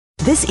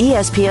This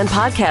ESPN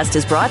podcast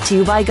is brought to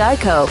you by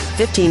Geico.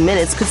 15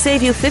 minutes could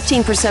save you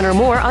 15% or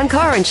more on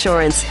car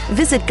insurance.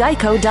 Visit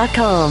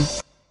geico.com.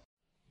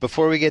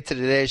 Before we get to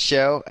today's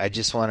show, I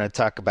just want to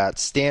talk about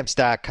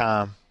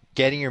Stamps.com.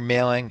 Getting your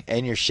mailing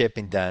and your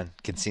shipping done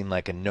can seem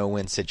like a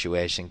no-win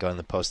situation. Going to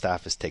the post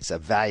office takes a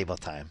valuable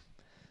time.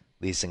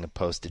 Leasing a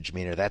postage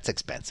meter, that's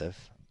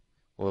expensive.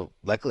 Well,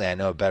 luckily I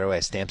know a better way,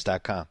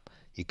 Stamps.com.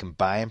 You can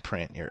buy and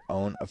print your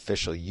own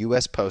official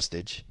U.S.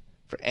 postage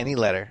for any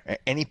letter or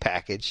any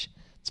package.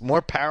 It's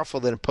more powerful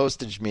than a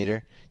postage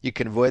meter. You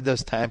can avoid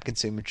those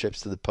time-consuming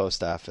trips to the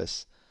post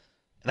office.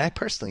 And I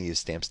personally use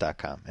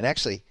Stamps.com. And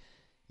actually,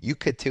 you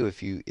could too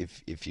if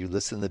you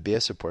listen to the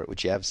BS report,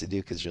 which you obviously do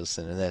because you're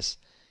listening to this.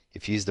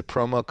 If you use the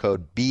promo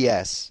code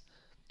BS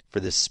for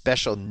this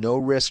special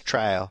no-risk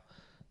trial,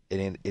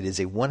 it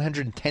is a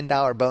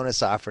 $110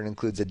 bonus offer. It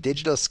includes a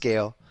digital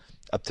scale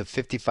up to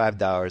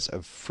 $55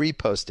 of free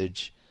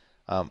postage.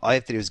 All you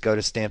have to do is go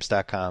to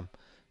Stamps.com,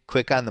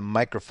 click on the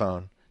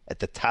microphone at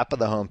the top of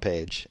the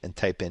homepage, and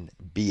type in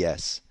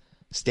BS.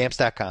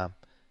 Stamps.com.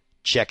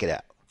 Check it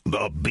out.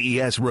 The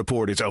BS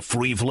Report is a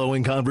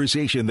free-flowing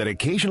conversation that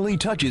occasionally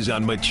touches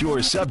on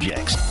mature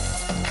subjects.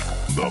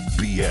 The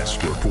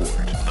BS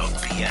Report.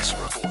 The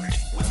BS Report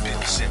with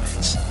Bill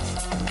Simmons.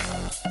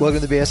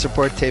 Welcome to the BS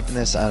Report, taping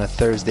this on a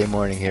Thursday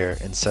morning here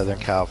in Southern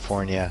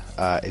California.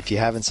 If you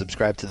haven't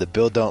subscribed to the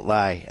Bill Don't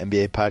Lie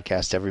NBA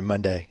podcast every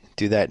Monday,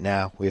 do that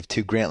now. We have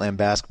 2 Grantland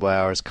basketball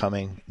hours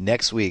coming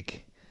next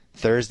week.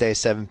 Thursday,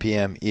 7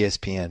 p.m.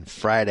 ESPN.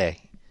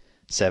 Friday,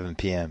 7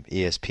 p.m.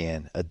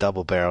 ESPN. A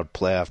double-barreled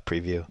playoff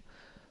preview.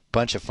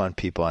 Bunch of fun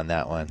people on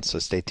that one, so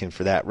stay tuned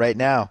for that. Right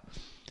now,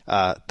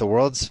 the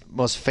world's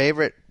most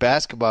favorite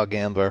basketball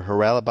gambler,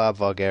 Haralabos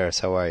Voulgaris.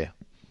 How are you?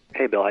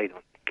 Hey, Bill. How you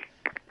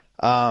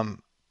doing?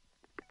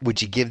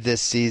 Would you give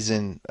this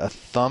season a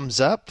thumbs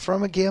up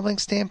from a gambling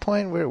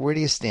standpoint? Where do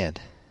you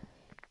stand?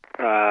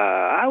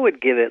 I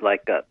would give it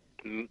like a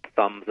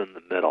thumbs in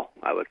the middle,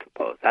 I would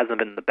suppose. Hasn't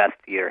been the best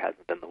year,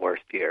 hasn't been the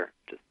worst year.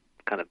 Just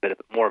kind of a bit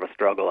more of a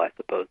struggle, I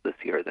suppose, this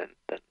year than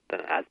it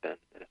has been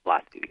in the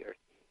last few years.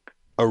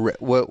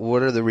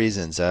 What are the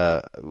reasons?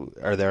 Are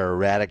there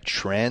erratic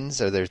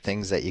trends? Are there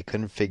things that you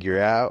couldn't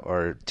figure out,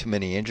 or too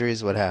many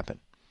injuries? What happened?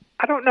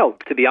 I don't know,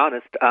 to be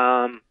honest.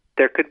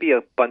 There could be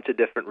a bunch of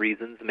different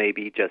reasons,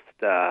 maybe just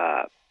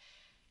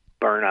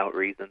burnout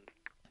reasons,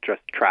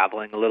 just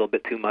traveling a little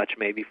bit too much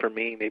maybe for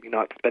me, maybe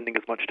not spending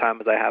as much time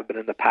as I have been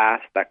in the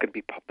past. That could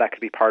be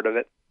part of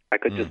it. I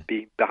could just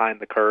be behind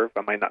the curve.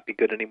 I might not be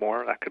good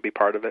anymore. That could be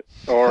part of it.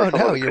 Or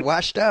no, you're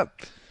washed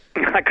up.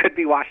 I could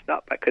be washed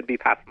up. I could be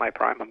past my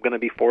prime. I'm going to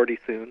be 40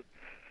 soon.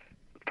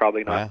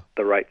 Probably not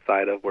the right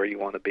side of where you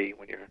want to be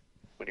when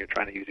you're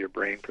trying to use your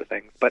brain for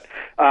things. But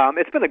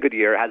it's been a good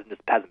year. It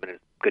hasn't been as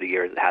good a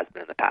year as it has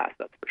been in the past,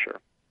 that's for sure.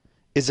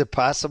 Is it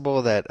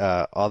possible that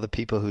all the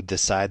people who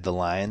decide the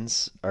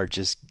lines are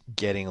just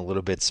getting a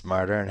little bit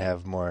smarter and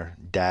have more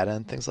data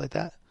and things like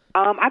that?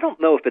 I don't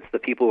know if it's the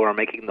people who are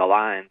making the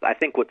lines. I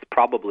think what's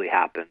probably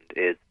happened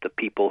is the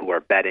people who are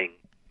betting,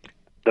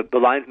 the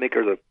lines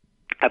makers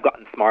have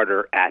gotten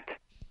smarter at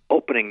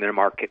opening their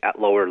market at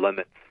lower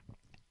limits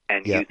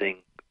and using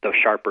the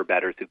sharper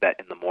bettors who bet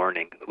in the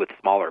morning with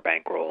smaller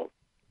bankrolls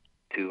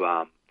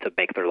to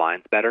make their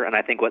lines better. And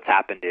I think what's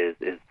happened is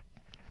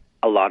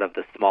a lot of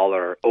the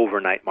smaller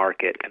overnight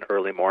market and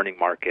early morning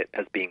market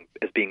is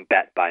being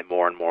bet by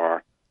more and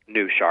more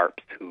new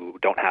sharps who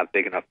don't have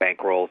big enough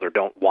bankrolls or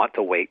don't want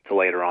to wait till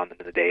later on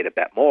in the day to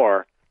bet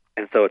more.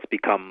 And so it's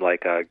become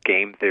like a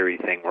game theory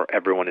thing where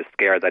everyone is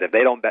scared that if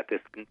they don't bet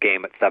this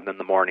game at 7 in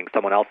the morning,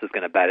 someone else is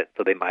going to bet it,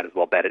 so they might as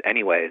well bet it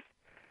anyways.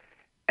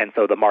 And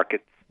so the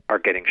markets are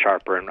getting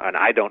sharper, and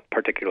I don't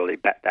particularly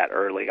bet that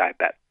early. I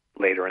bet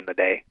later in the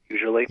day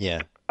usually.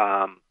 Yeah.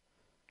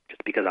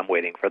 Just because I'm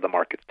waiting for the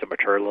markets to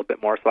mature a little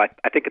bit more. So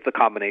I think it's a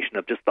combination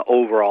of just the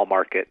overall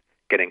market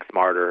getting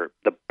smarter.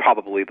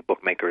 Probably the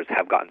bookmakers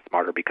have gotten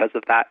smarter because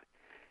of that.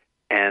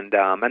 And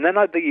then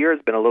the year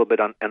has been a little bit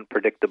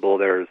unpredictable.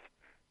 There's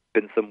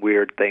been some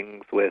weird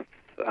things with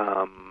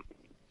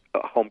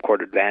home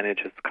court advantage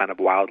has kind of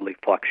wildly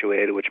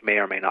fluctuated, which may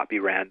or may not be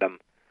random.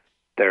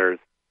 The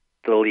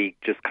league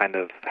just kind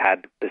of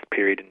had this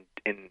period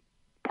in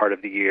part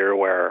of the year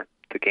where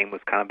the game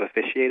was kind of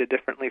officiated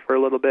differently for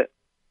a little bit,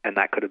 and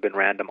that could have been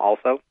random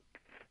also.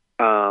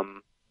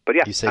 But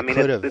yeah, you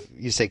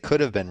say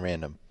could have been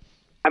random.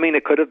 I mean,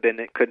 it could have been.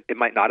 It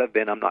might not have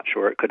been. I'm not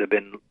sure. It could have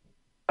been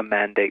a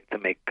mandate to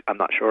make. I'm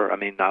not sure. I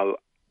mean, now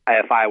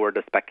if I were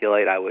to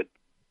speculate, I would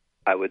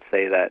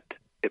say that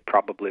it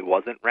probably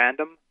wasn't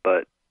random,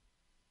 but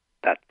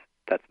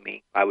that's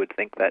me. I would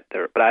think that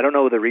but I don't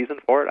know the reason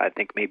for it. I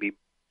think maybe,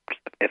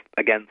 if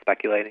again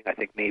speculating, I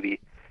think maybe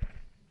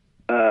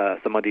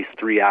some of these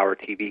 3-hour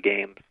TV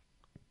games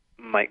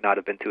might not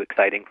have been too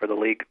exciting for the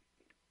league,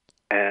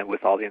 and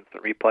with all the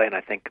instant replay, and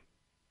I think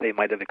they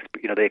might have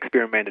they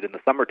experimented in the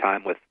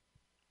summertime with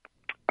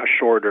a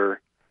shorter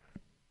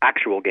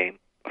actual game,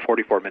 a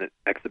 44-minute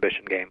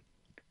exhibition game.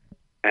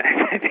 And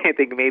I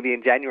think maybe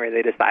in January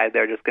they decided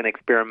they're just going to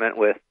experiment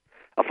with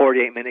a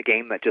 48-minute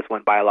game that just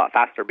went by a lot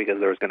faster because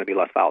there was going to be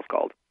less fouls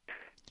called.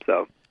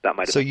 So that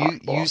might have been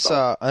possible. So you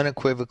saw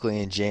unequivocally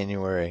in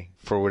January,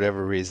 for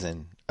whatever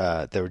reason,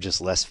 there were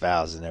just less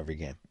fouls in every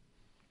game.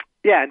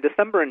 Yeah, in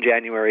December and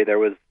January,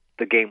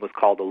 the game was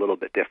called a little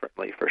bit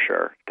differently for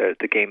sure.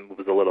 The game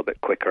was a little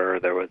bit quicker.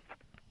 There was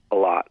a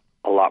lot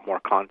more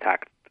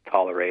contact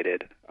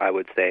tolerated. I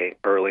would say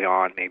early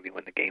on, maybe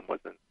when the game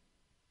wasn't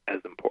as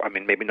important. I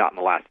mean, maybe not in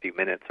the last few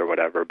minutes or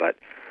whatever, but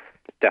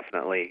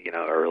definitely,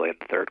 early in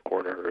the third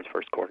quarter or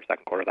first quarter,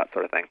 second quarter, that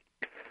sort of thing.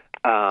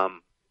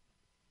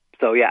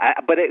 So yeah,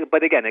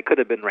 but again, it could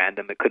have been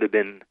random. It could have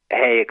been,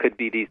 hey, it could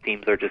be these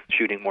teams are just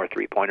shooting more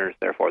 3-pointers,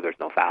 therefore there's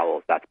no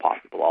fouls. That's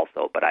possible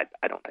also, but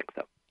I don't think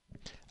so.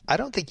 I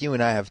don't think you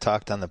and I have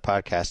talked on the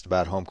podcast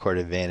about home court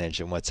advantage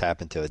and what's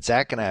happened to it.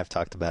 Zach and I have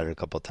talked about it a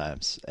couple of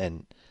times,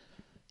 and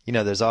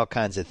there's all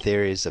kinds of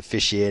theories.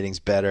 Officiating's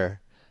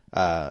better,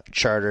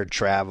 chartered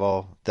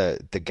travel.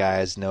 The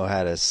guys know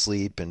how to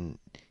sleep and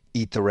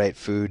eat the right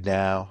food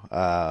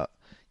now.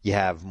 You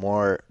have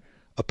more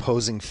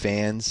opposing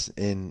fans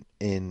in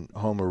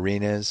home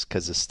arenas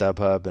because of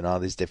StubHub and all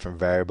these different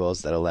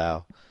variables that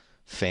allow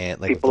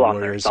people on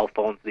their cell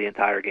phones the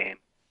entire game.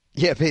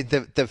 Yeah, but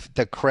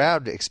the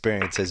crowd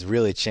experience has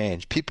really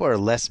changed. People are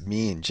less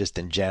mean just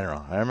in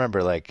general. I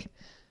remember the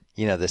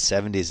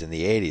 70s and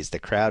the 80s, the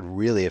crowd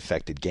really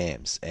affected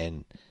games,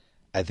 and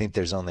I think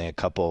there's only a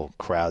couple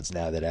crowds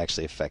now that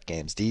actually affect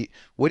games.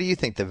 What do you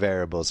think the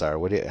variables are?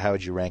 How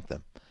would you rank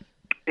them?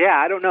 Yeah,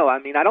 I don't know. I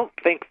mean, I don't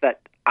think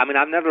that. I mean,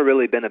 I've never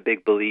really been a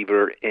big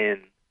believer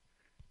in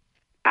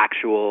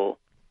actual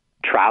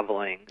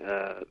traveling,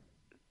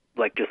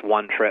 like just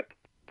one trip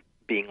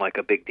being like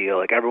a big deal.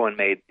 Like everyone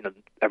made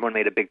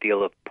a big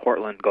deal of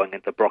Portland going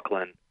into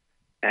Brooklyn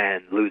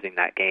and losing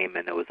that game,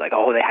 and it was like,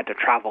 oh, they had to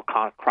travel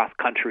cross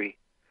country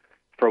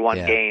for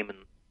one game,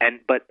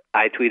 but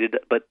I tweeted,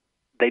 but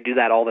they do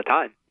that all the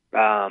time.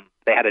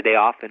 They had a day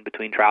off in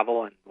between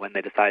travel and when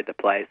they decided to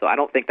play. So I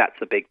don't think that's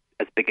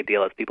as big a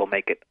deal as people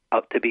make it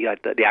up to be,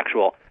 like the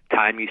actual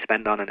time you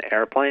spend on an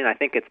airplane. I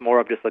think it's more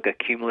of just like a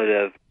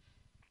cumulative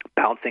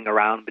bouncing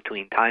around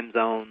between time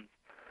zones,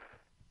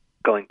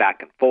 going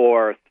back and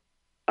forth,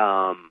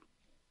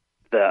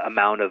 the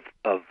amount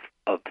of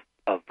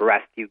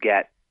rest you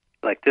get,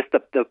 like just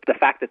the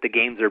fact that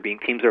teams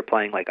are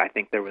playing, like I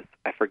think there was,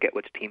 I forget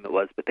which team it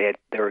was, but they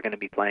were going to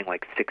be playing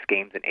like 6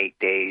 games in 8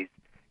 days,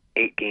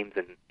 8 games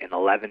in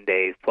 11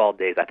 days, 12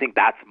 days. I think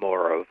that's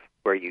more of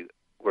where you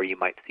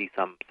might see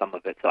some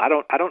of it. So I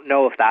don't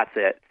know if that's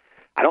it.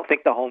 I don't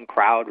think the home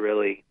crowd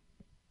really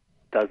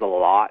does a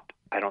lot.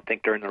 I don't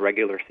think during the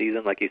regular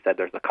season, like you said,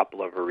 there's a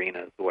couple of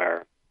arenas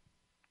where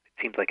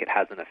it seems like it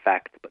has an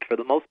effect. But for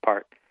the most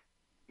part,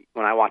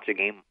 when I watch a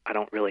game, I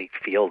don't really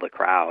feel the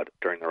crowd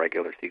during the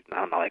regular season.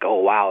 I'm not like, oh,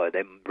 wow,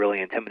 I'm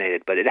really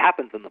intimidated. But it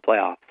happens in the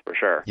playoffs for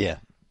sure. Yeah,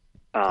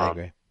 I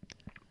agree.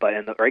 But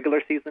in the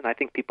regular season, I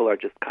think people are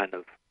just kind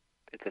of,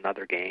 it's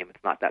another game.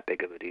 It's not that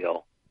big of a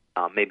deal.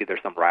 Maybe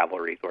there's some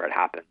rivalries where it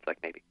happens, like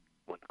maybe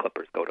when the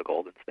Clippers go to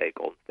Golden State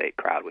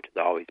crowd, which is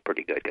always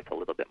pretty good, gets a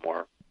little bit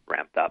more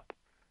ramped up.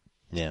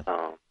 Yeah.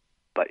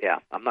 But yeah,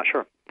 I'm not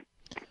sure.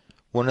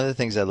 One of the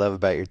things I love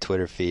about your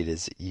Twitter feed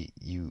is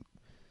you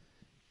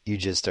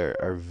just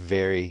are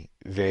very,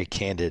 very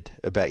candid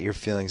about your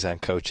feelings on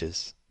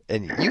coaches.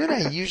 And you and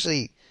I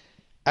usually,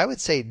 I would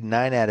say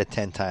 9 out of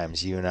 10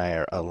 times you and I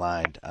are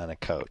aligned on a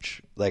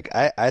coach. Like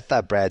I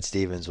thought Brad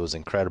Stevens was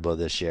incredible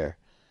this year.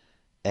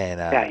 And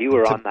yeah, you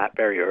were on that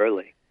very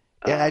early.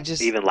 Yeah,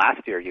 even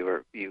last year you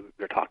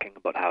were talking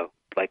about how,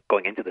 like,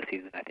 going into the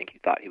season, I think you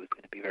thought he was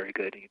going to be very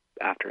good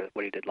after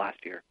what he did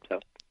last year. So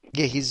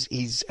yeah,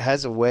 he's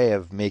has a way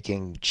of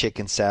making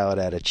chicken salad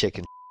out of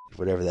chicken,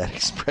 whatever that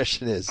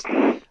expression is.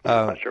 I'm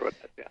not sure what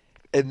that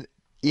is.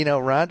 Yeah.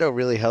 And Rondo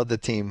really held the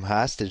team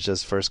hostage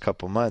those first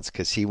couple months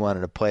because he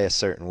wanted to play a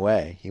certain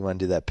way. He wanted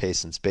to do that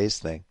pace and space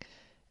thing,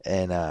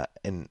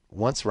 and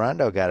once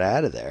Rondo got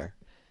out of there,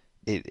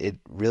 it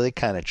really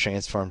kind of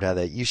transformed how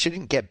you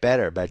shouldn't get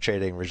better by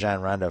trading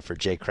Rajon Rondo for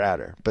Jay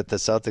Crowder, but the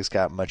Celtics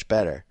got much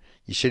better.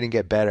 You shouldn't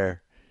get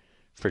better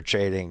for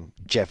trading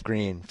Jeff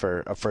Green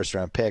for a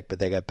first-round pick, but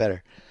they got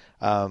better.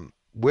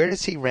 Where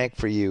does he rank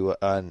for you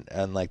on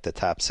like the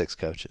top 6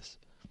 coaches?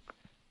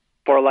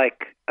 For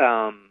like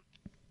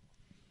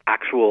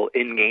actual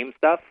in-game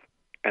stuff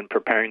and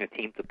preparing a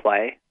team to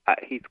play,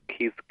 he's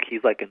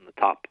like in the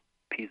top.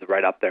 He's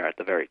right up there at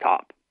the very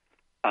top.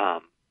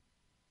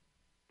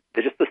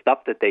 Just the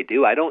stuff that they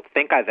do. I don't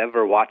think I've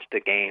ever watched a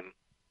game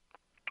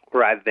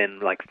where I've been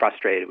like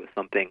frustrated with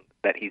something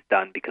that he's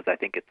done, because I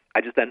think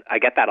I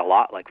get that a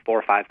lot, like 4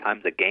 or 5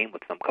 times a game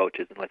with some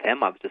coaches. And with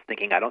him, I was just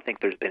thinking, I don't think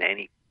there's been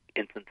any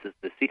instances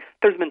this season.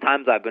 There's been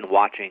times I've been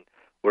watching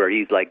where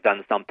he's like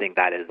done something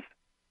that is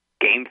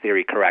game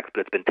theory correct,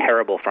 but it's been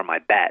terrible for my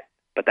bet.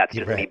 But that's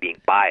just me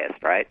being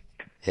biased, right?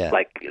 Yeah.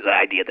 Like the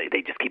idea that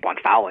they just keep on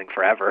fouling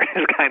forever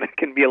is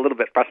can be a little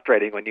bit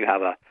frustrating when you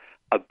have a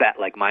bet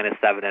like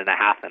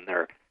 -7.5 and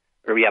or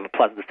we have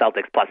the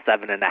Celtics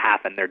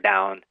 +7.5 and they're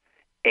down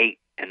 8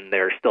 and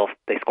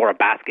they score a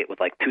basket with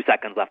like 2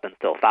 seconds left and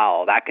still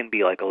foul. That can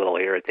be like a little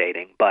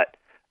irritating, but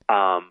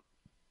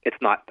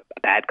it's not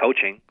bad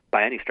coaching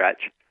by any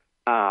stretch.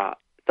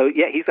 So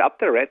yeah, he's up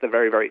there right at the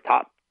very, very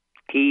top.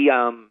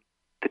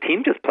 The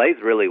team just plays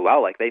really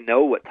well. Like, they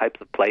know what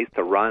types of plays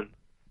to run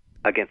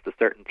against a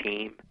certain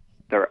team.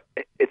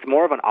 It's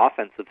more of an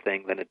offensive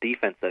thing than a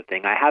defensive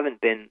thing. I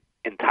haven't been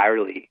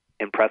entirely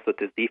impressed with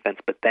his defense,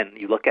 but then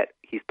you look at,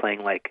 he's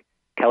playing like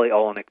Kelly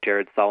Olynyk,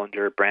 Jared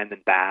Sullinger,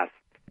 Brandon Bass.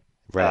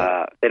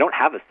 Right. They don't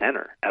have a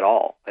center at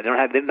all.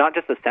 They're not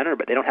just a center,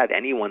 but they don't have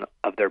anyone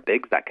of their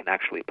bigs that can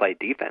actually play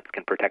defense,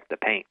 can protect the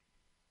paint.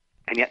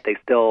 And yet they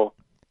still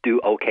do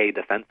okay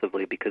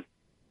defensively because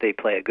they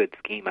play a good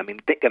scheme. I mean,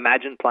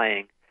 imagine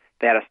they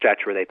had a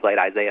stretch where they played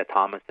Isaiah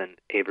Thomas and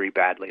Avery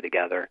Bradley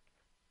together,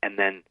 and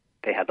then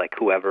they had like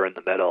whoever in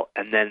the middle,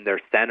 and then their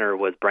center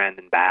was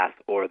Brandon Bass,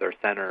 or their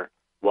center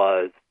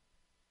was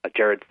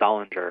Jared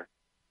Sullinger,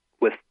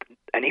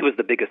 and he was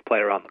the biggest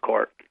player on the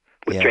court,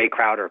 with Jay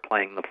Crowder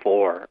playing the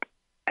 4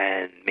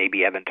 and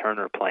maybe Evan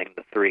Turner playing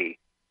the 3,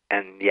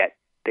 and yet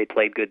they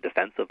played good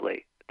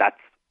defensively.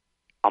 That's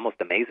almost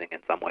amazing in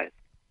some ways.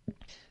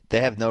 They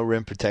have no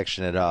rim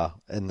protection at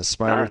all, and the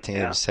smarter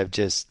teams have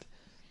just,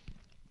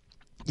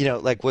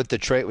 like what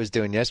Detroit was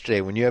doing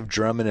yesterday. When you have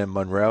Drummond and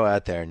Monroe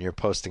out there and you're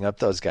posting up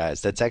those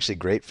guys, that's actually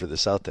great for the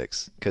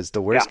Celtics, because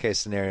the worst case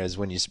scenario is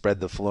when you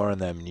spread the floor on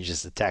them and you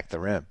just attack the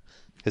rim,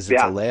 because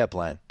it's a layup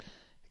line.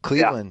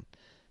 Cleveland,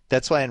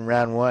 that's why in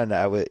round 1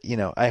 I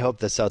hope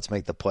the Celtics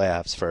make the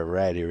playoffs for a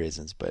variety of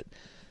reasons, but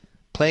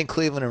playing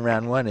Cleveland in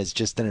round 1 is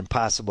just an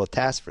impossible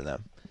task for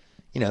them.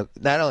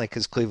 Not only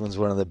because Cleveland's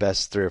one of the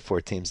best 3 or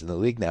 4 teams in the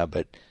league now,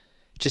 but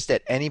just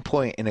at any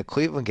point in a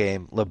Cleveland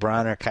game,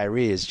 LeBron or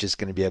Kyrie is just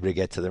going to be able to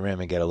get to the rim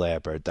and get a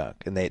layup or a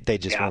dunk, and they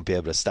just won't be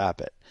able to stop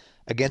it.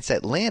 Against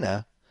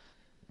Atlanta,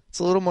 it's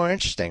a little more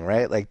interesting,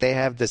 right? Like, they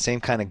have the same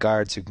kind of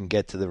guards who can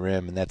get to the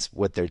rim, and that's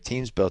what their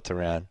team's built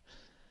around.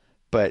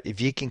 But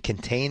if you can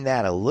contain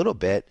that a little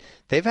bit,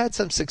 they've had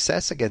some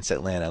success against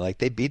Atlanta. Like,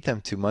 they beat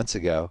them 2 months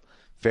ago,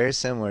 very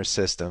similar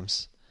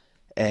systems,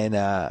 and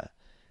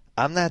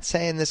I'm not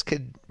saying this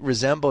could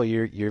resemble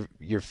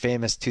your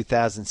famous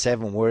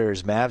 2007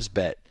 Warriors Mavs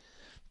bet,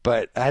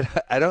 but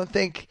I don't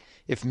think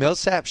if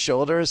Millsap's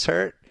shoulder is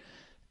hurt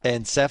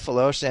and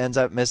Cephalosha ends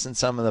up missing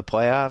some of the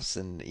playoffs,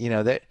 and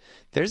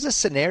there's a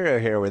scenario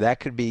here where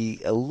that could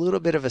be a little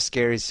bit of a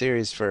scary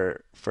series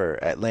for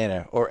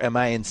Atlanta. Or am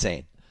I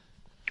insane?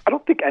 I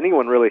don't think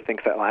anyone really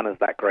thinks Atlanta's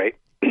that great.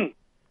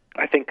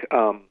 I think,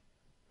 I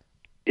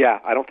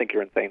don't think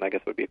you're insane, I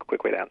guess would be a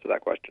quick way to answer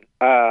that question.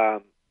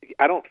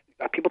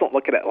 People don't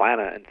look at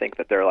Atlanta and think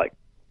that they're like,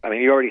 I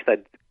mean, you already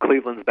said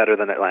Cleveland's better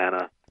than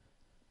Atlanta.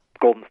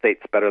 Golden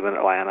State's better than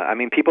Atlanta. I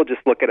mean, people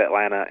just look at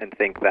Atlanta and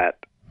think that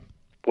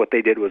what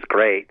they did was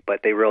great,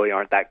 but they really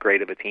aren't that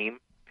great of a team.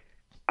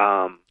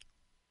 But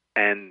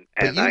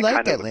you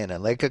liked Atlanta.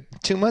 Like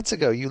 2 months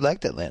ago, you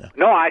liked Atlanta.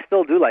 No, I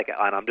still do like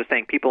Atlanta. I'm just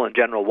saying people in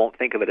general won't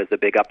think of it as a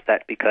big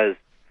upset because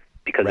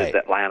it's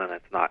Atlanta and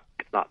it's not.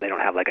 They don't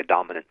have like a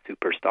dominant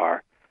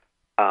superstar.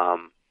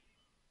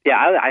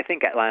 I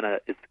think Atlanta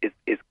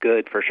is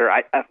good for sure.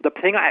 The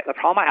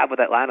problem I have with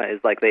Atlanta is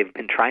like they've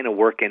been trying to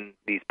work in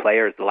these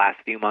players the last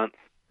few months,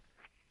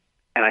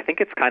 and I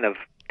think it's kind of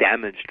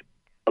damaged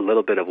a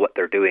little bit of what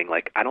they're doing.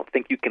 Like, I don't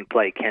think you can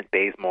play Kent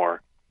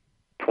Bazemore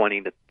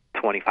 20 to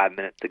 25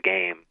 minutes a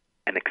game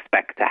and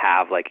expect to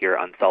have like your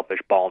unselfish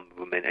ball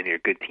movement and your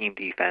good team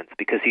defense,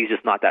 because he's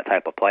just not that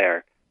type of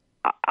player.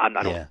 I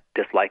don't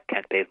dislike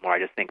Kent Bazemore. I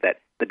just think that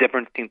the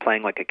difference between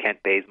playing like a Kent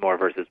Bazemore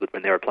versus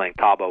when they were playing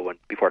Thabo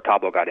before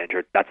Thabo got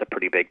injured, that's a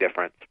pretty big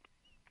difference.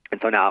 And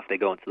so now if they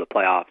go into the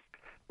playoffs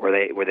where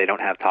they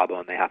don't have Thabo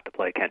and they have to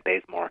play Kent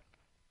Bazemore,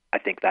 I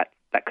think that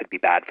could be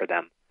bad for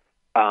them.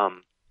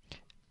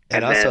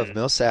 And also, if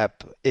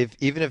Millsap,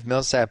 even if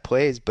Millsap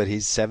plays, but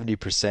he's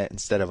 70%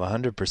 instead of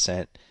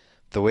 100%,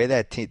 the way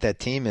that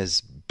team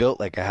is built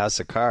like a house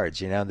of cards,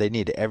 they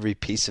need every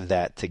piece of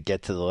that to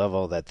get to the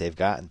level that they've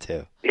gotten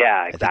to.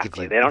 Yeah,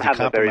 exactly. They don't have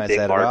a very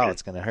big margin.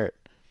 It's going to hurt.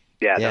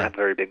 Yeah, they don't have a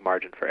very big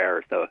margin for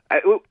error. So I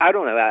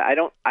don't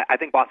know. I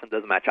think Boston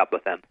does match up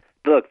with them.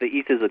 Look, the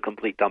East is a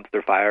complete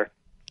dumpster fire.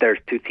 There's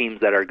 2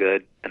 teams that are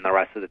good, and the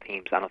rest of the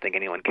teams I don't think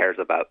anyone cares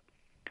about.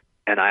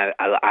 And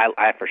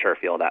I for sure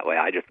feel that way.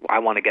 I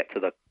want to get to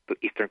the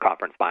Eastern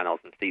Conference Finals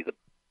and see the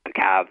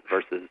Cavs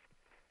versus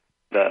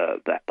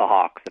the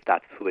Hawks, if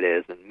that's who it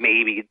is, and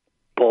maybe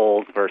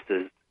Bulls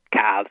versus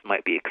Cavs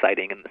might be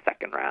exciting in the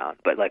second round.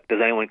 But like,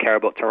 does anyone care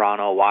about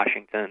Toronto,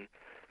 Washington,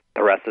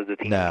 the rest of the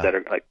teams that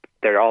are like,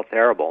 they're all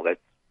terrible?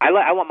 I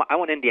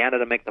want Indiana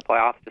to make the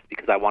playoffs just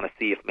because I want to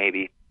see if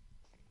maybe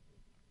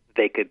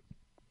they could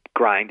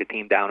grind a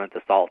team down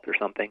into salt or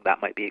something.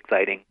 That might be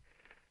exciting.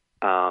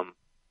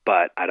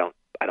 But I don't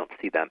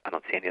see them. I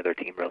don't see any other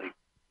team really.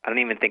 I don't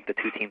even think the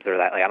 2 teams are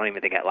that. Like, I don't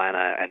even think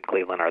Atlanta and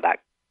Cleveland are that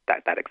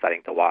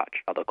exciting to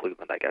watch. Although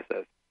Cleveland, I guess,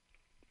 is.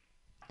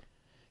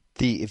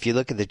 If you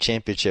look at the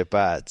championship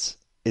odds,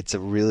 it's a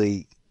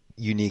really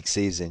unique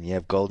season. You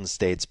have Golden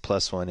State's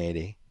plus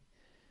 180.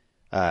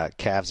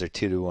 Cavs are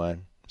 2-1.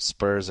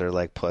 Spurs are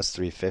like plus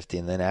 350,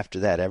 and then after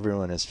that,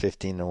 everyone is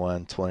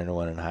 15-1,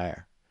 20-1, and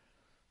higher.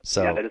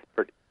 So yeah, it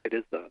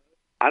is.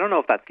 I don't know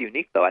if that's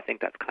unique though. I think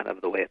that's kind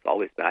of the way it's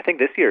always been. I think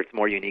this year it's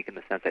more unique in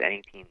the sense that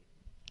any team,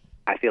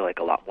 I feel like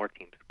a lot more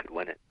teams could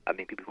win it. I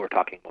mean, people were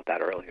talking about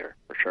that earlier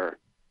for sure.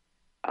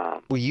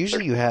 Well,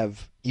 usually you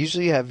have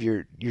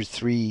your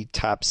three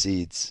top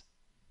seeds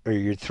or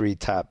your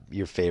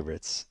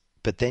favorites,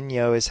 but then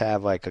you always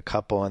have like a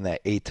couple in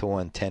that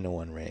 8-1,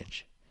 10-1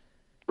 range.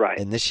 Right.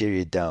 And this year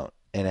you don't.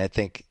 And I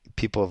think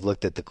people have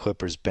looked at the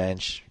Clippers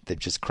bench. They've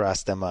just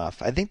crossed them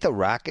off. I think the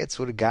Rockets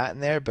would have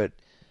gotten there, but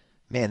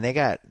man, they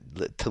got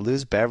to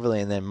lose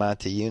Beverly and then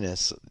Monte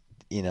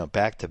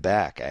back to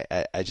back.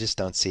 I just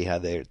don't see how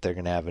they're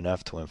going to have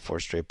enough to win 4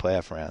 straight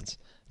playoff rounds.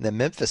 And then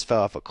Memphis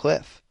fell off a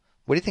cliff.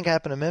 What do you think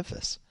happened to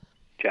Memphis?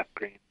 Jeff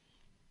Green.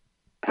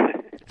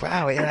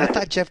 Wow, I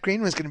thought Jeff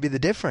Green was going to be the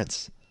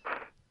difference.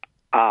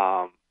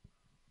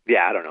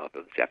 Yeah, I don't know if it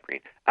was Jeff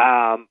Green.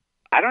 I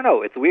don't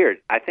know. It's weird.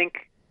 I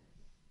think,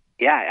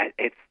 yeah,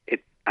 it's.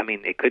 I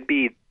mean, it could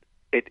be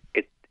it's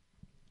a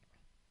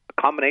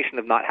combination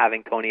of not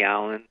having Tony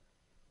Allen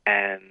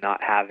and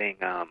not having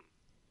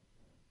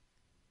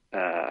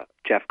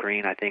Jeff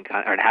Green. I think,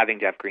 or having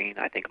Jeff Green,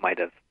 I think might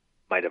have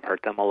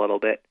hurt them a little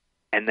bit.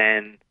 And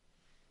then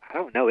I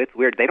don't know. It's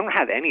weird. They don't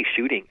have any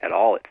shooting at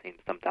all. It seems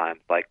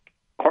sometimes like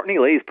Courtney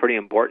Lee is pretty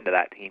important to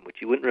that team, which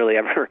you wouldn't really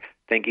ever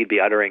think he'd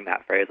be uttering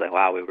that phrase like,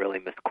 "Wow, we really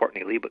missed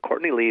Courtney Lee." But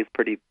Courtney Lee is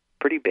pretty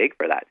big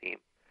for that team,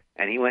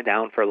 and he went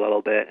down for a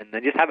little bit, and they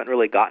just haven't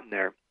really gotten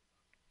their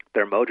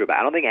mojo back.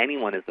 I don't think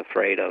anyone is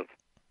afraid of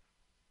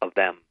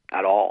them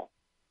at all.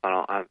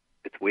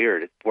 It's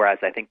weird. Whereas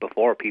I think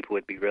before people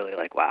would be really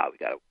like, "Wow, we're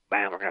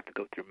gonna have to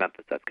go through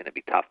Memphis. That's gonna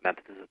be tough.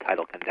 Memphis is a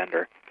title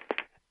contender,"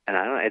 and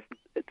I don't know.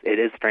 It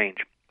is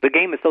strange. The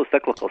game is so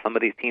cyclical. Some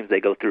of these teams they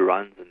go through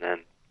runs and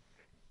then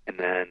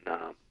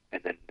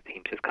the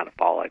teams just kind of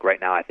fall. Like right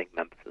now, I think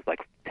Memphis is like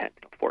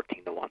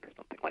 14-1 or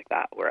something like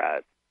that.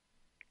 Whereas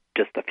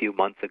just a few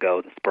months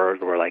ago, the Spurs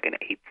were like an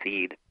 8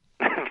 seed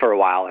for a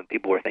while, and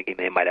people were thinking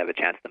they might have a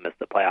chance to miss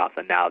the playoffs.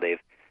 And now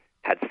they've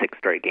had 6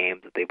 straight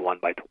games that they've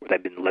led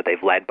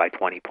by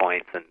 20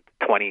 points, and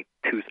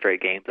 22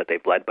 straight games that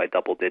they've led by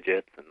double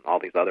digits, and all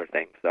these other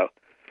things. So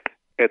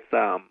it's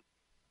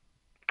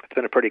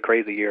been a pretty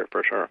crazy year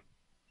for sure.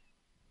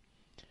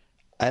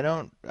 I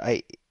don't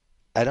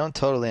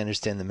totally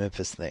understand the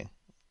Memphis thing.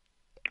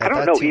 I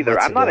don't know either.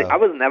 I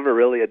was never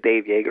really a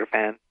Dave Yeager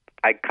fan.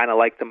 I kind of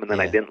liked him, and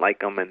then I didn't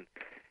like him, and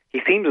he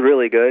seems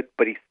really good,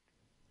 but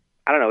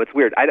I don't know. It's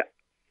weird.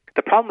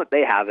 The problem that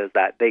they have is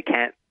that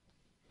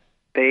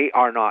they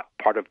are not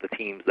part of the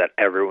teams that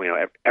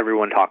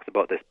everyone talks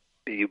about. This,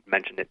 you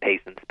mentioned it,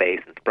 pace and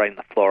space and spreading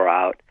the floor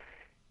out.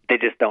 They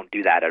just don't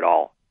do that at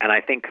all. And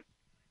I think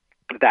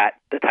that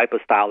the type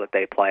of style that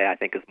they play, I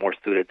think, is more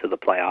suited to the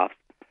playoffs.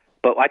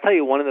 But I tell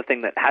you, one of the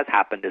things that has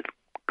happened is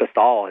Marc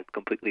Gasol has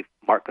completely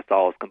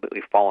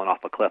fallen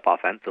off a cliff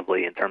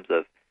offensively in terms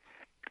of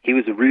he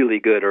was really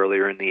good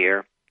earlier in the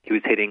year. He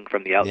was hitting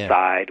from the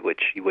outside,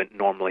 which you wouldn't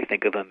normally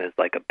think of him as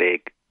like a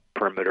big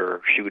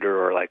perimeter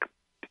shooter or like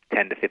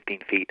 10 to 15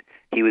 feet.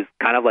 He was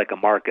kind of like the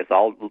Marcus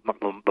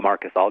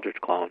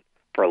Aldridge clone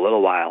for a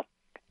little while,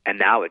 and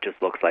now it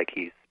just looks like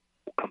he's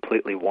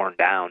completely worn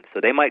down. So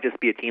they might just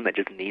be a team that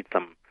just needs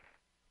some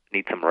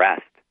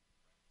rest.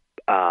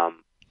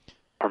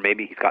 Or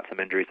maybe he's got some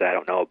injuries that I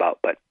don't know about,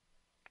 but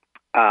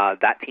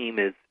that team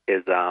is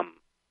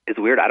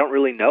weird. I don't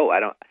really know.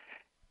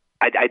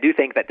 I do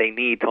think that they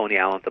need Tony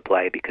Allen to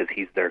play because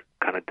he's their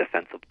kind of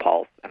defensive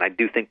pulse, and I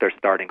do think their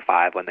starting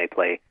 5 when they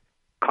play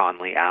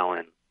Conley,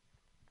 Allen,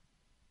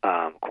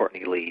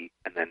 Courtney Lee,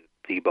 and then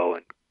Zebo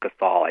and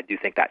Gasol, I do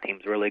think that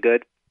team's really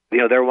good.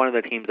 They're one of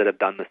the teams that have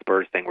done the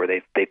Spurs thing where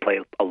they play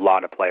a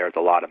lot of players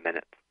a lot of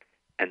minutes,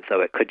 and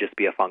so it could just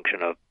be a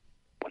function of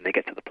when they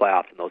get to the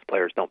playoffs and those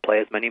players don't play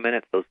as many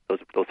minutes, those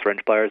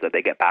fringe players, that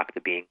they get back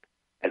to being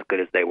as good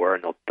as they were,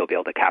 and they'll be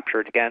able to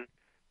capture it again.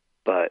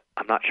 But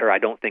I'm not sure. I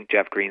don't think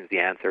Jeff Green's the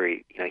answer.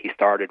 He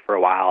started for a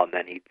while, and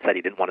then he said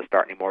he didn't want to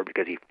start anymore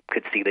because he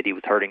could see that he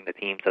was hurting the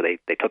team, so they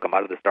took him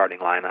out of the starting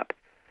lineup.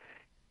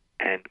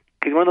 And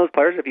he's one of those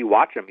players, if you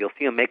watch him, you'll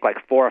see him make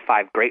like 4 or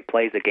 5 great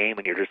plays a game,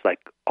 and you're just like,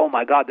 oh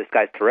my God, this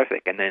guy's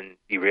terrific. And then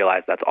you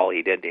realize that's all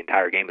he did the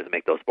entire game is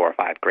make those 4 or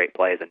 5 great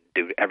plays, and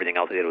do everything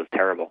else he did was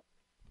terrible.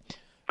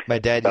 My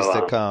dad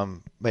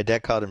my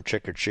dad called him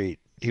Trick or Treat.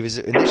 He was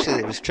initially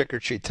it was Trick or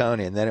Treat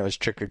Tony, and then it was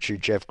Trick or Treat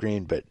Jeff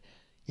Green. But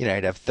he'd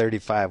have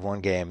 35 one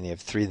game, and you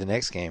have 3 the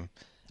next game.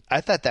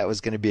 I thought that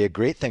was going to be a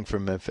great thing for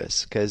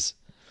Memphis because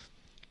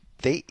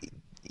they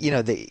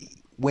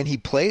when he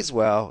plays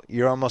well,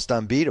 you're almost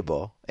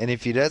unbeatable, and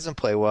if he doesn't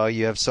play well,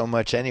 you have so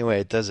much anyway,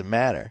 it doesn't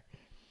matter.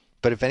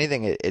 But if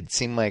anything, it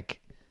seemed like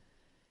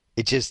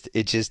it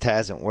just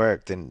hasn't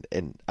worked, and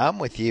I'm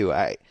with you.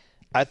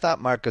 I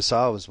thought Marc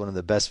Gasol was one of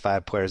the best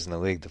 5 players in the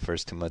league the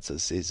first 2 months of the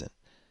season,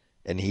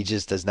 and he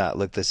just does not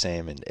look the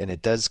same. And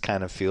it does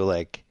kind of feel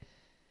like,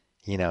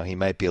 he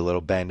might be a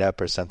little banged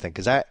up or something.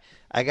 Because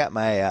I got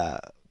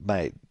my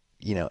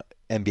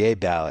NBA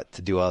ballot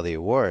to do all the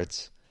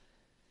awards,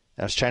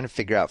 I was trying to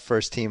figure out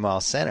first team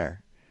all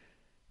center.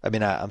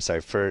 I'm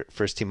sorry,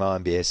 first team all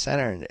NBA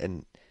center,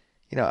 and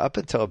up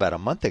until about a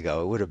month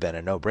ago, it would have been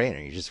a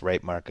no-brainer. You just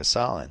write Marc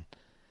Gasol in.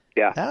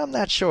 Yeah. Now I'm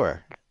not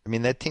sure. I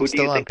mean, that team's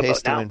still on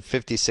pace to win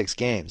 56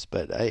 games,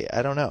 but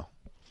I don't know.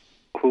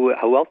 Who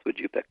else would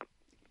you pick?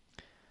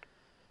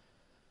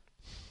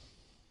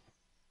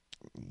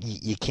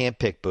 You can't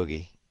pick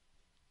Boogie.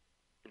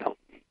 No.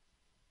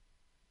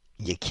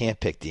 You can't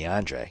pick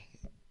DeAndre.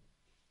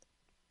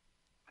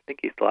 I think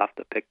you still have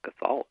to pick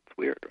Gasol. It's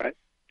weird, right?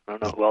 I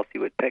don't know who else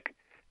you would pick.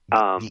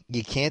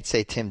 You can't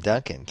say Tim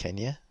Duncan, can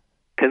you?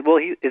 Because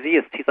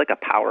he's like a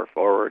power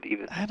forward.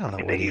 Even I don't know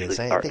what what he is.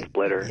 Start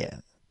splitter. Yeah.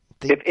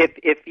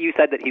 If you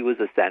said that he was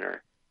a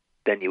center,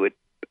 then you would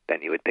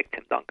pick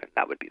Tim Duncan.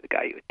 That would be the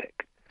guy you would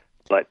pick.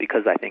 But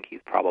because I think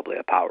he's probably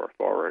a power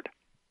forward,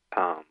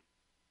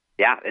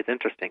 yeah, it's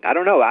interesting. I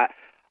don't know.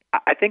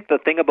 I think the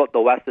thing about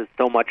the West is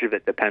so much of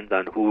it depends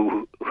on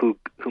who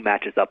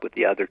matches up with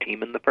the other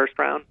team in the first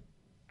round.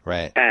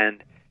 Right.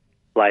 And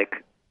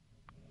like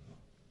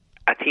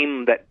a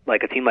team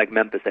like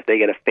Memphis, if they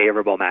get a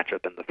favorable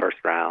matchup in the first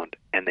round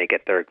and they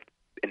get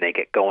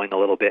going a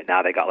little bit,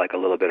 now they got like a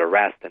little bit of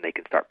rest and they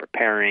can start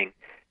preparing.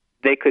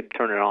 They could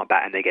turn it on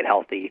back and they get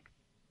healthy.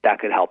 That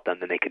could help them.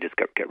 Then they could just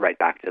get right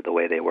back to the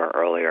way they were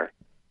earlier.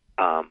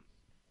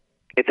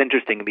 It's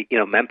interesting.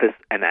 Memphis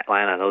and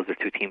Atlanta, those are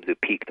two teams who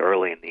peaked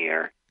early in the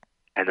year,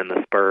 and then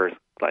the Spurs,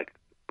 like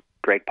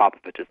Greg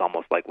Popovich, is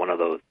almost like one of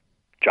those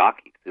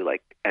jockeys who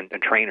and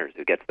trainers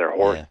who gets their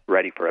horse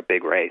ready for a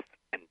big race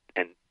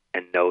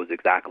and knows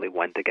exactly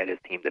when to get his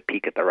team to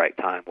peak at the right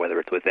time, whether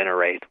it's within a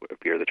race, if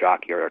you're the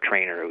jockey, or a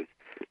trainer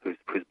who's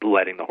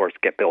letting the horse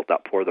get built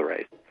up for the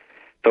race.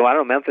 So I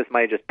don't know, Memphis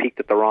might have just peaked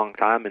at the wrong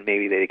time, and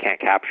maybe they can't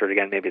capture it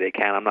again. Maybe they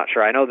can. I'm not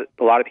sure. I know that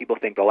a lot of people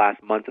think the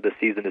last month of the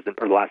season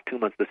or the last 2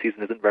 months of the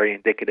season isn't very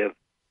indicative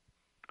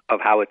of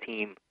how a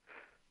team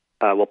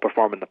will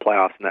perform in the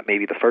playoffs, and that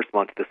maybe the first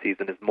month of the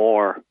season is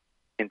more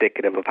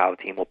indicative of how a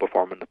team will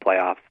perform in the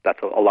playoffs.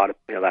 That's a lot of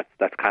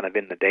that's kind of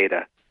in the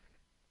data.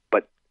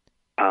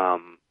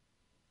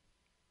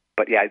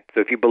 But yeah, so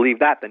if you believe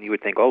that, then you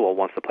would think, oh, well,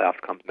 once the playoffs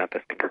comes,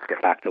 Memphis can just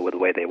get back to the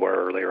way they were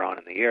earlier on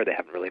in the year. They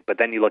haven't really, but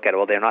then you look at it,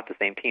 well, they're not the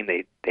same team.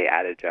 They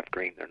added Jeff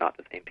Green. They're not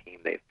the same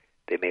team. They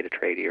made a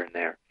trade here and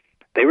there.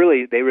 They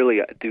really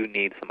do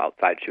need some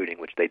outside shooting,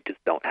 which they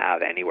just don't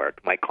have anywhere.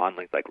 Mike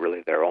Conley's like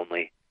really their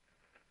only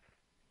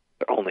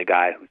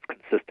guy who's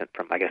consistent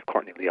from, I guess,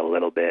 Courtney Lee a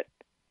little bit.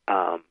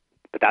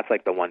 But that's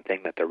like the one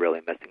thing that they're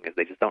really missing is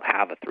they just don't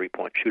have a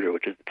 3-point shooter,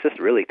 which is just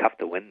really tough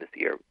to win this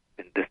year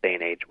in this day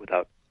and age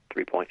without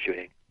 3-point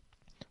shooting.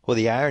 Well,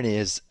 the irony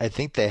is, I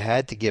think they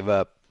had to give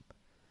up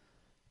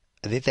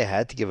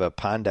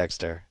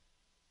Pondexter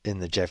in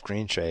the Jeff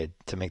Green trade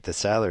to make the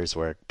salaries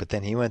work. But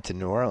then he went to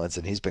New Orleans,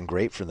 and he's been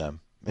great for them.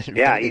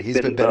 Yeah,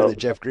 he's been better than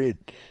Jeff Green.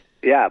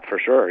 Yeah, for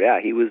sure.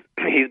 Yeah, he's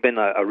been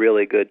a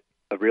really good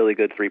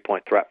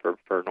 3-point threat for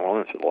New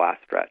Orleans for the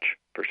last stretch.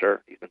 For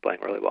sure, he's been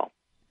playing really well.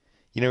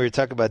 We were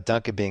talking about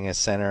Duncan being a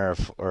center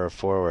or a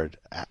forward.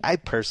 I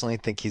personally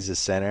think he's a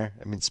center.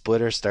 I mean,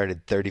 Splitter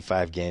started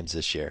 35 games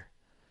this year.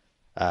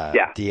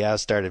 Diao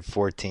started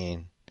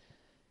 14.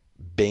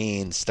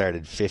 Bain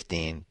started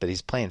 15, but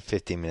he's playing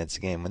 15 minutes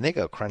a game. When they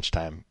go crunch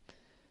time,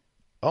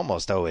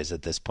 almost always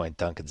at this point,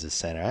 Duncan's a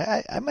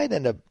center. I might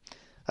end up,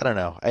 I don't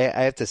know. I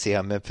have to see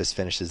how Memphis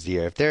finishes the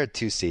year. If they're a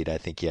 2 seed, I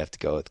think you have to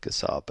go with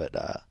Gasol.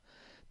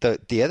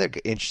 But the other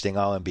interesting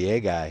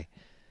All-NBA guy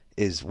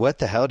is what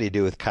the hell do you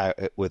do with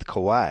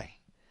Kawhi?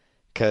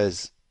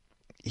 Because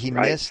he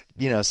missed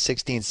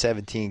 16,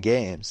 17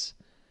 games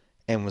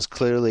and was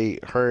clearly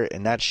hurt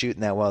and not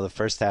shooting that well the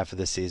first half of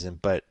the season.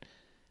 But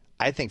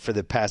I think for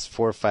the past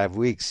 4 or 5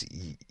 weeks,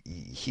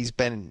 he's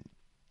been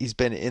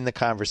in the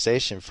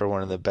conversation for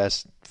one of the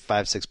best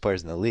 5-6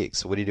 players in the league.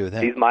 So what do you do with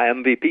him? He's my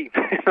MVP.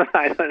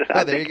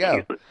 There you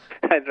go.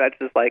 That's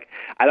just like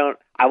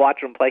I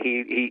watch him play.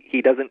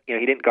 He doesn't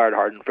he didn't guard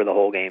Harden for the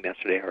whole game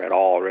yesterday or at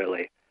all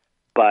really.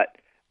 But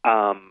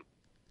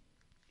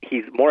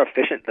he's more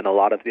efficient than a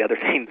lot of the other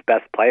team's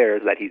best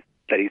players that he's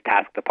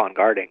tasked upon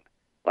guarding.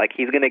 Like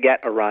he's going to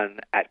get a run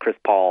at Chris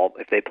Paul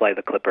if they play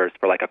the Clippers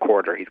for like a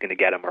quarter. He's going to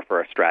get him, or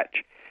for a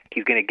stretch.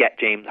 He's going to get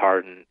James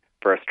Harden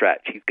for a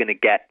stretch. He's going to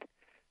get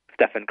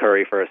Stephen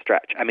Curry for a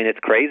stretch. I mean, it's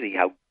crazy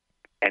how,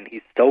 and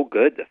he's so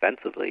good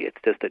defensively. It's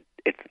just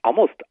it's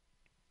almost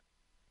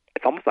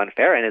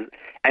unfair. And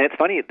it's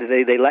funny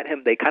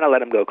they kind of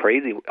let him go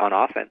crazy on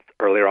offense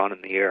earlier on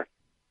in the year.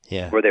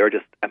 Yeah. Where they were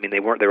they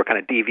were kind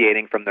of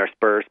deviating from their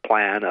Spurs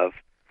plan of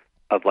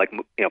like,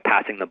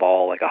 passing the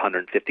ball like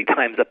 150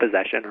 times a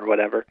possession or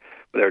whatever,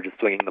 where they were just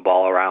swinging the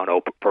ball around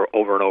for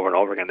over and over and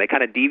over again. They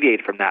kind of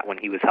deviated from that when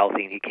he was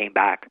healthy and he came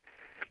back,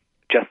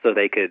 just so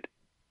they could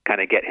kind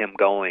of get him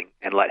going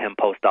and let him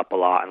post up a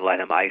lot and let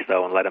him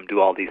ISO and let him do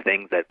all these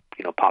things that,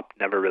 Pop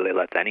never really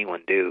lets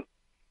anyone do.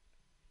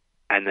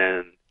 And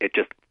then it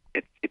just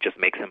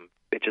made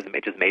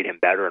him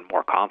better and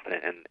more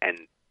confident. And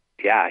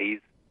yeah, he's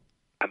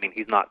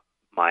not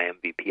my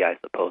MVP, I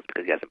suppose,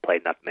 because he hasn't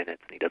played enough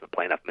minutes, and he doesn't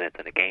play enough minutes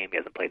in a game. He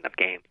hasn't played enough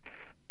games.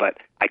 but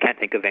I can't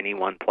think of any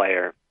one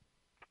player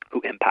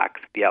who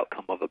impacts the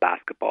outcome of a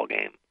basketball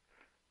game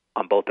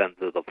on both ends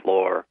of the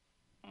floor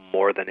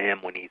more than him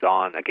when he's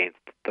on against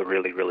the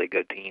really, really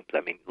good teams.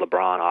 I mean,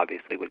 LeBron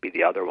obviously would be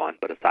the other one,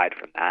 but aside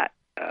from that,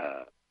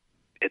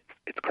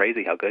 it's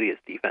crazy how good his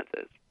defense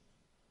is.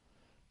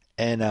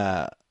 And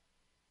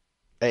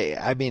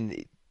I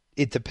mean,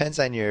 it depends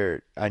on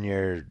your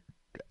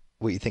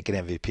what you think an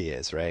MVP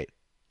is, right?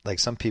 Like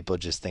some people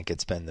just think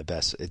it's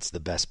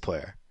the best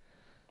player.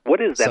 What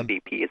is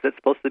MVP? Is it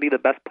supposed to be the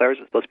best player? Is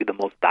it supposed to be the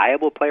most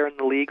valuable player in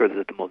the league, or is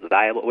it the most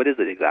valuable? What is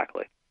it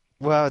exactly?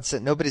 Well, it's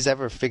nobody's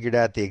ever figured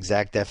out the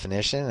exact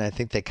definition, and I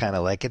think they kind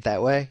of like it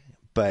that way.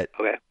 But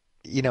okay.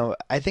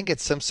 I think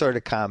it's some sort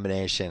of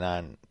combination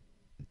on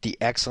the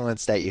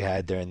excellence that you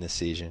had during the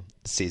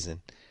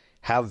season,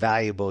 how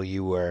valuable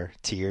you were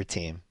to your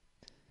team.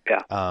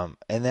 Yeah.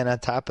 And then on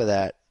top of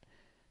that,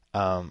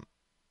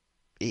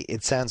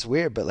 it sounds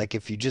weird, but like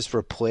if you just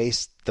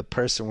replaced the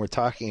person we're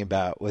talking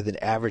about with an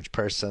average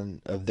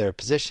person of their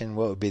position,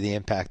 what would be the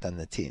impact on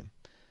the team?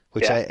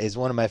 Which is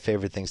one of my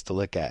favorite things to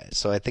look at.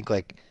 So I think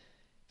like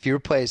if you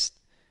replaced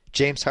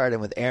James Harden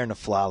with Aaron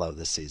Aflalo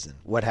this season,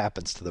 what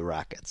happens to the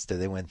Rockets? Do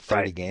they win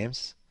 30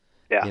 games?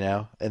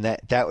 Yeah. And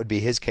that would be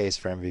his case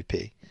for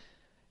MVP.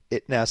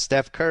 Now,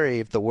 Steph Curry,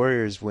 if the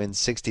Warriors win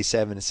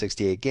 67 to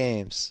 68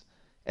 games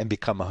and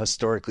become a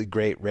historically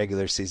great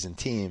regular season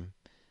team,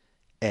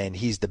 and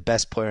he's the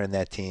best player in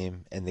that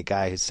team and the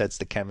guy who sets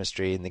the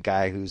chemistry and the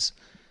guy who's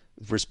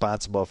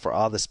responsible for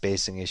all the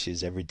spacing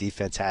issues every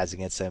defense has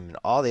against him and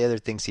all the other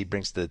things he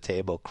brings to the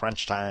table,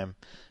 crunch time,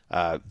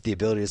 the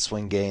ability to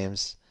swing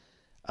games.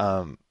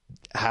 How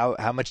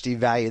much do you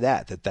value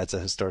that's a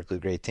historically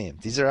great team?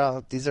 These are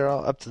all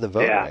up to the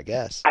voter, I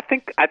guess. I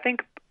think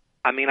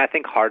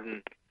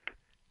Harden.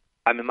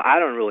 I mean, I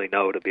don't really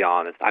know, to be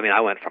honest. I mean,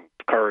 I went from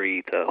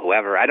Curry to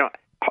whoever.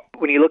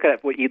 When you look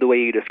at the way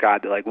you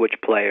described it, like which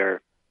player.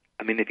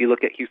 I mean, if you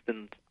look at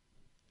Houston's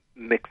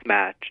mixed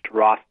matched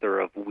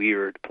roster of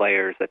weird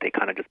players that they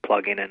kind of just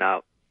plug in and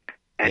out,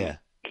 and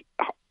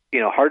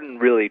Harden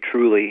really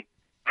truly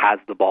has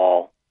the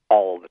ball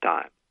all the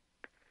time.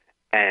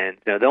 And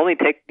the only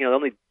thing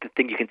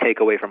you can take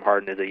away from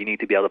Harden is that you need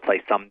to be able to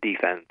play some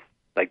defense.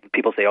 Like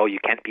people say, oh, you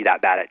can't be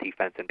that bad at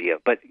defense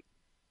but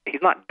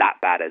he's not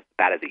that bad as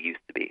he used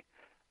to be.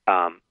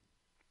 Harden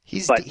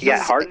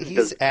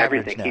does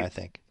everything now, I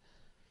think.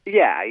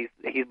 Yeah,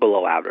 he's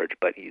below average,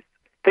 but the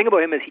thing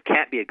about him is he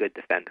can't be a good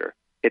defender.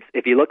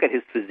 If you look at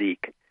his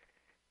physique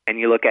and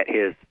you look at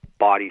his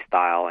body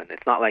style, and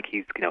it's not like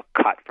he's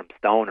cut from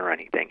stone or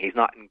anything. He's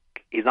not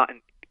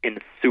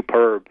in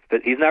superb.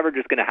 He's never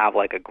just going to have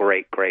like a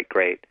great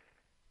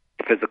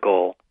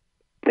physical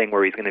thing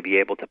where he's going to be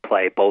able to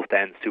play both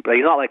ends super.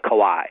 He's not like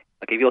Kawhi.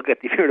 Like if you were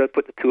to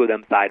put the two of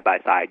them side by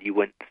side, you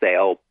wouldn't say,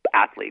 oh,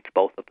 athletes,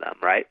 both of them,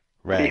 right?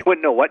 Right. You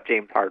wouldn't know what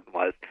James Harden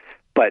was,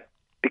 but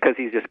because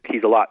he's a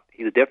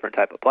different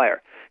type of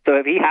player. So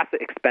if he has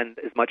to expend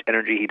as much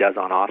energy he does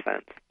on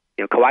offense,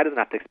 Kawhi doesn't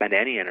have to expend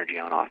any energy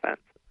on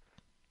offense.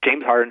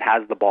 James Harden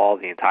has the ball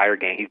the entire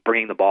game. He's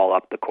bringing the ball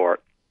up the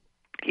court.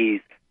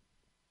 He's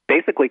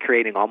basically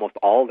creating almost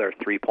all their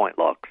three-point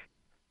looks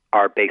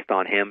are based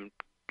on him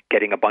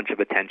getting a bunch of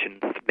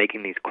attention,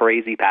 making these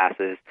crazy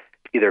passes,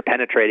 either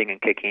penetrating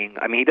and kicking.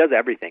 I mean, he does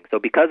everything. So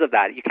because of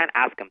that, you can't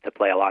ask him to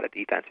play a lot of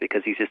defense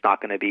because he's just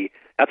not going to be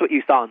 – that's what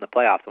you saw in the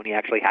playoffs. When he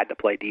actually had to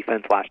play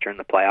defense last year in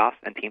the playoffs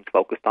and teams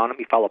focused on him,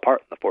 he fell apart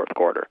in the fourth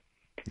quarter.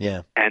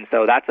 Yeah. And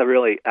so that's a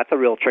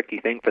real tricky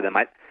thing for them.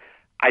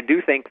 I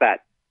do think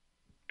that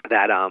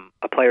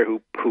a player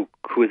who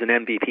is an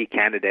MVP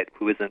candidate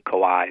who isn't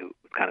Kawhi, who's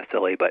kind of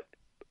silly, but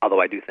although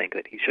I do think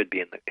that he should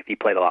be if he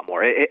played a lot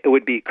more, it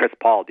would be Chris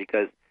Paul,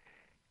 because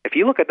if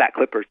you look at that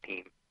Clippers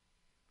team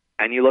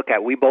and you look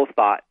at, we both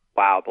thought,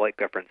 wow, Blake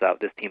Griffin's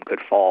out, this team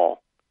could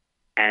fall.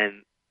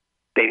 And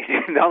they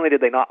not only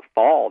did they not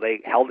fall,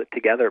 they held it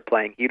together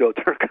playing Hito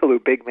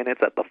Turkoglu big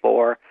minutes at the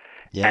 4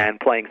 and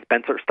playing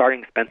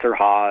starting Spencer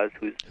Hawes,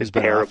 who's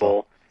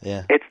terrible.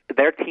 Yeah.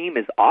 Their team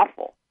is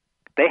awful.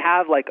 They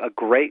have like a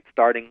great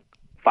starting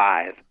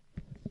 5,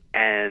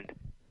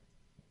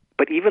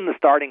 but even the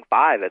starting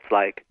 5, it's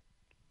like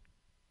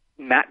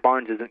Matt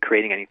Barnes isn't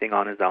creating anything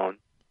on his own.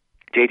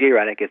 JJ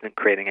Redick isn't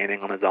creating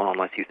anything on his own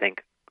unless you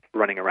think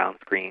running around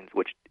screens,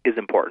 which is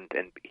important,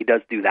 and he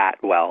does do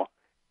that well.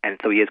 And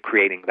so he is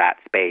creating that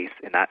space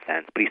in that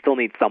sense, but he still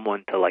needs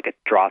someone to like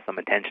draw some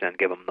attention and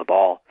give him the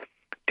ball.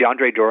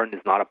 DeAndre Jordan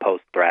is not a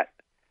post threat.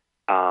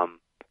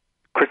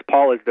 Chris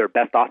Paul is their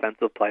best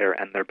offensive player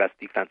and their best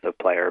defensive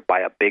player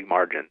by a big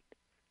margin,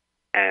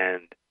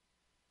 and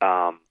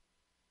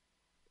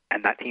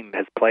that team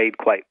has played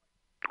quite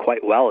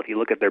well. If you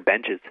look at their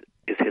benches,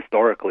 is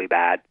historically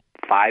bad.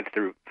 5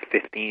 through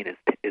 15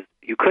 is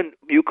you could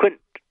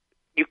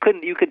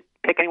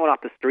pick anyone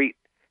off the street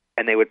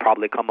and they would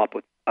probably come up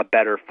with a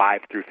better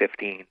 5 through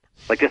 15.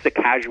 Like just a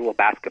casual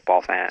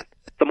basketball fan,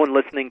 someone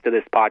listening to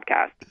this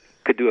podcast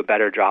could do a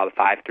better job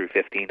 5 through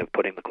 15 of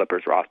putting the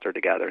Clippers roster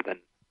together than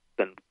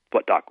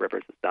what Doc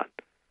Rivers has done.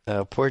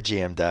 Oh, poor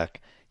GM Doc.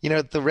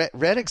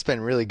 Redick's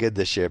been really good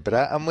this year, but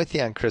I'm with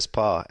you on Chris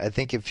Paul. I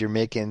think if you're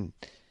making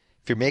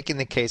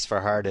the case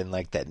for Harden,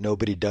 like that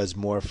nobody does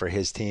more for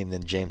his team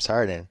than James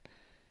Harden,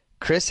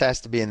 Chris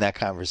has to be in that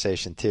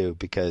conversation too,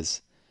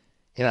 because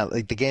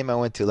like the game I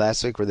went to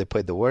last week where they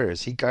played the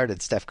Warriors, he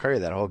guarded Steph Curry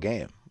that whole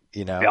game,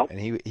 Yep. and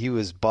he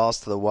was balls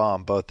to the wall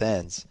on both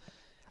ends.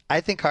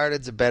 I think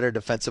Harden's a better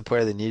defensive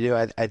player than you do.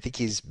 I think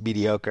he's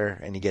mediocre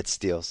and he gets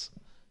steals.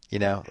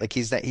 Like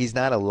he's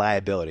not a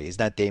liability. He's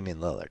not Damian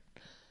Lillard.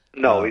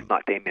 No, he's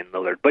not Damian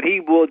Lillard, but he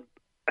will.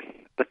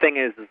 The thing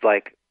is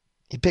like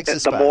he picks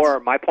his the spots. more.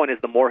 My point is,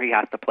 the more he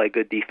has to play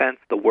good defense,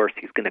 the worse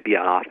he's going to be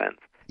on offense.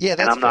 Yeah,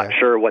 that's and I'm fair. not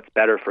sure what's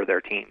better for their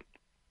team.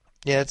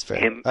 Yeah, that's fair.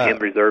 Him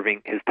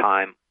reserving his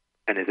time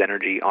and his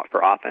energy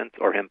for offense,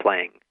 or him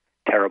playing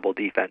terrible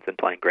defense and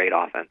playing great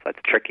offense. That's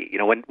tricky.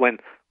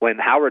 When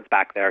Howard's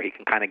back there, he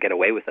can kind of get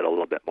away with it a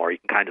little bit more. He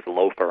can kind of just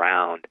loaf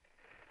around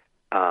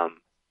a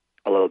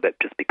little bit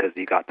just because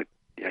you got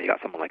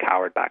someone like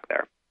Howard back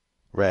there.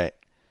 Right.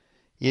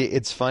 Yeah,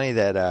 it's funny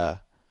that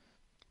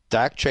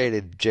Doc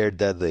traded Jared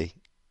Dudley.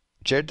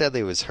 Jared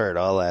Dudley was hurt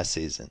all last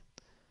season.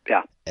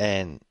 Yeah.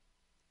 And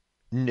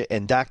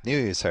Doc knew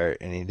he was hurt,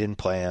 and he didn't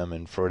play him,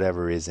 and for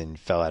whatever reason,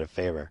 fell out of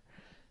favor.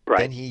 Right.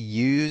 Then he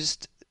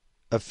used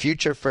a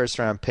future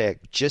first-round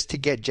pick just to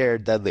get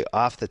Jared Dudley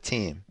off the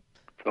team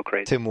So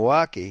crazy. to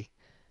Milwaukee,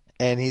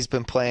 and he's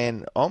been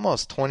playing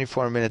almost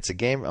 24 minutes a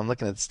game. I'm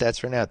looking at the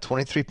stats right now,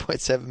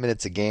 23.7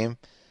 minutes a game,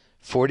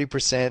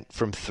 40%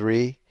 from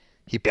three.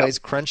 He plays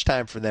crunch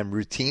time for them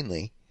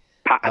routinely.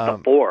 At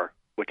the 4,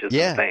 which is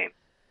yeah. insane.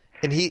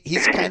 And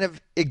he's kind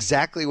of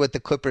exactly what the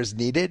Clippers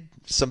needed,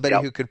 somebody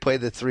who could play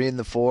the 3 and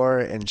the 4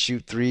 and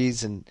shoot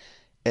threes, and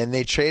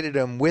they traded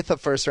him with a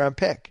first-round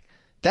pick.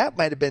 That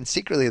might have been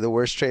secretly the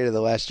worst trade of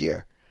the last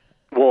year.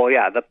 Well,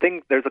 yeah,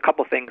 there's a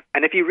couple things.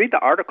 And if you read the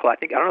article, I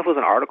don't know if it was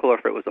an article or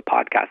if it was a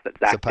podcast that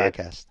Zach It's a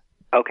podcast.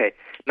 did. Okay.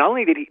 Not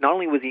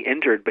only was he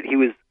injured, but he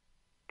was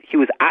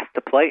asked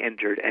to play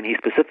injured, and he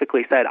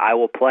specifically said, "I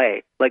will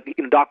play." Like,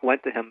 Doc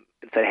went to him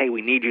and said, "Hey,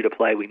 we need you to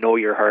play. We know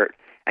you're hurt."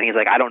 And he's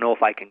like, "I don't know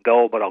if I can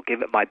go, but I'll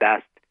give it my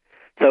best."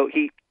 So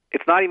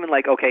it's not even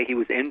like, okay, he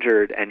was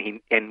injured and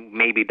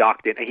maybe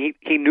Doc didn't.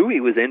 He knew he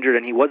was injured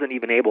and he wasn't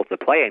even able to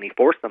play, and he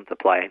forced them to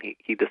play, and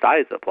he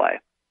decided to play.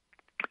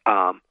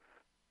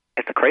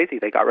 It's crazy.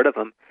 They got rid of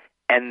him,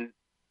 and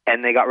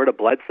they got rid of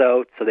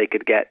Bledsoe so they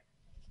could get.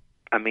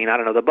 I mean, I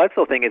don't know. The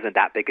Bledsoe thing isn't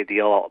that big a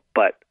deal,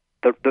 but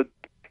the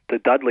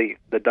Dudley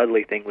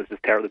thing was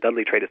just terrible. The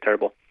Dudley trade is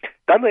terrible.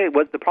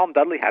 The problem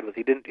Dudley had was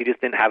he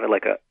just didn't have it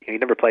like he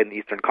never played in the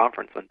Eastern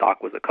Conference when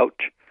Doc was a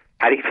coach.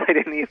 Had he played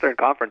in the Eastern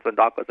Conference when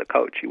Doc was a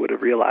coach, he would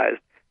have realized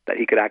that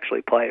he could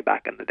actually play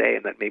back in the day,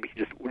 and that maybe he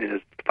just would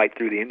just fight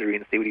through the injury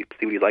and see what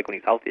he's like when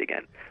he's healthy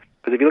again.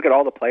 Because if you look at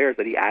all the players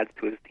that he adds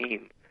to his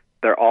team,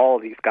 they're all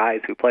these guys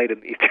who played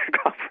in the Eastern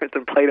Conference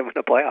and played him in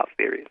a playoff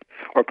series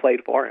or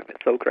played for him.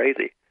 It's so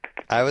crazy.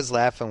 I was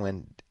laughing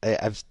when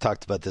I've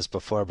talked about this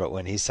before, but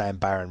when he signed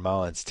Byron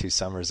Mullins 2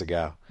 summers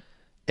ago,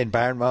 and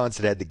Byron Mullins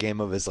had the game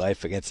of his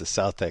life against the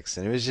Celtics,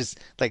 and it was just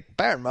like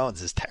Byron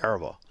Mullins is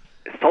terrible.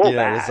 So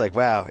bad. It's like,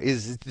 wow,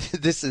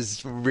 this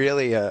is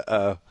really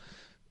a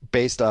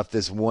based off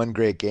this one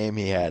great game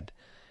he had.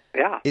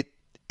 Yeah.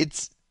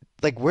 It's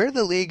like where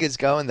the league is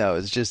going though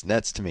is just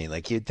nuts to me.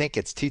 Like you'd think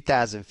it's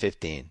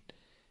 2015.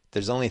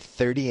 There's only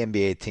 30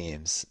 NBA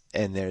teams,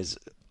 and there's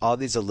all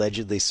these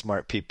allegedly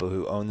smart people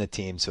who own the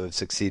teams who have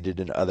succeeded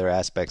in other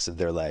aspects of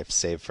their life,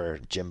 save for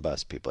gym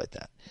bus, people like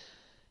that.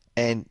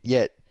 And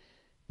yet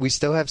we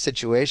still have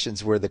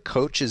situations where the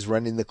coach is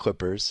running the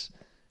Clippers,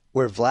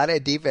 where Vlade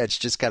Divac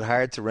just got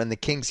hired to run the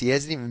Kings. He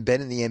hasn't even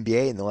been in the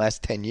NBA in the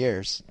last 10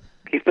 years.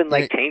 He's been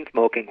chain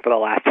smoking for the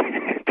last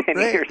 10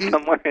 years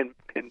somewhere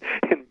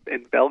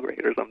in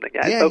Belgrade or something.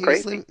 Yeah, it's so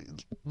crazy.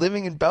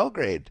 Living in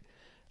Belgrade.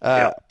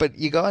 But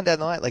you go on down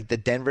the line, like the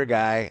Denver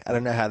guy, I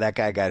don't know how that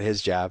guy got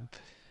his job.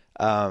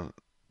 But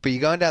you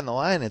go on down the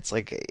line, it's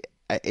like,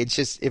 it's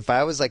just, if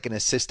I was like an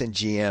assistant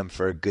GM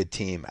for a good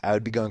team, I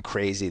would be going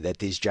crazy that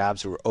these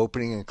jobs were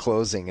opening and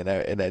closing, and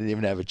I didn't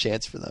even have a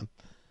chance for them.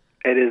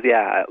 It is,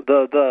 yeah.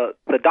 The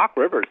Doc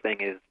Rivers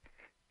thing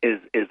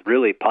is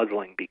really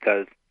puzzling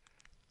because,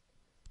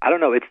 I don't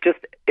know, it's just,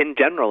 in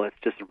general, it's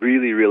just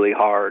really, really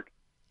hard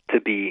to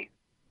be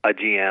a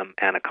GM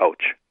and a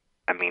coach.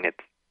 I mean, it's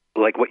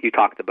like what you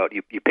talked about.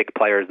 You pick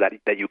players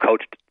that you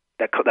coached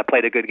that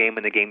played a good game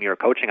in the game you were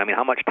coaching. I mean,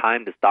 how much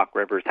time does Doc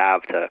Rivers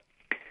have to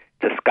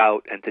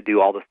scout and to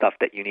do all the stuff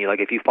that you need? Like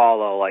if you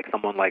follow like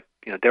someone like,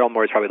 Daryl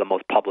Morey's probably the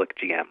most public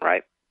GM,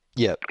 right?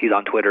 Yeah. He's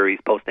on Twitter.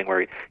 He's posting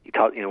where he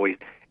tells, where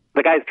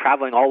the guy's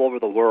traveling all over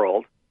the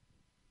world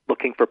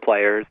looking for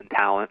players and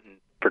talent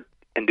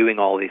and doing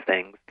all these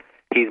things.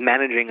 He's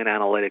managing an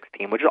analytics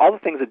team, which is all the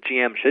things that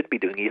GM should be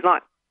doing. He's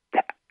not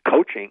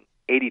coaching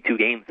 82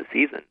 games a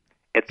season.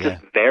 It's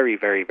just very,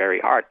 very, very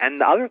hard.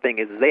 And the other thing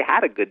is they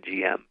had a good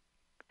GM.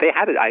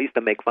 I used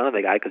to make fun of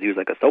the guy because he was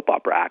like a soap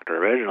opera actor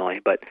originally,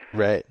 but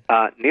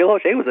Neil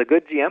O'Shea was a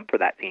good GM for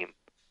that team.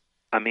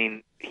 I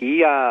mean,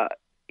 he's a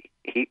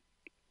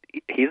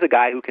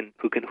guy who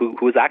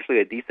was actually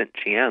a decent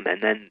GM,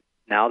 and then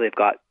now they've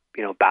got,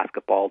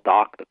 basketball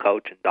Doc, the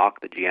coach, and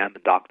Doc, the GM,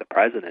 and Doc, the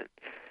president.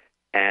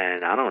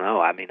 And I don't know.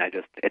 I mean,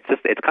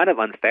 it's kind of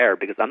unfair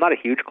because I'm not a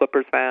huge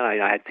Clippers fan.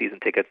 I had season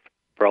tickets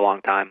for a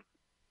long time.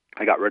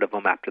 I got rid of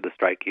them after the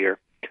strike year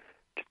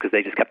just because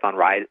they just kept on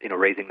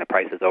raising the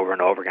prices over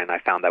and over again. I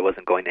found I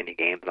wasn't going to any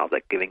games, and I was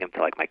like giving them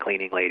to like my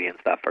cleaning lady and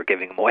stuff, or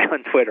giving them away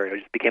on Twitter. It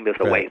just became just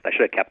a waste. I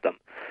should have kept them.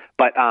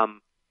 But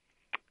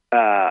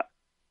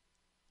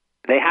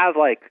they have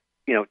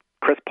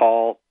Chris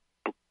Paul,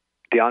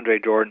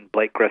 DeAndre Jordan,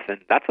 Blake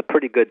Griffin. That's a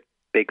pretty good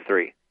big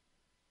three.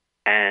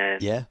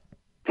 And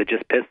to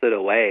just piss it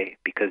away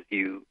because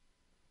you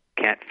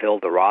can't fill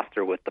the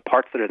roster with the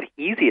parts that are the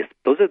easiest.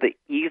 Those are the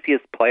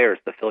easiest players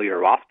to fill your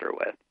roster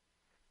with.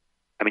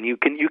 I mean, you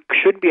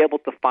should be able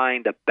to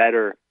find a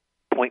better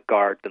point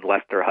guard than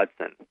Lester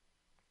Hudson.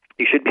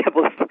 You should be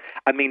able to.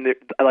 I mean,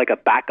 like a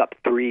backup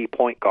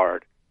 3-point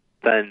guard.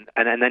 Then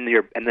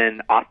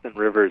Austin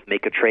Rivers,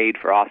 make a trade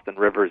for Austin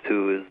Rivers,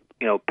 who is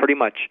pretty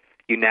much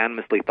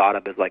unanimously thought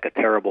of as like a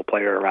terrible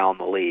player around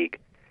the league.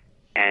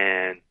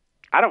 And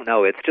I don't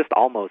know. It's just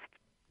almost.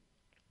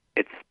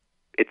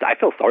 I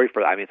feel sorry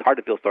for. I mean, it's hard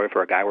to feel sorry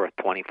for a guy worth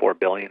 $24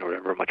 billion or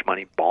whatever much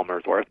money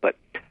Ballmer's worth, but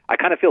I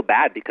kind of feel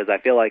bad because I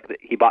feel like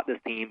he bought this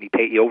team,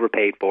 he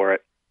overpaid for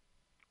it,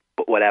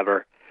 but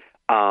whatever.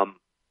 And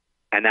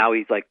now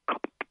he's like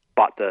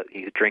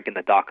he's drinking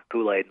the Doc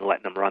Kool-Aid and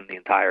letting them run the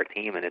entire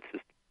team, and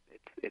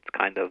it's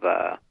kind of.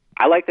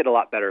 I liked it a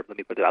lot better. Let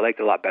me put it. I liked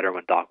it a lot better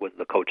when Doc was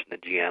the coach and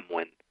the GM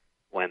when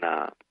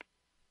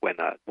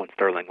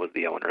Sterling was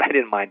the owner. I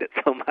didn't mind it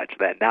so much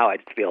then. Now I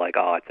just feel like,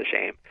 oh, it's a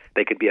shame.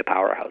 They could be a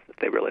powerhouse if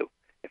they really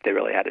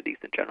had a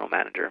decent general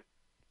manager.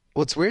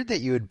 Well, it's weird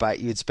that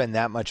you'd spend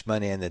that much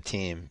money on the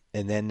team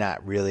and then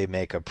not really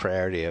make a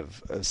priority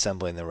of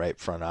assembling the right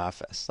front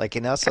office. Like,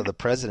 and also the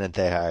president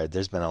they hired,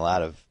 there's been a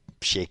lot of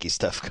shaky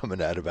stuff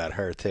coming out about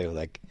her too.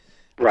 Like,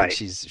 right.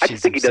 She's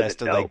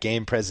obsessed with like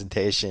game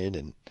presentation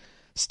and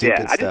stupid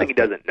stuff. Yeah, I just think he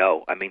doesn't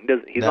know. I mean,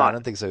 he's not. I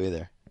don't think so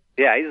either.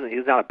 Yeah,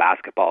 he's not a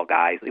basketball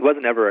guy. He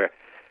wasn't ever.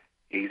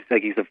 He's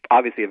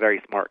obviously a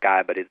very smart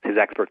guy, but his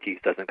expertise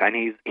doesn't.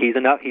 And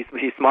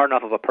he's smart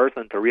enough of a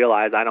person to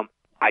realize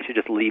I should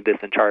just leave this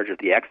in charge of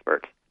the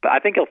experts. But I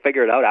think he'll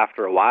figure it out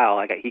after a while.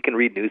 Like, he can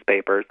read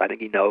newspapers. I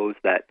think he knows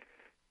that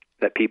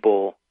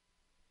people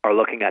are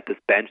looking at this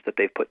bench that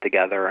they've put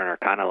together and are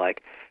kind of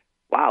like,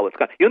 wow, what's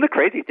going? The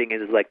crazy thing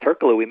is like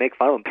Turkoglu. We make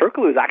fun of him.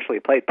 Turkoglu's actually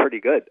played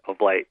pretty good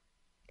of late.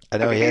 I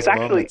know he has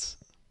moments.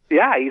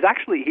 Yeah, he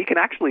can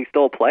actually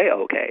still play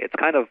okay. It's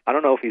kind of, I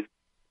don't know if he's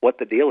what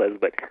the deal is,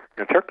 but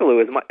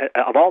Turkoglu is,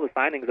 of all the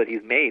signings that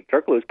he's made,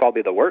 Turkoglu is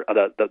probably the worst,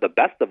 the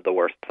best of the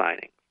worst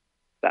signings.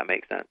 If that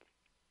makes sense.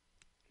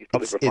 He's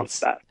probably performed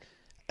that.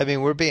 I mean,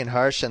 we're being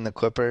harsh on the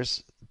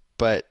Clippers,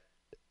 but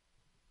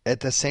at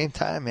the same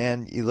time,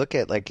 man, you look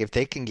at like if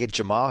they can get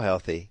Jamal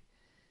healthy,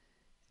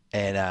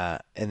 and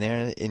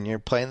you're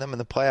playing them in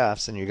the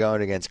playoffs, and you're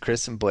going against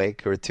Chris and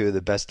Blake, who are two of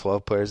the best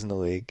 12 players in the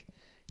league.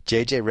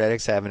 JJ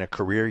Redick's having a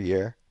career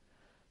year.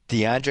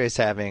 DeAndre's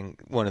having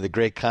one of the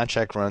great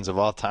contract runs of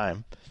all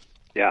time.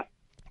 Yeah.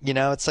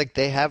 It's like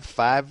they have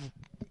five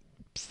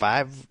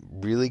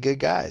really good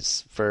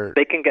guys.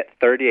 They can get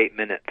 38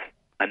 minutes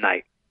a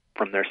night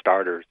from their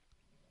starters,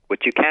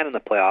 which you can in the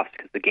playoffs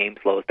because the game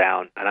slows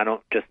down. And I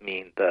don't just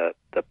mean the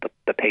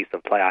pace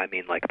of play. I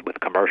mean like with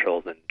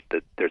commercials and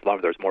there's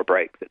more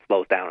breaks. It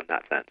slows down in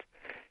that sense.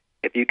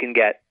 If you can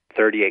get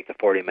 38 to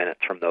 40 minutes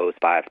from those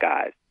five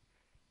guys,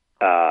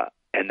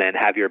 and then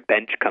have your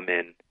bench come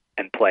in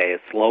and play as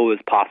slow as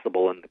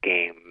possible in the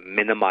game,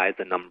 minimize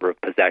the number of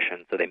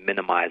possessions so they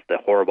minimize the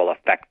horrible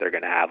effect they're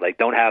going to have. Like,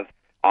 don't have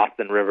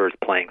Austin Rivers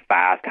playing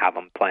fast, have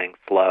them playing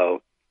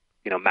slow,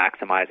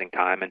 maximizing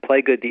time, and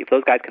play good. If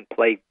those guys can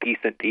play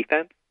decent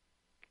defense,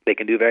 they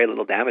can do very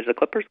little damage. The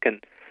Clippers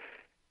can.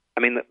 I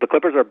mean, the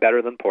Clippers are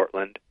better than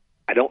Portland.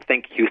 I don't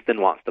think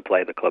Houston wants to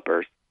play the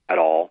Clippers at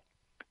all.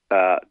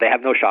 They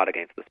have no shot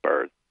against the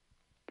Spurs.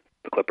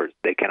 The Clippers,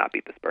 they cannot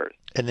beat the Spurs.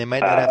 And they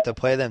might not have to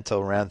play them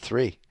till round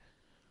 3.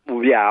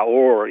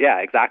 Yeah,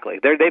 exactly.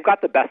 They've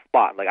got the best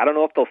spot. Like, I don't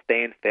know if they'll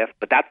stay in fifth,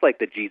 but that's like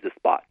the Jesus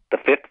spot. The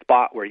fifth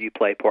spot where you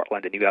play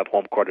Portland and you have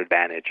home court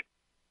advantage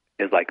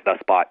is like the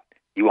spot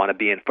you want to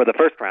be in for the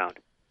first round.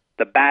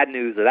 The bad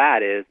news of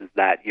that is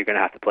that you're going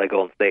to have to play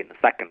Golden State in the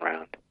second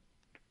round.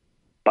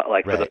 But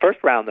like for the first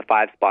round, the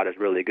 5 spot is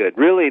really good.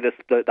 Really,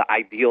 the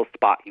ideal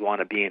spot you want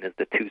to be in is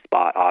the 2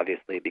 spot,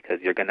 obviously,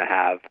 because you're going to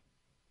have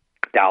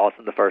Dallas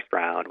in the first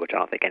round, which I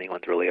don't think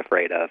anyone's really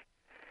afraid of,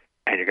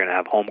 and you're going to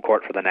have home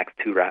court for the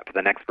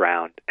next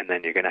round, and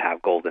then you're going to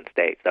have Golden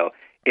State. So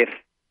if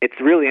it's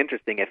really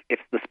interesting, if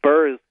the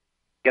Spurs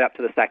get up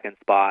to the second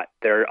spot,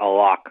 they're a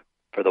lock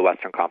for the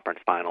Western Conference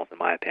Finals, in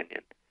my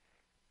opinion.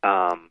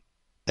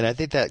 And I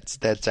think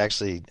that's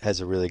actually has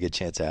a really good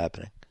chance of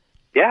happening.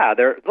 Yeah,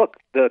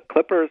 the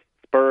Clippers,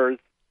 Spurs,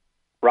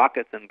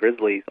 Rockets, and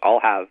Grizzlies all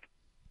have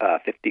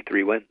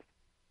 53 wins.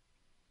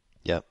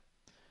 Yep.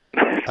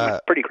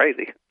 Pretty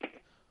crazy.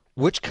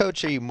 Which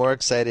coach are you more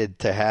excited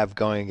to have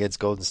going against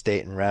Golden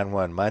State in round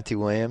one, Monty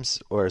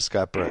Williams or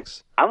Scott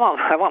Brooks? I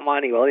want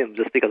Monty Williams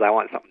just because I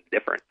want something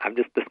different. I'm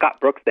just the Scott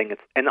Brooks thing.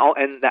 And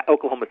that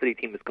Oklahoma City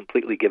team is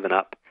completely given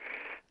up.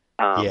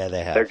 Yeah,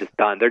 they have. They're just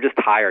done. They're just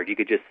tired. You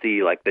could just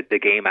see like the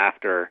game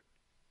after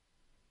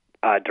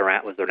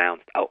Durant was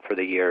announced out for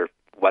the year.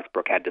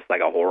 Westbrook had just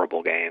like a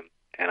horrible game,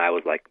 and I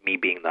was like, me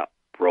being the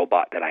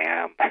robot that I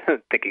am,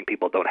 thinking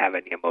people don't have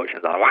any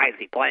emotions. I'm like, why is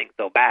he playing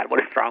so bad?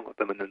 What is wrong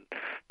with him? And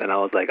then I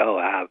was like,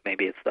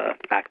 maybe it's the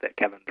fact that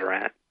Kevin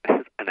Durant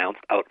is announced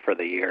out for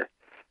the year.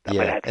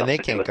 Yeah, and they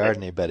can't guard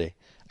anybody.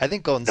 I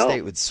think Golden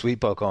State would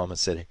sweep Oklahoma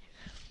City.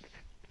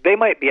 They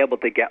might be able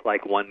to get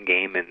like one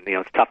game, and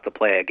it's tough to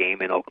play a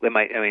game in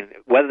Oklahoma.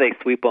 Whether they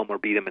sweep them or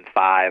beat them in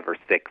 5 or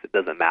 6, it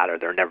doesn't matter.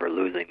 They're never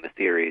losing the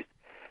series.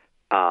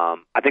 I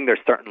think they're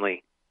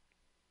certainly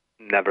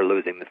never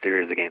losing the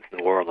series against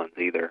New Orleans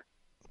either.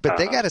 But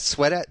they got to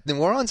sweat out New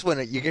Orleans.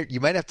 You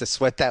might have to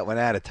sweat that one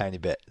out a tiny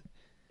bit.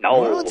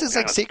 No, New Orleans is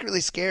like secretly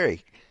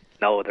scary.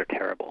 No, they're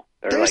terrible.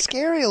 They're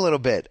scary a little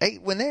bit. Hey,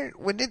 when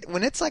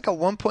it's like a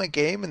 1-point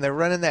game and they're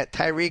running that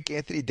Tyreek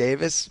Anthony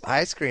Davis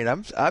high screen,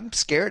 I'm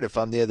scared if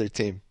I'm the other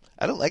team.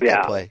 I don't like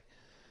that play.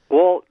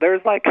 Well,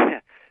 there's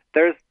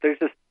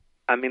just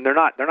they're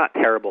not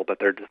terrible, but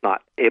they're just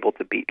not able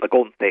to beat. Like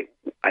Golden State,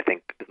 I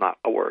think, is not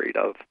worried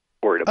about.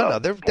 Oh no,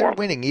 they're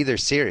winning either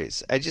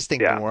series. I just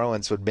think New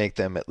Orleans would make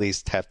them at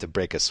least have to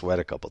break a sweat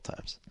a couple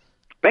times.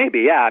 Maybe,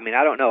 yeah.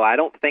 I don't know. I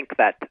don't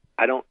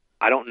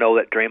know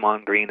that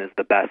Draymond Green is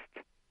the best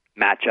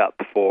matchup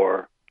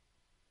for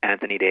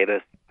Anthony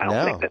Davis. I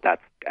don't think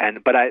that's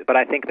but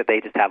I think that they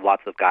just have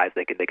lots of guys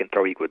they can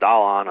throw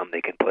Iguodala on them.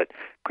 They can put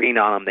Green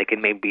on them. They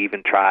can maybe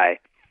even try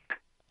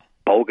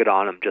Bogut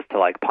on him just to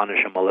like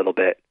punish him a little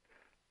bit.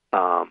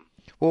 Well,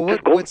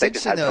 what's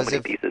interesting though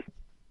is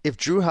if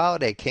Drew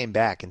Holiday came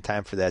back in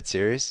time for that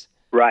series,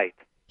 right?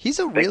 He's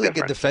a really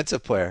good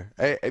defensive player.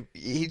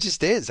 He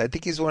just is. I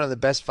think he's one of the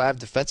best 5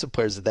 defensive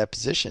players at that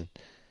position.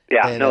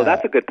 Yeah,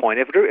 that's a good point.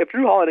 If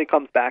Drew Holiday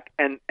comes back,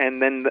 and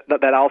then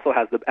that also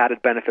has the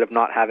added benefit of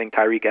not having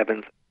Tyreek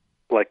Evans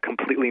like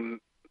completely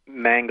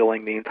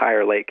mangling the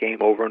entire late game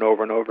over and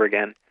over and over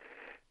again,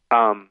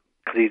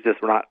 because he's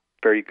just not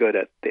very good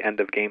at the end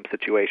of game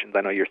situations.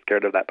 I know you're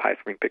scared of that pie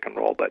swing pick and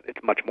roll, but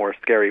it's much more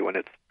scary when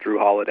it's Drew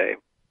Holiday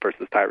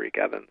versus Tyreek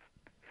Evans.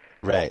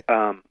 Right.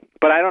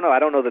 But I don't know. I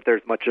don't know that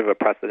there's much of a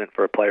precedent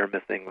for a player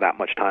missing that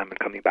much time and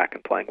coming back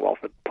and playing well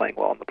in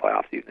the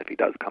playoffs, even if he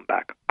does come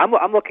back. I'm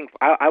looking.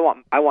 I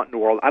want New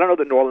Orleans. I don't know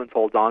that New Orleans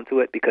holds on to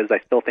it because I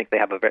still think New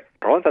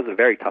Orleans has a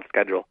very tough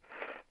schedule.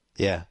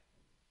 Yeah.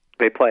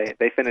 They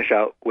finish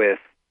out with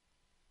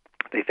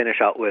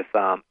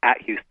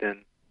at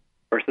Houston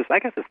versus. I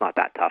guess it's not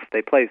that tough.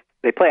 They play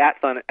at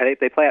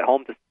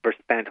home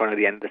versus San Antonio at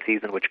the end of the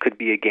season, which could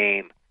be a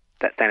game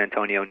that San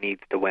Antonio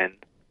needs to win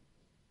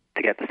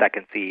to get the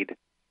 2nd seed.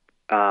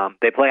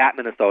 They play at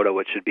Minnesota,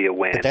 which should be a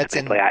win. And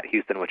they play at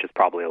Houston, which is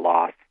probably a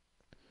loss.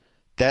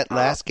 That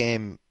last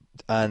game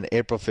on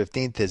April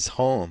 15th is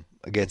home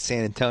against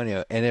San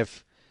Antonio. And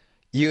if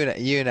you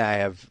and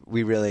I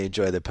we really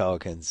enjoy the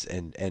Pelicans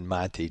and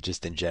Monty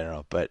just in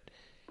general. But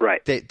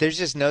right. There's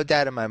just no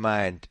doubt in my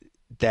mind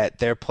that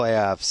their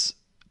playoffs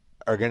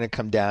are going to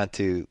come down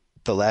to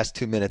the last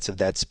 2 minutes of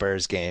that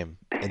Spurs game,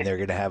 and they're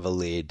going to have a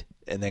lead,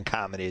 and then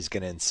comedy is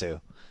going to ensue.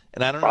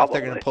 And I don't know if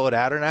they're going to pull it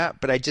out or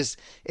not, but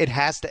it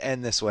has to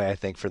end this way, I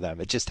think, for them.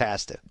 It just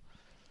has to.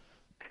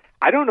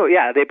 I don't know.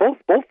 Yeah, they both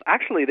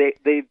actually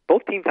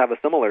both teams have a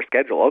similar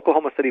schedule.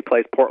 Oklahoma City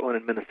plays Portland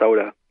and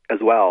Minnesota as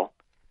well,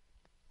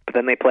 but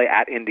then they play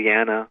at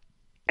Indiana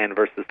and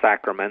versus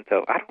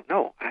Sacramento. I don't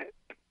know.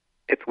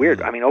 It's weird.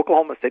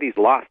 Oklahoma City's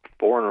lost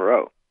 4 in a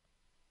row.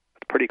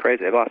 It's pretty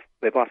crazy.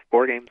 They've lost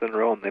 4 games in a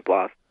row, and they've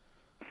lost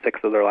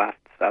 6 of their last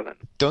 7.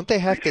 Don't they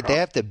have to? They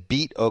have to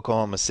beat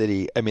Oklahoma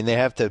City. They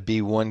have to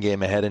be 1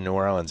 game ahead of New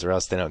Orleans, or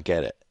else they don't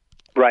get it.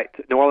 Right.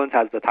 New Orleans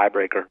has the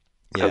tiebreaker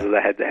because of the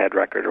head-to-head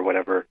record or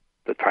whatever.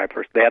 They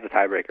have the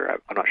tiebreaker.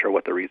 I'm not sure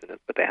what the reason is,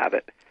 but they have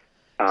it.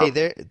 Hey,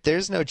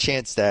 there's no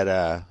chance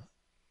that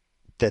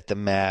the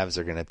Mavs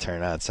are going to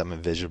turn on some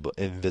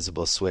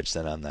invisible switch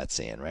that I'm not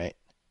seeing, right?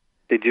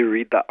 Did you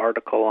read the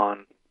article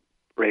on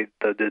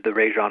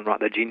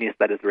the genius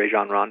that is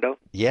Rajon Rondo?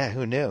 Yeah,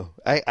 who knew?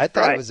 I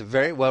thought it was a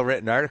very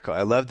well-written article.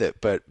 I loved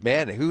it. But,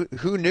 man,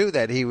 who knew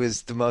that he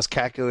was the most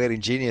calculating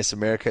genius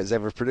America has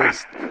ever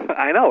produced?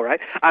 I know, right?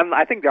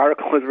 I think the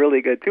article was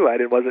really good, too. I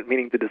wasn't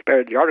meaning to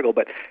disparage the article.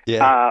 But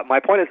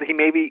my point is that he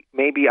maybe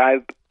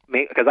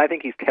because I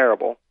think he's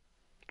terrible.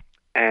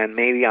 And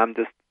maybe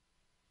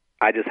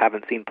I just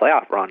haven't seen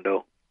playoff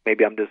Rondo.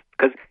 Maybe I'm just –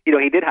 because, he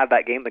did have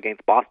that game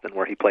against Boston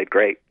where he played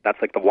great. That's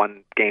like the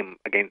one game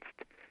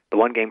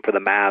for the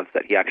Mavs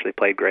that he actually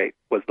played great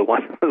was the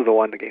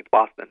one against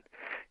Boston.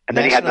 And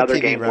then he had another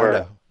game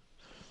where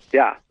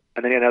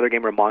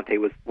Monte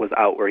was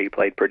out where he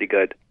played pretty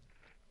good.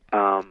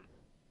 I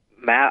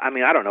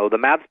don't know. If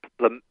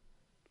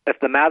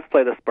the Mavs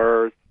play the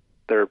Spurs,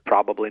 they're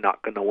probably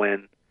not going to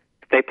win.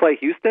 If they play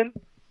Houston,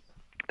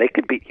 they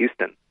could beat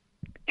Houston.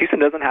 Houston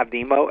doesn't have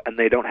Demo, and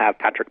they don't have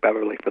Patrick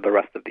Beverly for the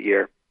rest of the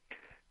year.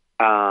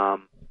 I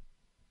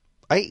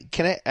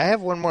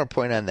have one more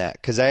point on that,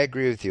 because I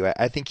agree with you.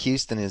 I think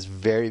Houston is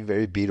very,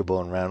 very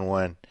beatable in round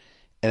one.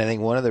 And I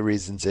think one of the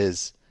reasons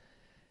is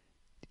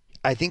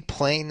I think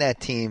playing that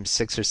team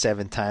 6 or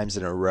 7 times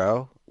in a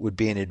row would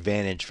be an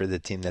advantage for the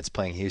team that's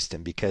playing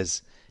Houston,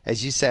 because,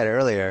 as you said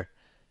earlier,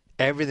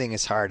 everything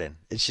is hardened.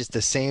 It's just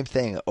the same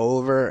thing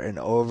over and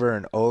over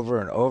and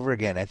over and over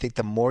again. I think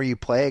the more you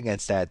play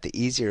against that, the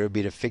easier it would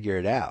be to figure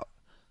it out.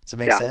 Does it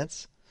make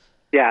sense?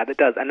 Yeah, that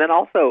does. And then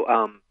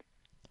also,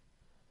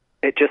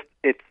 it's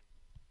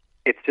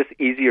just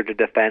easier to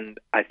defend.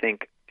 I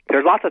think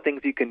there's lots of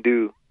things you can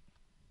do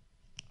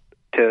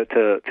to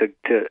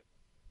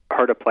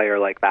hurt a player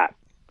like that.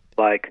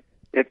 Like,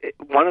 if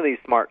one of these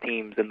smart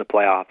teams in the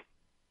playoffs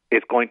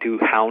is going to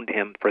hound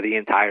him for the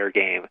entire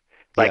game.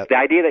 Like, the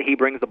idea that he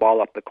brings the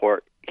ball up the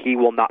court, he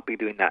will not be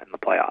doing that in the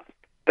playoffs.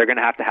 They're going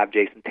to have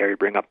Jason Terry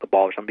bring up the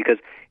ball or something, because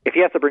if he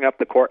has to bring up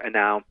the court, and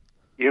now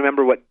you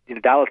remember what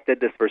Dallas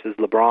did this versus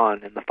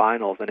LeBron in the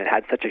finals, and it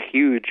had such a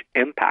huge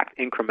impact,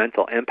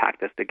 incremental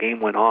impact as the game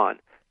went on.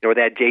 Where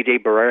they had J.J.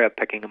 Barrera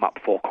picking him up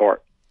full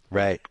court.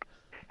 Right.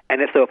 And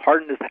so if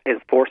Harden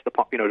is forced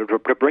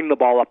to bring the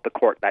ball up the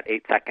court that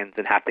 8 seconds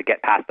and have to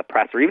get past the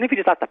press, or even if you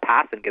just have to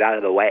pass and get out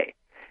of the way,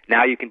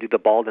 now you can do the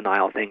ball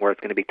denial thing where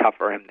it's going to be tough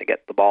for him to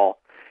get the ball.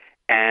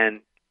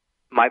 And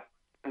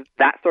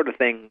that sort of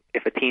thing,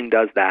 if a team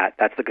does that,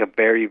 that's like a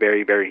very,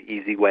 very, very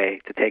easy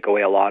way to take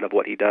away a lot of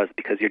what he does,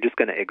 because you're just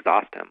going to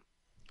exhaust him.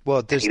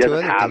 Well, there's two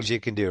other things you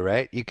can do,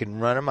 right? You can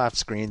run him off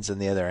screens on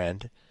the other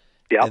end.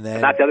 Yeah, and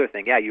that's the other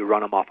thing. Yeah, you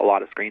run him off a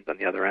lot of screens on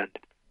the other end.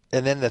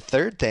 And then the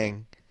third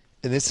thing,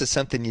 and this is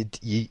something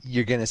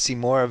you're going to see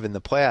more of in the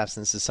playoffs,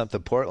 and this is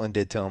something Portland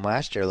did to him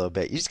last year a little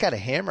bit. You just got to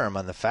hammer him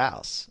on the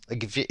fouls.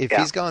 Like, if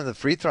he's going to the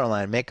free throw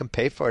line, make him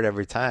pay for it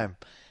every time.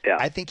 Yeah.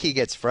 I think he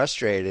gets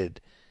frustrated,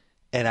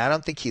 and I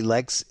don't think he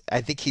likes – I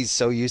think he's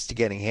so used to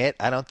getting hit.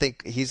 I don't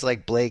think he's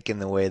like Blake in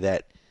the way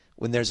that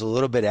when there's a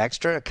little bit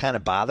extra, it kind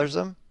of bothers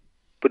him.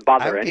 Would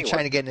bother anyone. I would be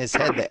trying to get in his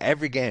head that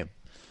every game.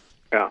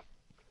 Yeah.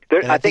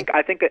 I think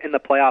in the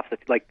playoffs,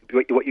 it's like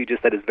what you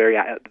just said is very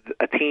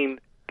a team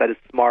that is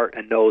smart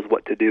and knows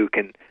what to do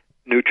can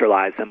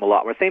neutralize him a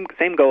lot. Well,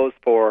 same goes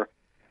for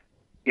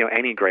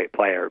any great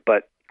player,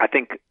 but I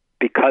think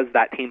because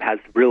that team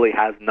really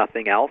has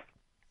nothing else,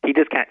 he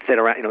just can't sit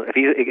around.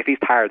 If he's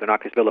tired, they're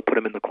not going to be able to put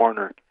him in the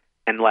corner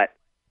and let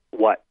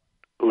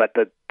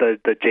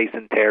the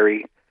Jason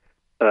Terry,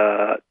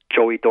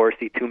 Joey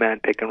Dorsey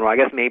 2-man pick and roll. I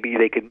guess maybe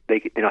they can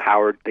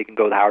Howard, they can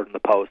go with Howard in the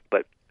post,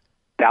 but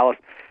Dallas.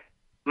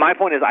 My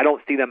point is, I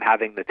don't see them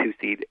having the 2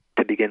 seed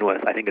to begin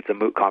with. I think it's a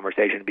moot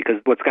conversation,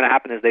 because what's going to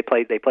happen is they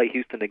play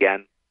Houston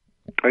again,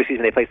 or excuse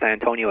me, they play San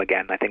Antonio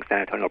again. I think San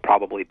Antonio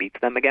probably beats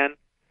them again.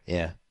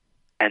 Yeah.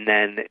 And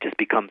then it just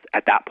becomes,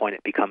 at that point,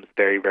 it becomes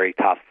very, very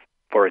tough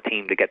for a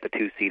team to get the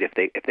 2 seed if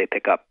they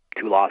pick up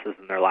 2 losses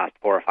in their last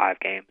 4 or 5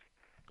 games.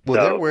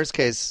 Well, their worst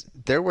case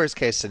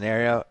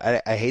scenario.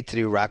 I hate to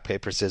do rock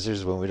paper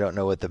scissors when we don't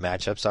know what the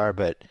matchups are,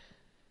 but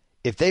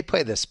if they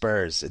play the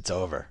Spurs, it's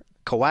over.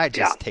 Kawhi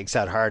just takes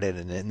out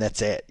Harden, and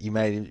that's it.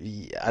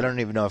 I don't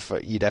even know if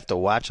you'd have to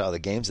watch all the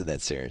games in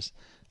that series.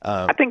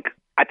 I think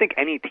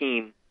any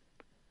team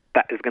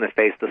that is going to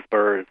face the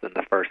Spurs in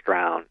the first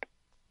round,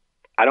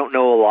 I don't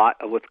know a lot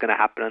of what's going to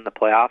happen in the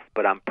playoffs,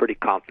 but I'm pretty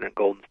confident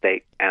Golden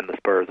State and the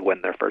Spurs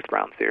win their first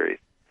round series.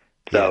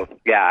 So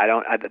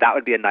that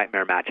would be a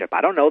nightmare matchup.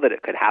 I don't know that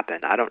it could happen.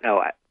 I don't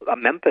know.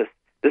 Memphis.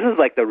 This is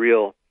like the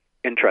real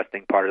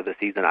interesting part of the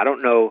season. I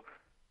don't know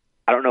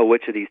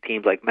which of these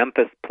teams. Like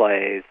Memphis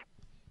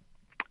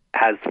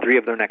has 3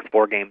 of their next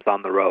 4 games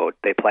on the road.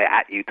 They play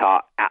at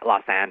Utah, at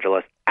Los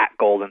Angeles, at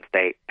Golden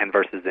State, and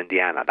versus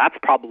Indiana. That's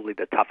probably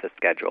the toughest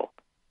schedule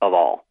of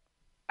all,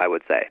 I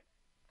would say,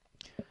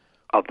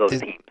 of those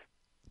teams.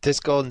 This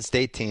Golden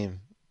State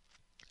team,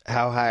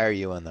 how high are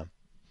you on them?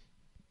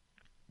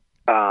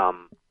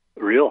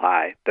 Real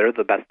high. They're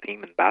the best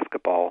team in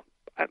basketball.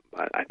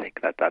 I think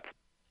that's.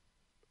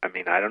 I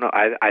mean, I don't know.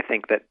 I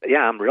think that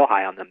I'm real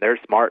high on them. They're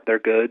smart. They're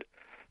good.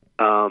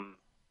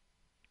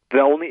 The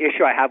only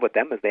issue I have with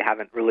them is they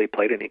haven't really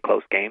played any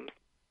close games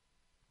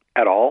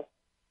at all.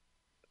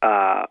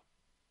 I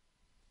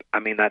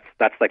mean,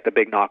 that's like the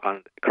big knock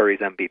on Curry's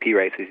MVP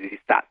race is he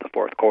sat the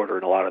fourth quarter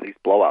in a lot of these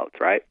blowouts,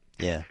 right?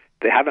 Yeah.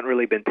 They haven't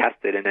really been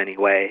tested in any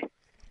way.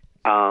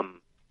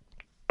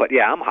 But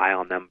yeah, I'm high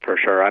on them for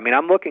sure. I mean,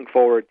 I'm looking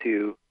forward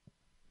to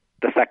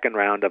the second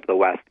round of the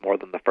West more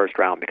than the first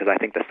round, because I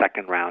think the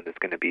second round is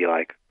going to be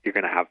like, you're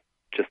going to have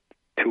just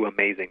 2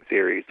 amazing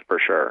series for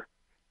sure.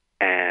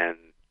 And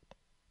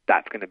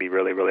that's going to be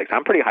really, really exciting.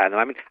 I'm pretty high on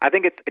them. I mean, I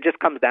think it just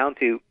comes down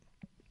to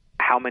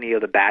how many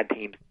of the bad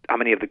teams, how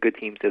many of the good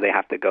teams do they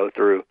have to go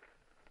through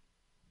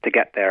to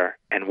get there.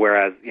 And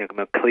whereas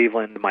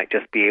Cleveland might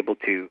just be able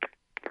to.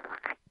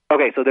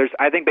 Okay, so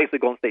I think basically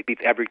Golden State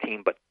beats every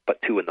team but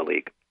 2 in the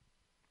league,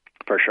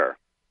 for sure.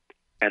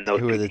 And those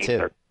Who are the teams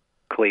 2? are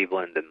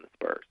Cleveland and the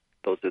Spurs.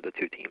 Those are the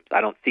 2 teams.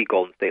 I don't see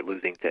Golden State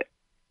losing to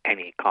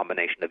any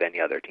combination of any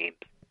other teams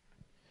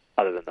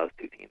other than those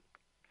 2 teams.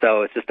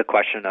 So it's just a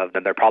question of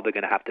then they're probably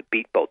going to have to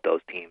beat both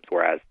those teams,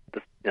 whereas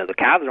the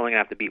Cavs are only going to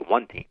have to beat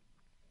one team,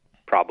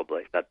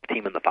 probably, that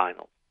team in the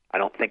finals. I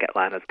don't think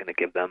Atlanta's going to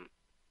give them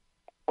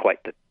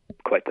quite the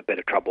bit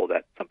of trouble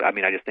that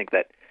I just think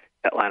that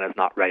Atlanta's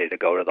not ready to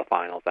go to the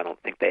finals. I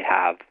don't think they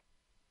have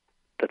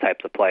the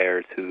types of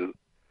players who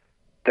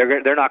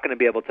they're not going to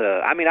be able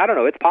to. I don't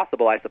know. It's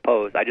possible, I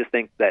suppose. I just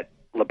think that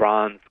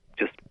LeBron's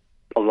just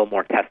a little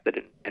more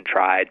tested and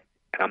tried,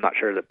 and I'm not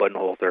sure that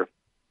Budenholzer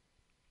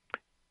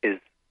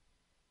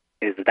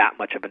is that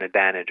much of an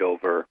advantage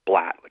over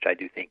Blatt, which I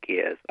do think he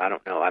is. I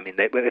don't know.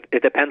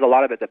 It depends. A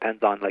lot of it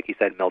depends on, like you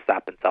said,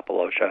 Millsap and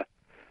Sefolosha,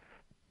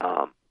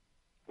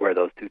 where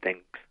those two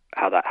things,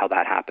 how that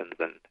happens,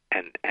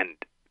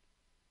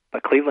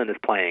 but Cleveland is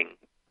playing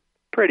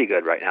pretty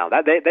good right now.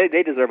 That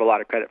they deserve a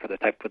lot of credit for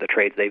the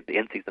trades the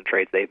in-season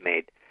trades they've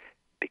made,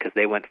 because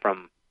they went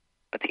from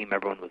a team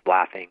everyone was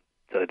laughing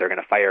to they're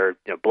going to fire.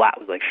 Blatt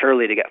was like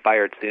surely to get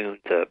fired soon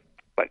to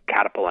like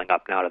catapulting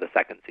up now to the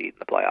second seed in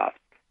the playoffs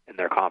in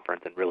their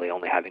conference and really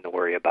only having to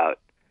worry about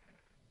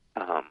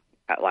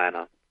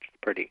Atlanta, which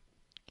is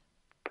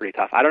pretty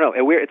tough. I don't know.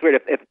 It's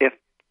weird if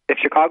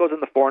Chicago's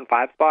in the 4 and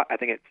 5 spot. I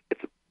think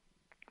it's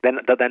then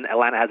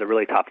Atlanta has a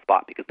really tough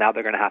spot, because now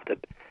they're going to have to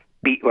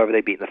beat whoever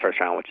they beat in the first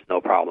round, which is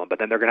no problem. But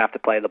then they're going to have to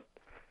play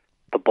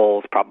the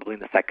Bulls probably in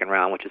the second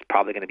round, which is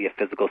probably going to be a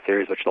physical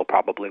series, which they'll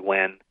probably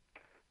win.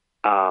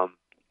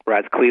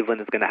 Whereas Cleveland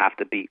is going to have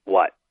to beat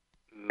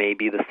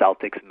maybe the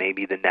Celtics,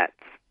 maybe the Nets.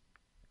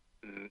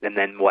 And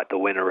then the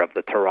winner of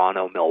the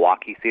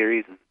Toronto-Milwaukee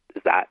series,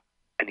 is that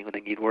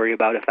anything you'd worry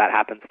about if that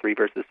happens 3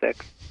 versus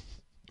 6?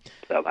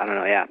 So, I don't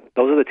know, yeah.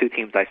 Those are the two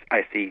teams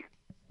I see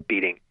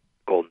beating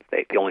Golden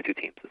State, the only two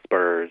teams, the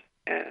Spurs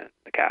and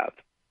the Cavs.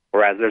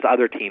 Whereas there's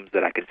other teams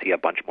that I could see a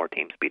bunch more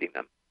teams beating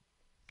them.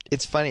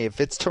 It's funny, if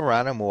it's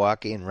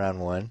Toronto-Milwaukee in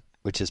round 1,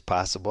 which is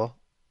possible,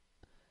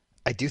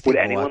 I do think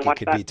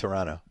Milwaukee could beat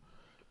Toronto.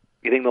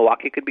 You think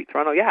Milwaukee could beat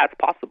Toronto? Yeah, it's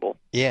possible.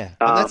 Yeah.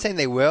 I'm not saying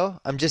they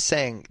will. I'm just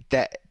saying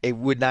that it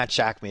would not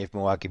shock me if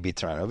Milwaukee beat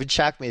Toronto. It would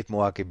shock me if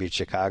Milwaukee beat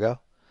Chicago.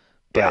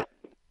 But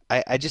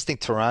yeah. I just think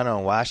Toronto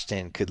and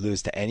Washington could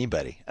lose to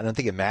anybody. I don't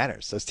think it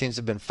matters. Those teams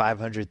have been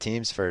 500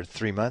 teams for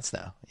 3 months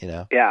now,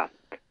 Yeah.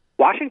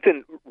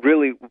 Washington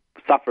really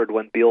suffered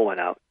when Beal went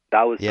out.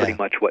 That was pretty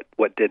much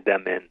what did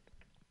them in.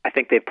 I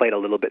think they've played a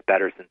little bit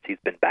better since he's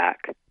been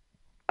back.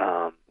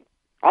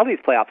 All these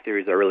playoff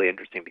series are really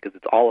interesting because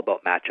it's all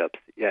about matchups.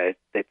 Yeah,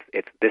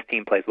 it's this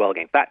team plays well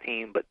against that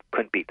team, but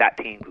couldn't beat that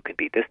team who can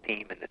beat this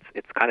team, and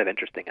it's kind of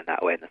interesting in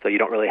that way. And so you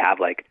don't really have,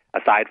 like,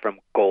 aside from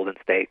Golden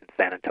State and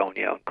San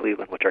Antonio and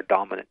Cleveland, which are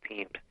dominant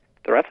teams,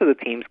 the rest of the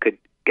teams could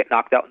get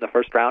knocked out in the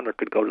first round or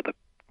could go to the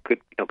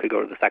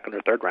second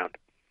or third round.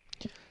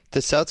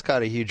 The Celtics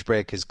got a huge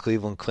break because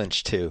Cleveland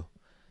clinched 2,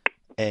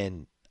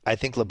 and I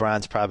think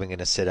LeBron's probably going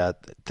to sit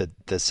out. The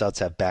Celtics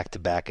have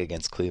back-to-back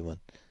against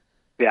Cleveland.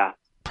 Yeah.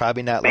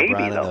 Probably not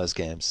LeBron in those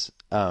games.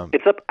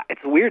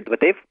 It's weird, but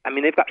they've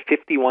got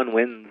 51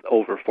 wins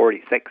over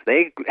 46.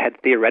 They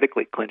had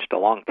theoretically clinched a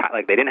long time.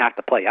 Like, they didn't have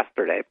to play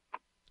yesterday.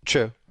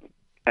 True.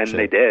 And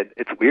they did.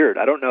 It's weird.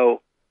 I don't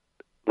know.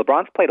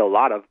 LeBron's played a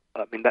lot of.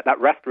 That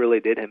rest really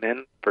did him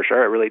in for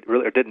sure. It really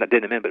did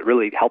him in, but it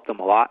really helped him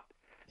a lot.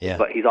 Yeah.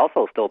 But he's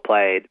also still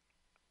played.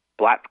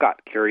 Blatt's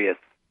got curious.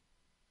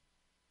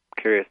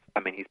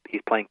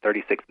 He's playing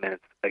 36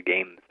 minutes a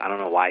game. I don't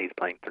know why he's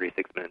playing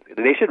 36 minutes.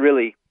 They should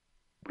really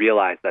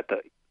realize that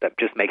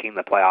just making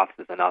the playoffs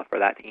is enough for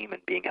that team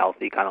and being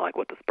healthy, kind of like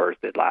what the Spurs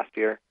did last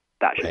year.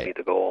 That should be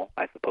the goal,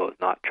 I suppose,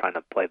 not trying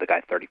to play the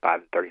guy 35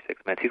 and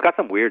 36 minutes. He's got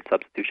some weird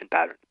substitution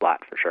patterns,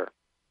 Blatt, for sure.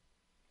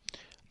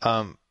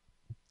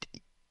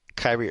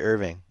 Kyrie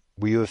Irving,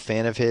 were you a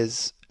fan of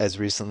his as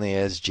recently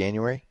as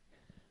January?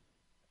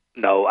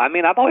 No,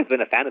 I've always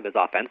been a fan of his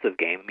offensive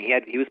game. He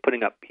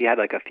had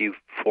like a few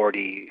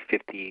 40,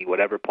 50,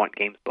 whatever point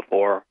games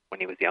before when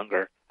he was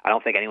younger. I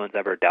don't think anyone's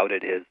ever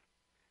doubted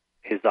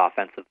his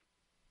offensive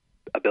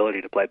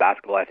ability to play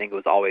basketball. I think it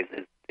was always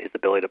his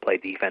ability to play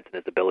defense and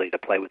his ability to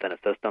play within a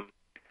system.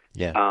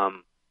 Yeah.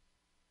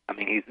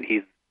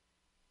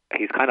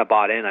 He's kind of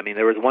bought in.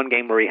 There was one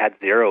game where he had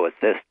 0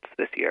 assists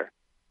this year.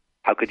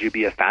 How could you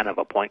be a fan of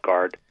a point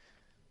guard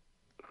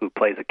who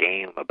plays a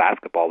game of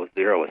basketball with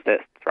 0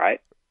 assists,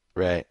 right?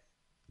 Right.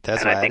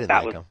 That's why I didn't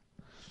like him.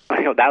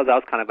 That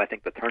was kind of, I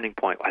think, the turning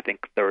point. I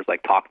think there was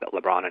like talk that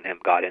LeBron and him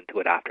got into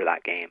it after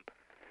that game.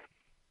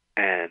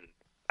 And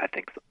I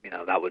think,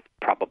 that was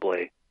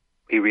probably,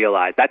 he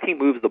realized that team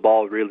moves the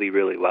ball really,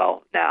 really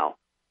well now.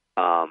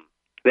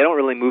 They don't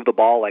really move the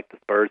ball like the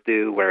Spurs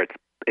do, where it's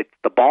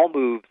the ball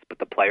moves, but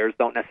the players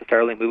don't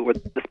necessarily move. Where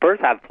the Spurs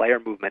have player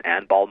movement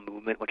and ball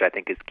movement, which I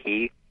think is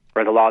key,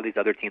 whereas a lot of these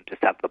other teams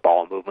just have the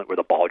ball movement where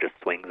the ball just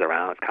swings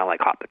around. It's kind of like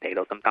hot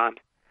potato sometimes.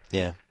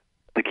 Yeah.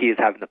 The key is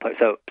having the play.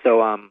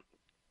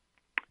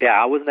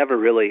 I was never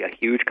really a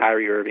huge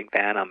Kyrie Irving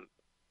fan.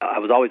 I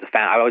was always a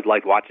fan. I always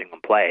liked watching him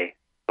play,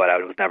 but I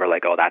was never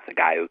like, oh, that's a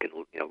guy who can,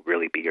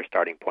 really be your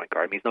starting point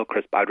guard. He's no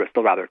Chris. I'd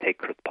still rather take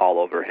Chris Paul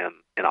over him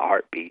in a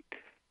heartbeat,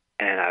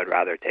 and I would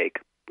rather take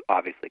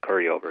obviously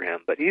Curry over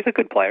him. But he's a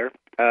good player.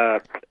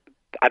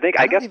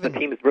 I guess the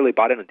team has really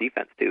bought into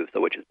defense too,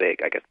 so which is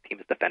big. I guess the team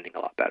is defending a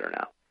lot better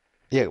now.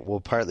 Yeah, well,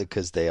 partly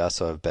because they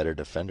also have better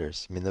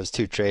defenders. I mean, those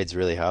two trades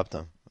really helped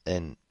them.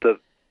 And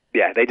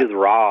they just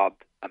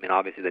robbed. I mean,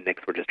 obviously the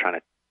Knicks were just trying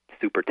to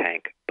super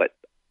tank, but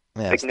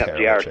picking up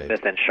J.R.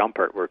 Smith and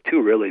Shumpert were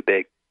two really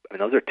big. I mean,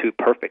 those are two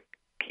perfect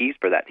keys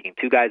for that team.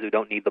 Two guys who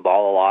don't need the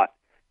ball a lot,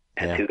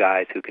 and two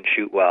guys who can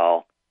shoot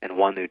well, and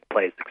one who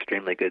plays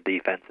extremely good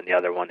defense, and the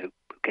other one who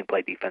can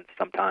play defense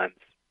sometimes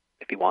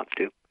if he wants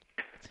to.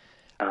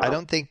 I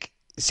don't think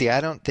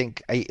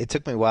it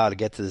took me a while to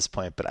get to this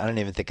point, but I don't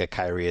even think of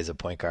Kyrie as a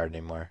point guard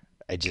anymore.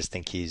 I just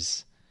think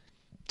he's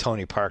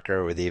Tony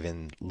Parker with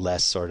even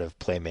less sort of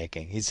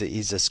playmaking.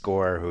 He's a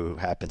scorer who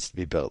happens to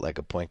be built like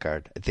a point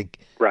guard. I think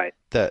right.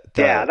 That's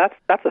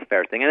a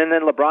fair thing. And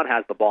then LeBron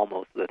has the ball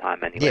most of the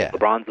time anyway. Yeah.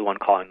 LeBron's the one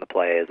calling the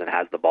plays and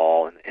has the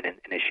ball and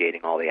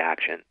initiating all the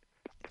action.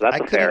 So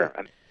that's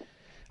fair.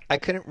 I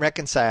couldn't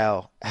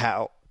reconcile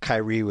how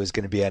Kyrie was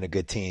going to be on a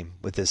good team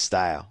with his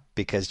style,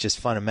 because just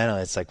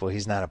fundamentally it's like, well,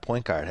 he's not a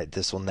point guard.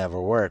 This will never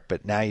work.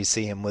 But now you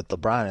see him with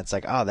LeBron, it's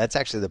like, oh, that's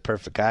actually the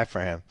perfect guy for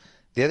him.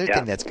 The other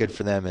thing that's good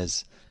for them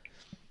is,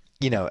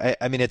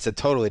 I mean, it's a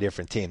totally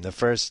different team. The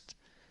first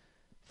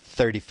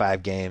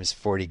 35 games,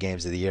 40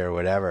 games of the year or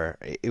whatever,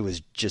 it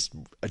was just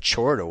a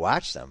chore to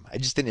watch them. I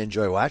just didn't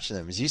enjoy watching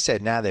them. As you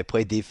said, now they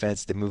play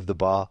defense, they move the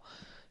ball.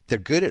 They're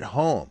good at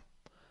home.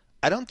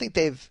 I think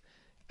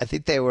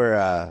they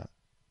were,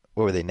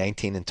 what were they,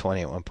 19 and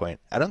 20 at one point.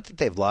 I don't think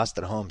they've lost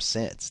at home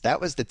since. That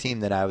was the team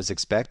that I was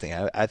expecting.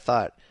 I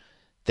thought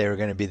they were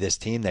going to be this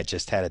team that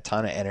just had a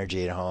ton of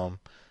energy at home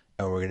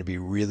and were going to be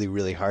really,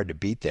 really hard to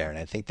beat there. And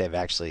I think they've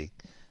actually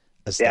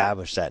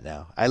established that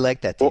now. I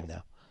like that team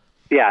now.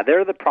 Yeah,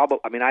 they're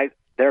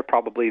they're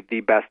probably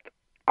the best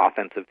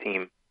offensive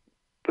team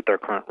with their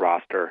current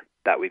roster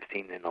that we've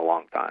seen in a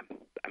long time.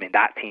 I mean,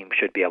 that team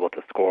should be able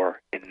to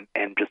score in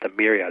just a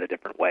myriad of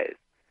different ways.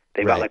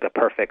 They've got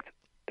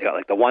they got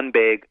like the one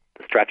big,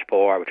 the stretch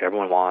four, which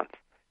everyone wants,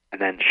 and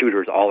then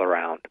shooters all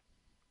around.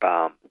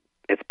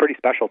 It's pretty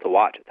special to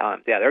watch at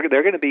times. Yeah,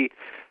 they're going to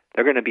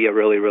be a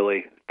really,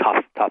 really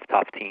tough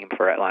team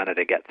for Atlanta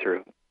to get through,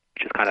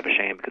 which is kind of a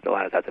shame because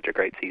Atlanta's had such a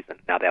great season.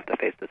 Now they have to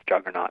face this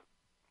juggernaut.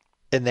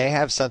 And they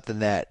have something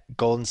that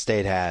Golden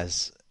State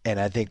has, and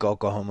I think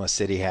Oklahoma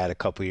City had a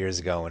couple years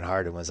ago when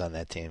Harden was on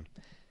that team,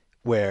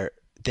 where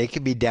they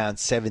can be down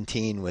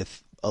 17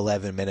 with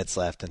 11 minutes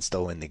left and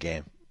still win the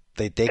game.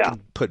 They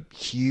can put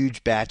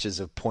huge batches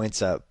of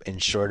points up in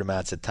short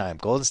amounts of time.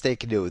 Golden State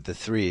can do it with the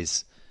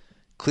threes.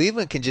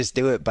 Cleveland can just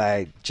do it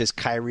by just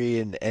Kyrie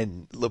and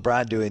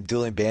LeBron doing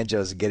dueling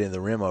banjos and getting the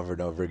rim over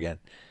and over again.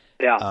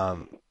 Yeah.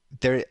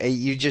 They're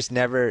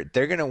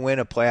going to win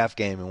a playoff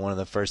game in one of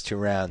the first two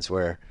rounds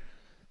where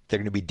they're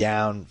going to be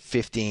down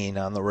 15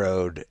 on the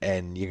road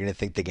and you're going to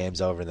think the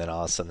game's over, and then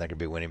all of a sudden they're going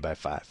to be winning by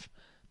 5.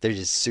 They're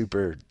just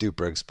super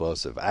duper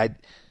explosive. I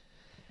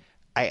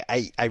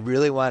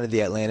really wanted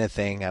the Atlanta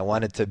thing. I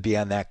wanted to be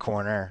on that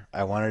corner.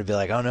 I wanted to be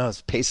like, oh no,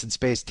 it's pace and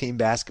space team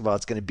basketball.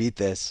 It's going to beat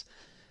this.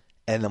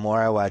 And the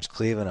more I watch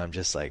Cleveland, I'm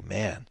just like,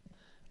 man,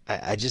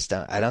 I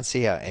don't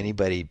see how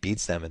anybody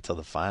beats them until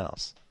the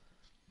finals.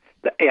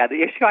 The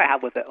issue I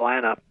have with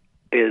Atlanta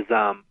is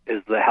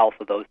the health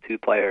of those two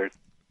players,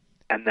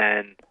 and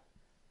then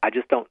I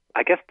guess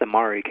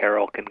Damari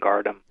Carroll can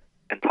guard him,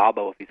 and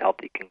Tabo, if he's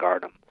healthy, can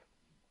guard him.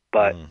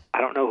 But I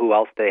don't know who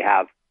else they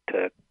have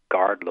to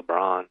guard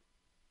LeBron,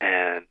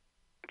 and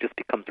it just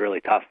becomes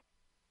really tough.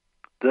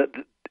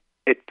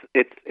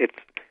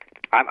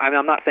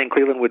 I'm not saying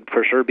Cleveland would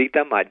for sure beat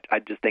them. I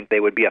just think they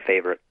would be a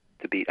favorite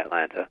to beat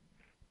Atlanta.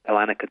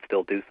 Atlanta could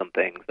still do some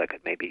things that could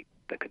maybe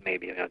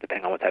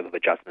depending on what type of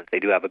adjustments. They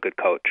do have a good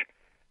coach.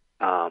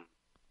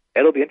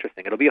 It'll be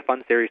interesting. It'll be a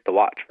fun series to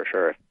watch for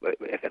sure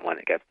if and when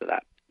it gets to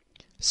that.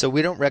 So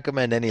we don't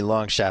recommend any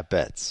long shot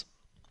bets.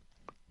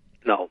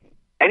 No.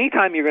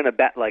 Anytime you're going to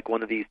bet like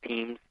one of these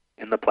teams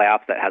in the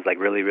playoffs that has like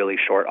really, really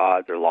short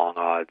odds or long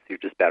odds, you're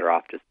just better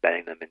off just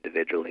betting them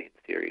individually in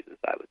series,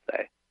 I would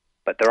say.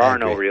 But there are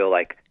no real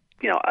a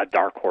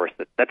dark horse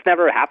that's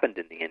never happened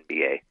in the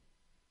NBA.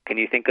 Can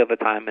you think of a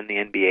time in the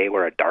NBA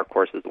where a dark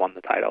horse has won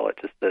the title?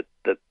 It's just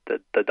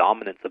the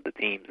dominance of the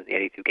teams in the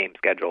 82-game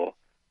schedule.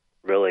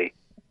 Really,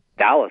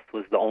 Dallas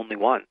was the only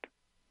one.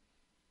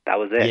 That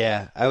was it.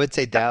 Yeah, I would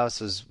say Dallas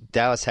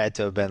had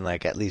to have been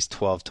like at least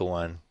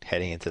 12-1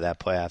 heading into that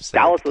playoffs.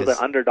 Dallas was an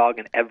underdog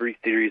in every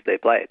series they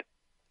played.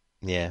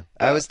 Yeah,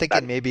 I was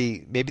thinking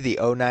maybe the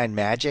 2009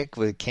 Magic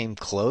came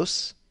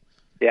close.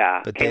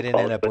 Yeah, but they didn't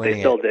end up winning. They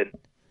still didn't.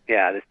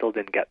 Yeah, they still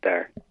didn't get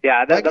there.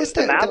 Yeah, the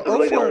Mavs were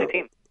really the only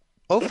team.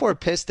 04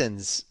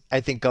 Pistons,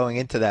 I think going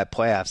into that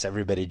playoffs,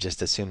 everybody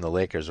just assumed the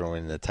Lakers were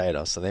winning the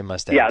title, so they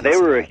must have. Yeah, they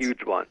were a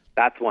huge one.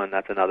 That's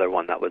another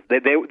one that was. They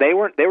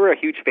were a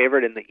huge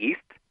favorite in the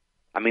East.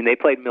 I mean, they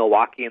played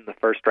Milwaukee in the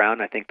first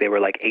round. I think they were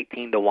like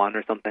 18-1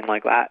 or something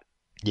like that.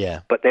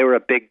 Yeah. But they were a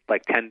big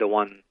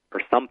 10-1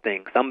 or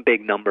something, some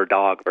big number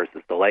dog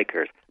versus the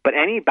Lakers. But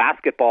any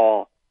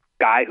basketball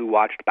guy who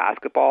watched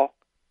basketball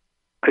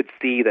could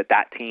see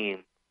that team,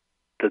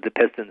 the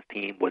Pistons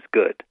team, was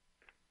good,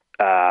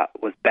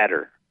 was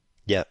better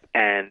Yep.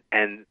 And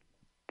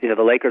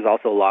the Lakers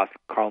also lost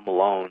Karl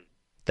Malone.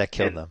 That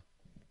killed them.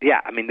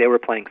 Yeah, I mean, they were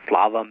playing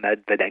Slava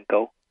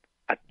Medvedenko.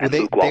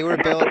 They were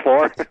built at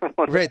the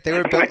 4. Right. They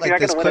were built like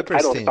this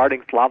Clippers team.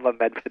 Starting Slava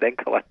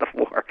Medvedenko at the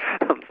 4.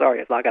 I'm sorry,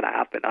 it's not going to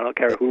happen. I don't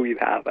care who you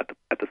have at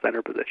the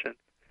center position.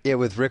 Yeah,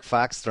 with Rick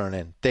Fox thrown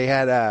in, they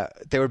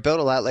were built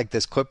a lot like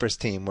this Clippers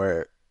team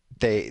where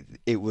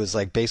it was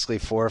like basically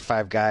 4 or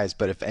 5 guys,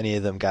 but if any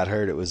of them got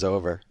hurt, it was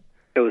over.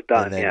 It was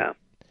done. Then,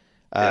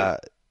 yeah.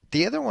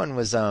 The other one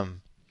was the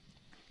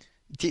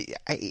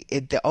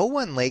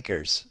 01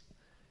 Lakers.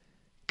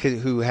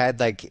 Who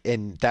had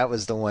and that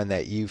was the one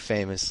that you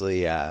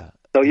famously. The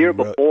year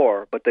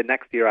before, but the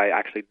next year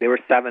they were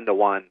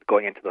 7-1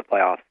 going into the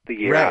playoffs. The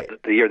year after,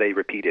 the year they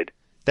repeated.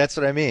 That's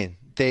what I mean.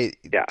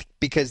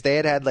 Because they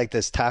had like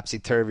this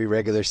topsy-turvy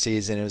regular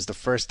season. It was the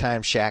first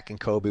time Shaq and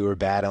Kobe were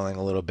battling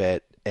a little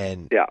bit,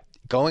 and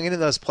going into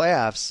those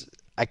playoffs,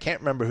 I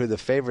can't remember who the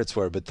favorites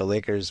were, but the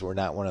Lakers were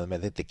not one of them.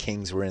 I think the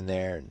Kings were in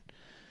there. And,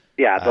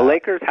 the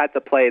Lakers had to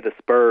play the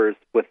Spurs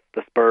with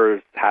the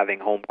Spurs having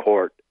home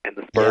court. And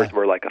the Spurs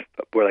were like a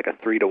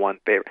 3-1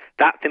 favorite.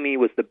 That to me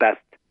was the best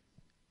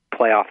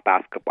playoff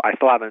basketball. I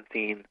still haven't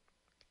seen.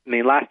 I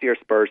mean, last year's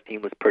Spurs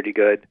team was pretty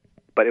good,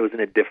 but it was in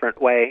a different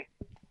way.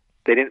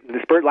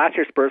 Last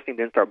year's Spurs team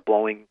didn't start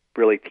blowing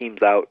really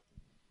teams out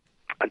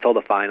until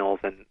the finals,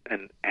 and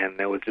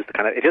it was just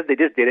they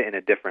just did it in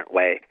a different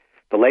way.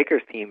 The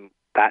Lakers team,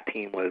 that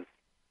team was,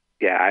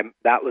 they had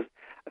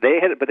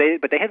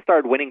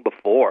started winning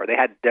before. They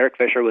had Derek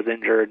Fisher was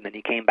injured, and then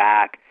he came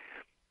back,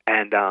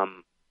 and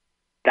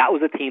that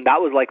was a team.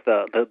 That was like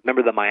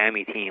remember the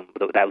Miami team.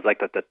 That was like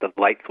the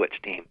light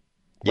switch team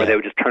where they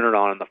would just turn it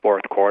on in the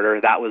fourth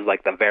quarter. That was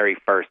like the very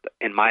first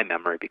in my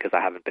memory, because I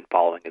haven't been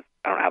following.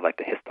 I don't have like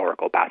the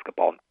historical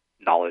basketball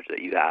knowledge that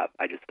you have.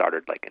 I just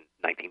started like in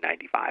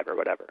 1995 or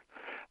whatever,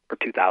 or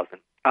 2000.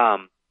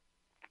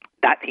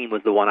 That team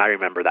was the one I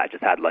remember that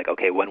just had like,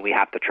 okay, when we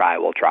have to try,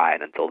 we'll try,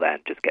 and until then,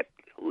 just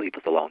leave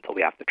us alone until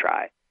we have to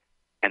try.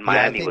 And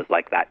Miami was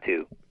like that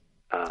too.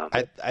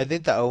 I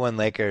think the 01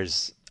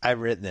 Lakers. I've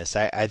written this.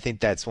 I think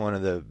that's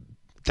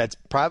that's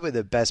probably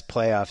the best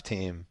playoff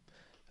team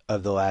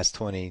of the last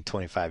 20,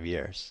 25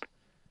 years.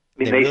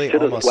 I mean, they really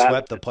almost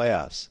swept the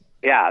playoffs.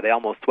 Yeah, they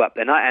almost swept.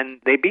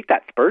 And they beat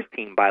that Spurs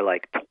team by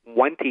like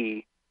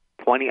 20.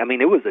 I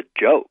mean, it was a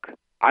joke.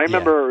 I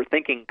remember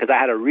thinking, because I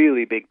had a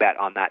really big bet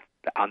on that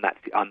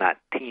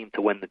team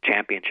to win the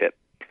championship.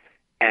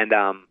 And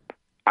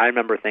I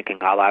remember thinking,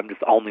 I'm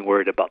just only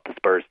worried about the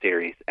Spurs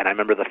series. And I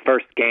remember the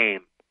first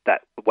game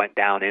that went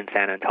down in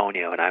San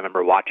Antonio, and I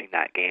remember watching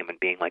that game and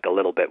being like a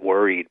little bit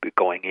worried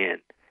going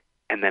in.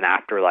 And then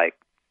after like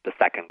the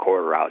second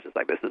quarter, I was just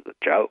like, this is a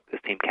joke.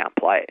 This team can't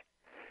play.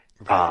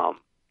 Right.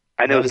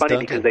 And it was funny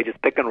because they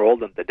just pick and rolled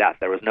them to death.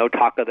 There was no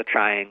talk of the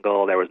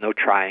triangle. There was no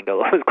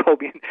triangle. It was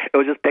Kobe. It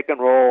was just pick and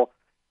roll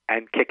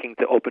and kicking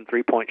to open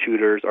 3-point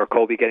shooters, or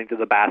Kobe getting to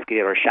the basket,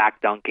 or Shaq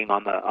dunking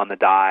on the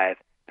dive.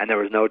 And there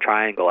was no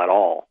triangle at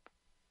all.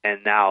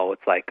 And now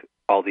it's like,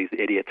 all these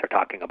idiots are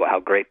talking about how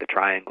great the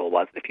triangle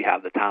was if you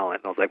have the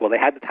talent. And I was like, well, they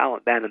had the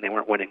talent then, and they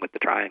weren't winning with the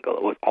triangle.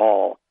 It was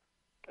all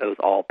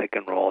pick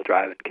and roll,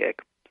 drive and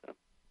kick. So.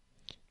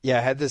 Yeah,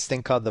 I had this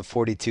thing called the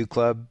 42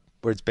 Club,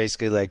 where it's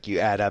basically like you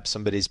add up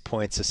somebody's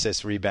points,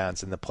 assists,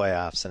 rebounds in the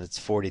playoffs, and it's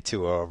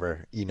 42 or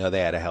over.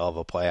 They had a hell of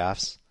a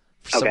playoffs.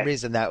 For some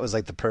reason, that was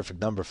like the perfect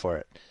number for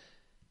it.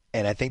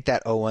 And I think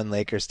that 01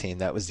 Lakers team,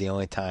 that was the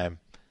only time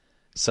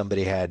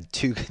somebody had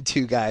two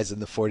guys in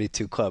the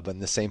 42 Club on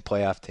the same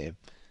playoff team.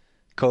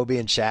 Kobe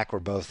and Shaq were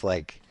both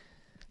like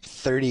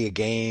 30 a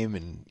game,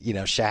 and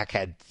Shaq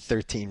had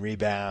 13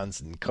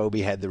 rebounds, and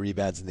Kobe had the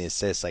rebounds and the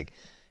assists. Like,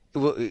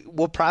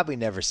 we'll probably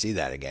never see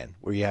that again,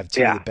 where you have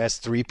two of the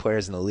best 3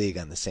 players in the league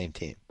on the same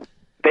team.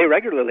 They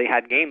regularly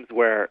had games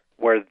where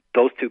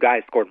those 2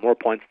 guys scored more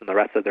points than the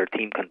rest of their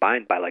team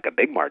combined by like a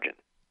big margin.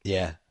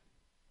 Yeah,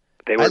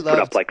 they would put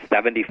up like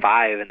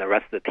 75, and the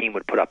rest of the team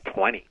would put up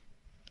 20.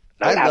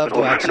 That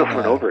happened over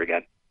and over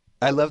again.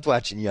 I loved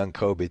watching young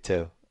Kobe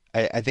too.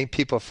 I think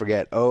people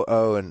forget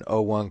 00 and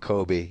 01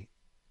 Kobe,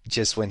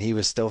 just when he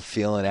was still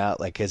feeling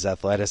out like his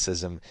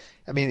athleticism.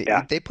 I mean,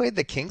 they played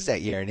the Kings that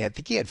year, and I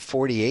think he had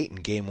 48 in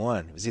game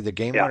 1. It was either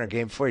game 1 or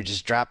game 4. He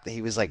just dropped.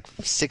 He was like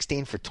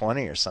 16 for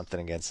 20 or something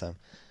against them.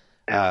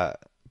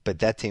 But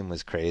that team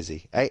was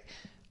crazy.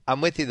 I'm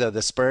with you though.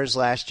 The Spurs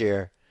last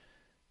year,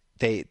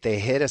 they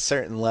hit a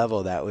certain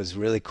level that was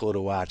really cool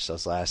to watch.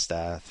 Those last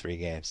 3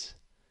 games,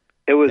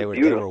 it was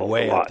beautiful. They were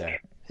way to up watch.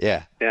 there.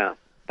 Yeah.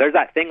 There's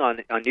that thing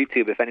on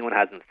YouTube. If anyone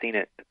hasn't seen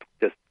it,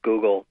 just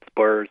Google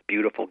Spurs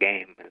beautiful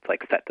game, and it's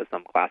like set to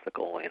some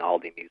classical in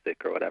Aldi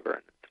music or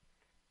whatever.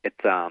 And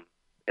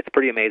it's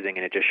pretty amazing,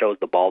 and it just shows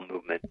the ball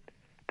movement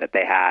that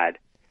they had.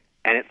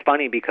 And it's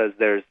funny because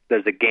there's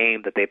a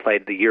game that they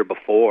played the year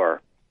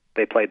before.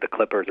 They played the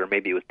Clippers, or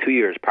maybe it was 2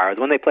 years prior. It was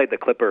when they played the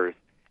Clippers,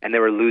 and they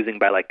were losing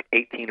by like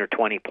 18 or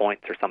 20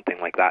 points or something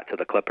like that to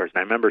the Clippers.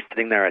 And I remember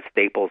sitting there at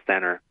Staples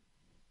Center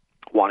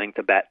wanting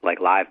to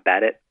live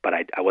bet it, but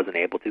I wasn't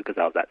able to because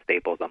I was at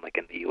Staples. I'm like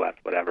in the U.S.,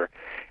 whatever.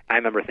 I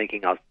remember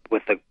thinking I was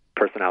with the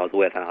person I was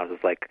with, and I was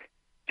just like,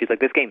 She's like,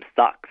 this game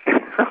sucks.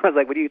 I was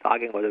like, what are you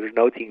talking about? There's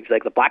no team. She's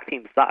like, the black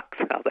team sucks.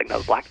 I was like, no,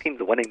 the black team's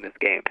winning this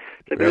game.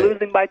 She's like, they're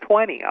losing by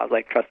 20. I was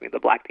like, trust me, the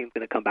black team's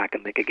going to come back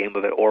and make a game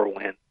of it or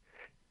win.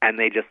 And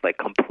they just like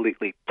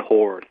completely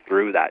tore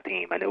through that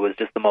team. And it was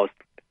just the most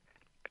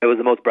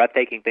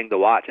breathtaking thing to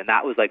watch. And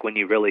that was like when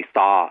you really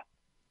saw,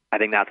 I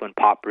think that's when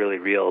Pop really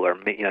reeled, or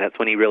that's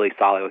when he really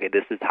saw, like, okay,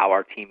 this is how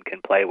our team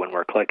can play when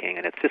we're clicking.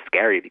 And it's just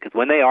scary because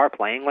when they are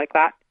playing like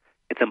that,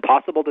 it's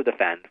impossible to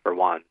defend. For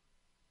one,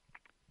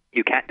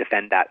 you can't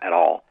defend that at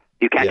all.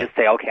 You can't just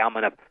say, okay, I'm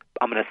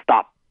gonna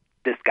stop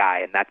this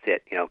guy and that's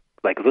it.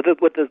 Like with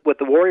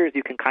the Warriors,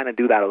 you can kind of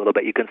do that a little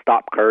bit. You can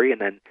stop Curry,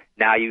 and then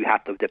now you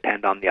have to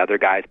depend on the other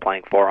guys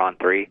playing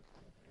 4-on-3.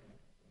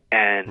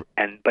 And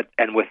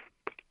with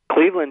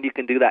Cleveland, you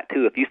can do that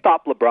too. If you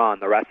stop LeBron,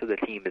 the rest of the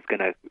team is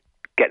going to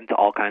get into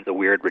all kinds of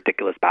weird,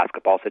 ridiculous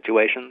basketball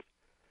situations.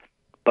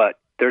 But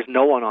there's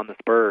no one on the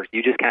Spurs.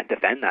 You just can't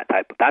defend that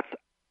type. That's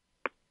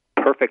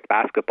perfect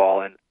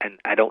basketball, and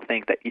I don't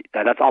think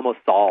that's almost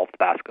solved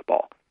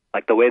basketball.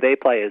 Like the way they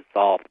play is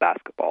solved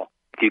basketball.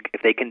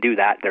 If they can do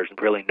that, there's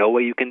really no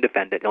way you can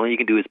defend it. The only thing you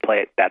can do is play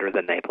it better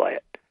than they play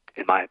it,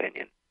 in my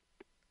opinion.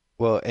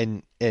 Well,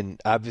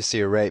 and obviously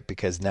you're right,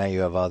 because now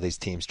you have all these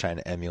teams trying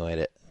to emulate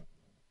it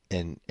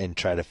and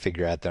try to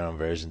figure out their own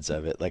versions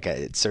of it. Like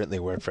it certainly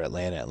worked for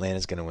Atlanta.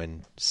 Atlanta's going to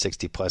win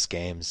 60-plus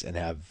games and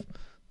have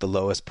the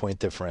lowest point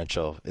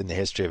differential in the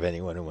history of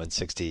anyone who won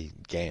 60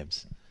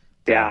 games.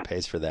 They're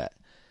pays for that.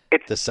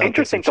 It's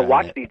interesting to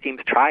watch these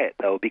teams try it,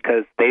 though,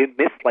 because they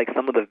miss like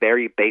some of the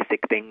very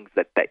basic things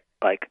that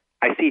like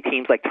I see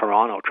teams like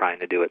Toronto trying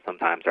to do it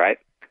sometimes, right?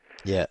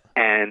 Yeah.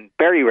 And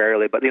very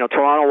rarely, but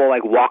Toronto will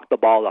like walk the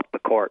ball up the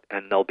court,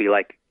 and they'll be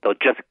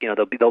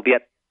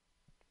at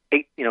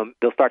 8.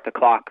 They'll start the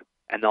clock,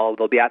 and they'll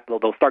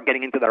start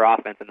getting into their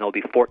offense, and there'll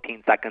be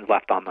 14 seconds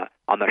left on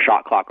the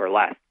shot clock or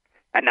less.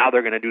 And now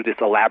they're going to do this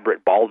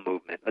elaborate ball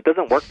movement. It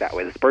doesn't work that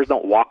way. The Spurs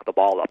don't walk the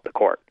ball up the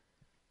court.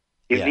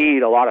 You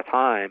need a lot of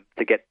time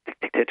to get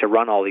to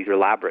run all these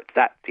elaborate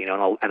sets,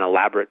 an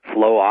elaborate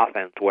flow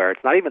offense where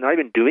it's not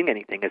even doing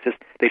anything. It's just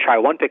they try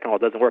one pick and roll,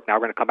 it doesn't work. Now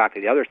we're going to come back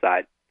to the other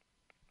side.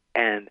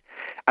 And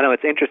I know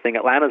it's interesting.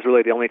 Atlanta's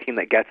really the only team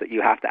that gets it.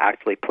 You have to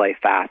actually play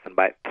fast, and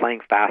by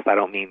playing fast, I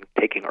don't mean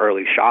taking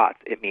early shots.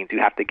 It means you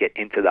have to get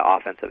into the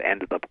offensive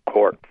end of the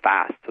court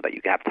fast so that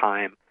you can have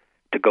time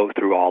to go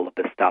through all of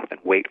this stuff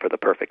and wait for the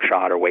perfect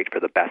shot or wait for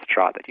the best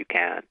shot that you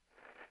can.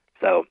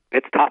 So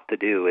it's tough to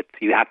do.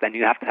 You have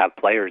to have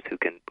players who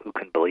can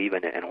believe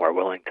in it and who are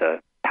willing to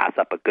pass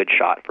up a good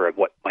shot for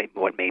what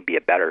may be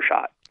a better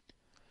shot.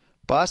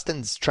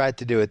 Boston's tried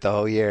to do it the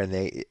whole year,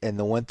 and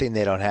the one thing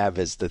they don't have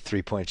is the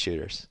 3-point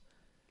shooters.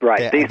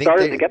 Right. They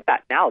started to get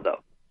that now, though.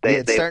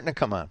 It's starting to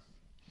come on.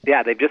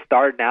 Yeah, they've just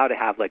started now to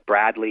have like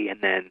Bradley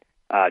and then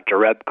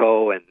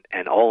Jerebko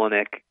and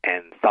Olenek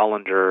and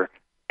Sullinger,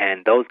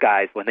 and those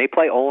guys. When they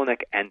play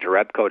Olenek and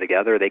Jerebko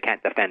together, they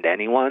can't defend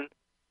anyone.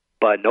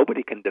 But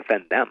nobody can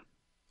defend them.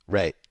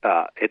 Right.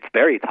 It's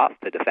very tough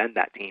to defend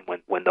that team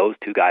when those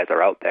two guys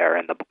are out there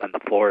and the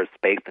floor is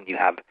spaced and you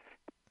have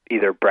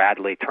either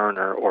Bradley,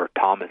 Turner, or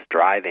Thomas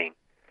driving.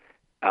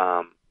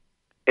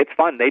 It's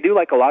fun. They do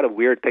like a lot of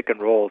weird pick and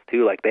rolls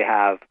too. Like they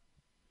have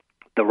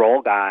the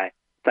roll guy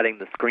setting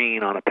the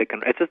screen on a pick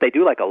and. It's just they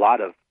do like a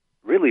lot of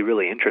really,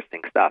 really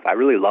interesting stuff. I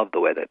really love the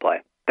way they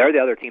play. They're the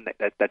other team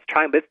that's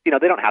trying, but they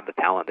don't have the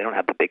talent. They don't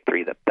have the big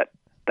three that.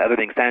 The other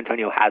thing, San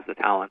Antonio has the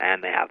talent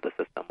and they have the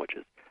system, which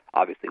is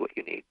obviously what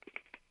you need.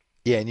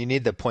 Yeah, and you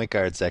need the point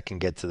guards that can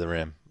get to the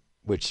rim,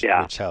 which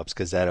helps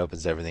because that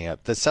opens everything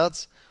up. The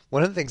Celtics,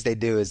 one of the things they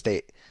do is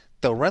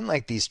they'll run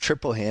like these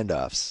triple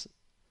handoffs.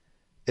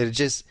 It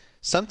just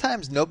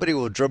sometimes nobody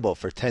will dribble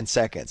for 10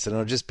 seconds, and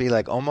it'll just be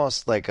like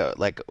almost like this.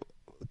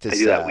 They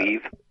do that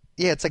weave.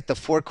 Yeah, it's like the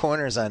four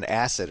corners on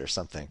acid or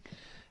something,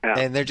 yeah.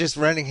 And they're just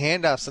running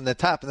handoffs on the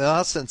top, and then all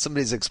of a sudden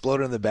somebody's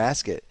exploding in the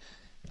basket.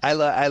 I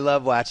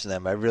love watching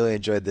them. I really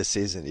enjoyed this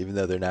season, even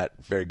though they're not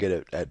very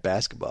good at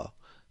basketball.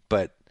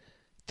 But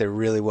they're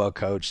really well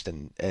coached,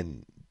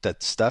 and the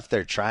stuff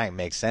they're trying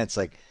makes sense.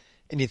 Like,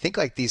 and you think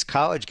like these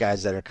college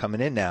guys that are coming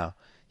in now,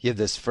 you have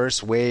this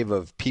first wave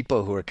of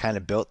people who are kind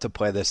of built to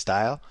play this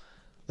style.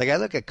 Like I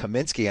look at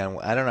Kaminsky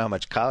I don't know how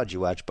much college you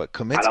watch, but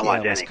Kaminsky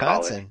on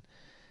Wisconsin,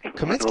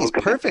 Kaminsky's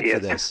perfect for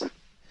this.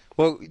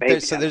 Well,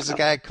 there's a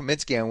guy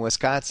Kaminsky on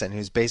Wisconsin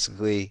who's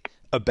basically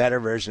a better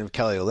version of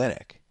Kelly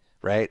Olynyk.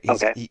 Right?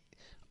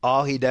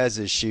 All he does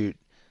is shoot.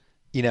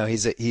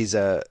 He's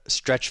a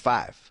stretch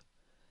 5.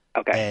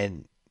 Okay.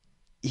 And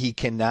he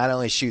can not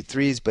only shoot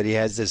threes, but he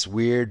has this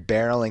weird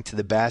barreling to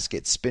the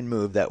basket spin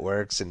move that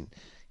works, and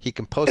he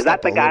can post. Is that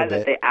up the a guy little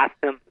that bit.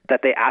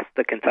 they asked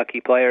the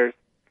Kentucky players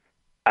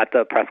at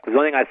the press? Because the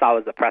only thing I saw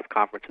was the press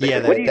conference.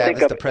 Yeah, what do you that think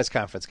was of the press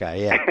conference guy.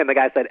 Yeah. And the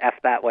guy said "F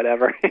that,"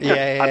 whatever.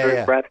 Yeah. Under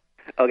his breath.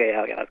 Okay,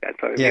 that guy's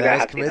probably. Yeah, maybe I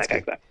that have was seen that guy.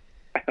 Kaminsky.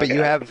 But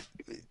you have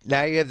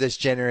this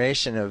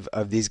generation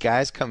of these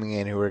guys coming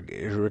in who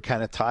are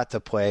kind of taught to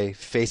play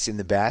facing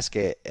the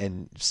basket,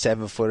 and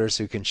 7-footers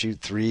who can shoot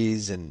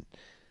threes, and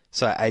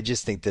so I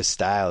just think this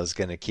style is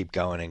going to keep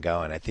going and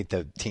going. I think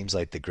the teams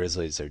like the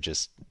Grizzlies are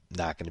just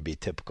not going to be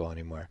typical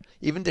anymore.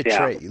 Even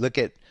Detroit, you look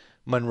at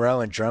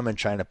Monroe and Drummond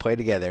trying to play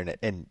together,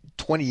 and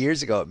 20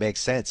 years ago it makes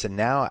sense, and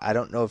now I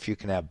don't know if you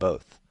can have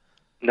both.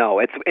 No,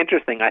 it's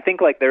interesting. I think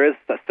like there is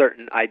a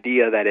certain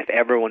idea that if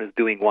everyone is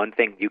doing one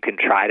thing, you can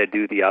try to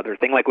do the other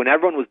thing. Like when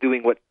everyone was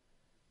doing when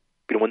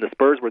the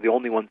Spurs were the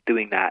only ones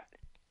doing that,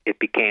 it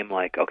became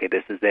like, okay,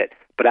 this is it.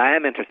 But I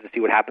am interested to see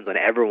what happens when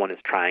everyone is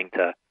trying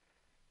to,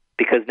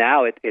 because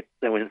now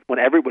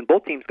when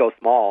both teams go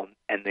small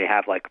and they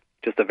have like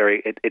just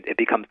it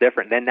becomes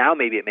different. Then now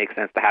maybe it makes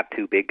sense to have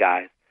two big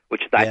guys,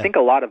 which is, I think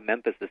a lot of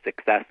Memphis'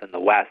 success in the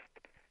West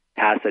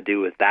has to do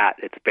with that.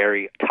 It's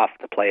very tough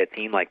to play a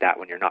team like that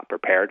when you're not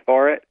prepared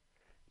for it,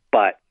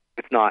 but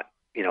it's not,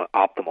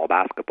 optimal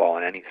basketball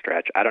in any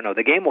stretch. I don't know.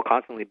 The game will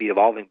constantly be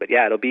evolving, but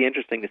yeah, it'll be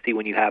interesting to see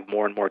when you have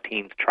more and more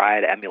teams try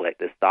to emulate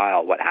this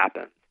style, what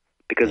happens.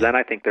 Because then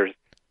I think there's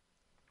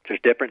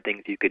different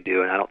things you could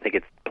do, and I don't think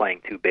it's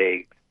playing too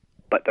big,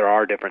 but there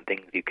are different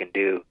things you can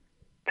do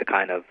to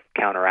kind of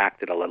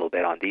counteract it a little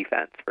bit on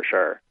defense, for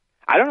sure.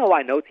 I don't know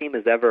why no team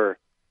has ever,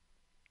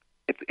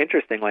 it's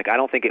interesting, like I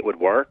don't think it would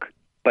work,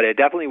 but it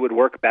definitely would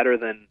work better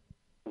than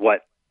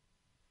what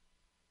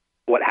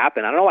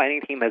happened. I don't know why any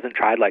team hasn't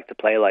tried like to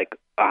play like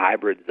a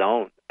hybrid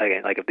zone.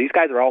 Again, like if these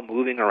guys are all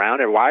moving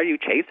around, or why are you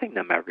chasing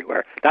them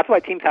everywhere? That's why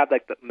teams have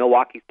like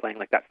Milwaukee's playing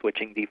like that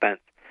switching defense,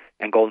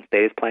 and Golden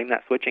State is playing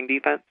that switching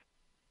defense,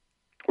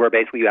 where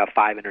basically you have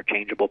 5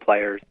 interchangeable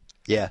players.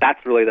 Yeah,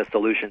 that's really the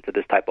solution to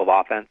this type of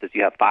offense. Is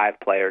you have 5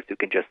 players who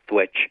can just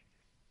switch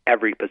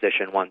every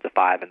position 1 to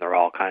 5, and they're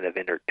all kind of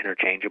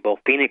interchangeable.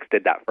 Phoenix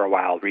did that for a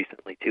while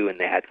recently too, and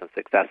they had some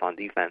success on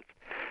defense.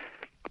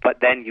 But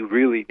then you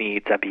really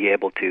need to be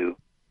able to,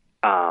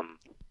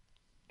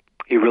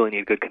 you really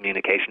need good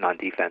communication on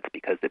defense,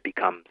 because it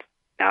becomes,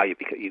 now you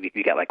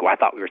get like, well, I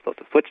thought we were supposed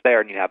to switch there,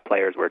 and you have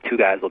players where 2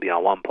 guys will be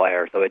on 1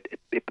 player, so it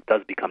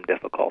does become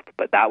difficult.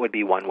 But that would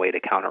be one way to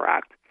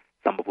counteract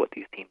some of what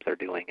these teams are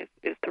doing,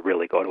 is to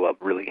really go to a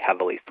really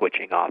heavily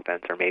switching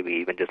offense, or maybe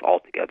even just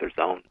altogether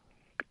zone,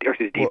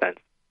 defense.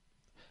 Well,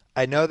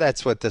 I know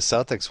that's what the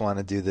Celtics want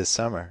to do this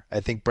summer.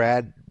 I think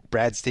Brad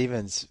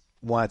Stevens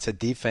wants a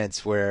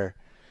defense where,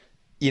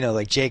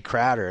 like Jay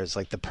Crowder is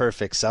like the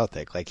perfect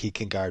Celtic. Like he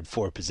can guard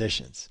 4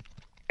 positions.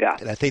 Yeah.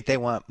 And I think they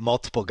want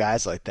multiple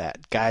guys like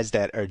that. Guys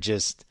that are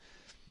just,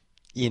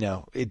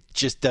 it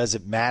just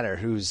doesn't matter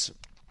who's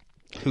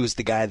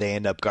the guy they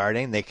end up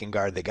guarding. They can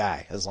guard the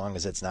guy as long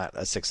as it's not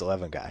a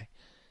 6'11" guy.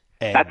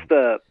 And that's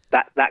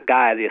that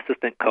guy, the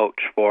assistant coach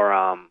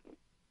for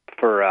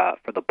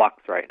the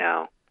Bucks right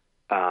now.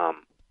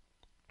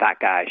 That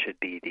guy should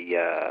be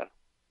the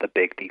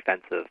big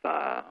defensive.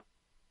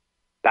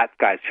 That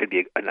guy should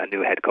be a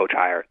new head coach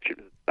hire.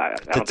 The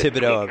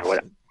Thibodeau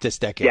of this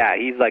decade. Yeah,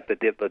 he's like the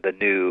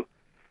new.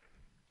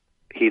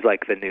 He's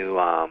like the new.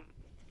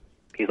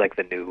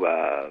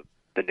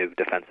 The new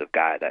defensive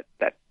guy.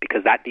 That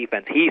because that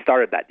defense, he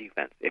started that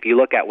defense. If you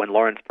look at when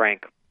Lawrence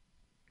Frank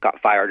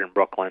got fired in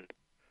Brooklyn,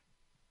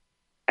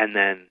 and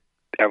then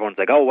everyone's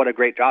like, "Oh, what a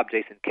great job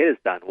Jason Kidd has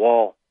done."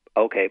 Well,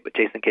 okay, but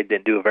Jason Kidd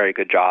didn't do a very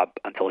good job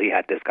until he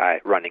had this guy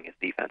running his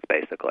defense,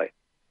 basically.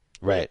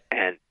 Right.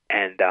 And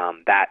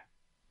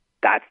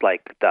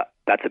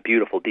that's a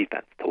beautiful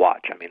defense to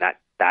watch. I mean,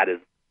 that is,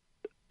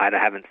 I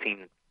haven't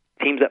seen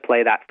teams that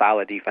play that style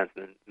of defense,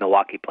 and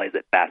Milwaukee plays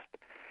it best,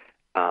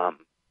 are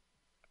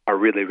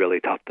really, really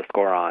tough to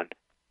score on.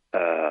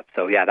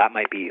 So yeah, that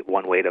might be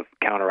one way to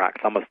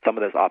counteract some of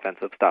this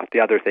offensive stuff. The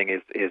other thing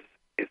is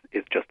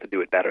just to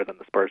do it better than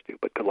the Spurs do,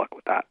 but good luck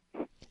with that.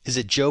 Is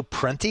it Joe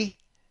Prunty?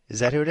 Is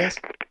that who it is?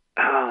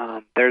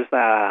 There's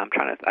I'm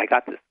trying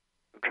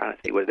to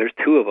see what. There's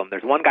 2 of them.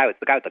 There's one guy with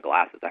the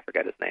glasses. I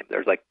forget his name.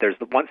 There's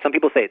the one. Some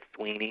people say it's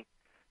Sweeney,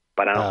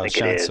 but I don't think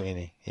Sean it is.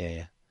 Sweeney.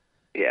 Yeah.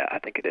 Yeah, I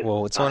think it is.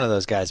 Well, it's one of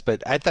those guys,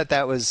 but I thought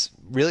that was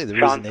really the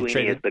Sean reason they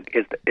Sweeney traded.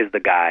 is the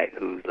guy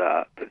who's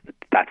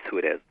that's who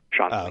it is.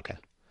 Sean Sweeney. Okay.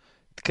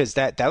 Because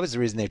that was the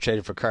reason they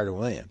traded for Carter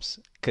Williams,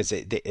 because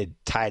it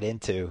tied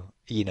into,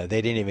 they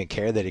didn't even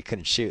care that he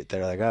couldn't shoot.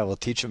 They're like, oh, we'll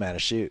teach him how to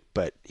shoot,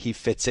 but he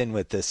fits in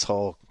with this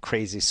whole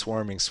crazy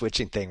swarming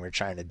switching thing we're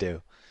trying to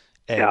do.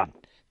 And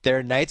there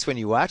are nights when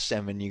you watch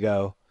them and you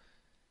go,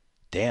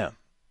 damn,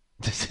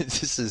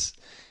 this is.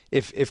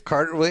 If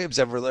Carter Williams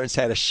ever learns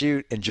how to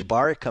shoot and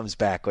Jabari comes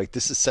back, like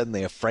this is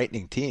suddenly a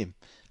frightening team.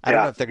 I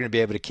don't know if they're going to be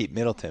able to keep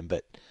Middleton,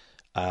 but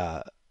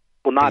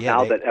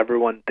that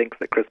everyone thinks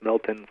that Chris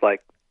Middleton's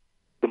like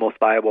the most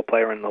valuable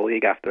player in the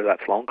league after that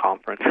Sloan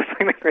conference. It's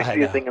like the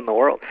craziest thing in the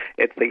world.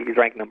 He's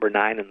ranked number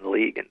 9 in the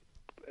league, and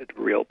it's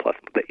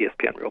the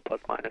ESPN Real Plus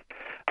Minus.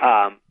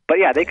 But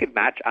yeah, they could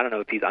match. I don't know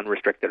if he's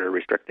unrestricted or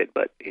restricted,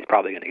 but he's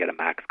probably going to get a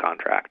max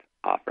contract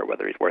offer,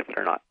 whether he's worth it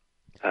or not.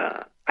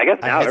 I guess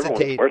now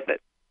everyone's worth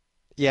it.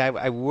 Yeah,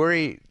 I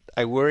worry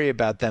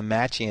about them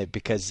matching it,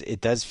 because it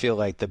does feel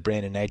like the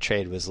Brandon Knight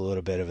trade was a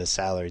little bit of a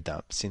salary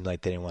dump. It seemed like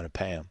they didn't want to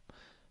pay him.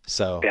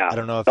 So I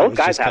don't know if those it was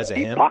guys just because have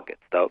of deep him.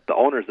 Pockets, though. The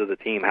owners of the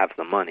team have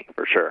some money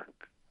for sure.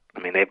 I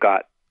mean, they've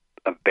got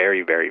a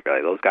very, very,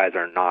 very. Those guys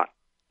are not.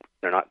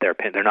 They're not.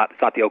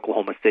 It's not the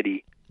Oklahoma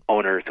City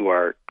owners who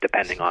are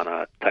depending on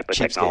a type of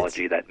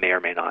technology that may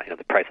or may not,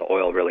 the price of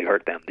oil really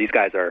hurt them. These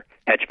guys are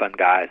hedge fund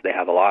guys. They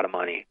have a lot of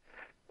money.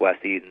 Wes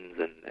Edens,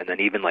 and then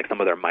even like some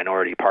of their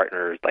minority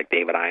partners, like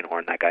David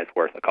Einhorn, that guy's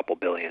worth a couple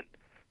billion.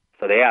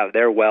 So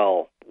they're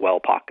well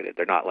pocketed.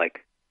 They're not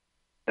like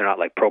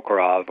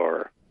Prokhorov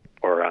or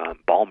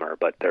Ballmer,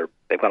 but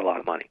they've got a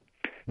lot of money.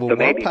 Well, so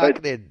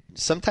well-pocketed.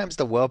 Sometimes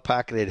the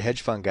well-pocketed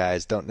hedge fund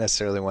guys don't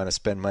necessarily want to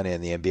spend money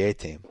on the NBA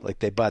team. Like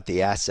they bought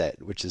the asset,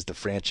 which is the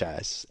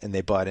franchise, and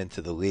they bought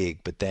into the league.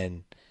 But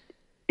then,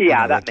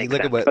 that makes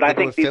sense. But I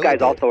think these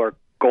guys also are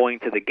going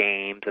to the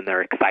games, and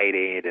they're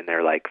excited, and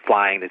they're like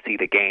flying to see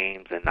the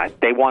games, and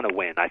they want to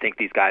win. I think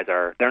these guys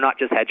they're not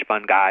just hedge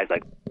fund guys,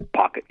 like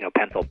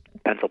pencil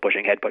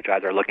pushing hedge fund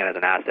guys are looking at it as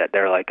an asset.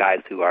 They're like guys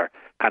who are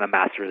kind of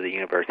masters of the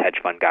universe hedge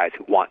fund guys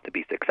who want to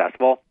be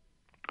successful,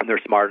 and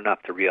they're smart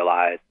enough to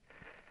realize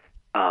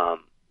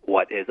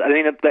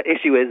the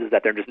issue is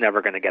that they're just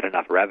never going to get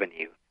enough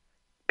revenue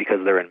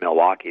because they're in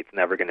Milwaukee. It's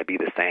never going to be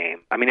the same.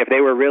 I mean, if they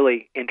were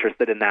really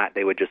interested in that,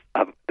 they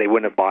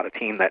wouldn't have bought a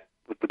team that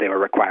they were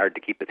required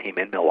to keep the team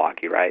in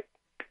Milwaukee, right?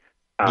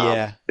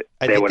 I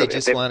think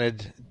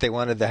they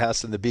wanted the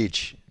house on the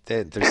beach.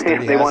 There's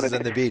 30 houses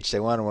on the beach. They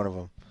wanted one of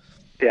them.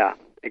 Yeah,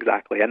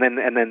 exactly. And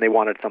then they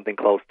wanted something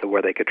close to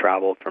where they could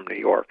travel from New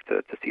York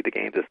to see the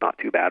games. It's not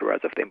too bad.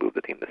 Whereas if they moved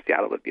the team to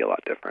Seattle, it would be a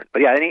lot different.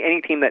 But yeah,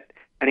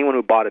 anyone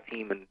who bought a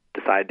team and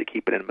decided to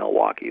keep it in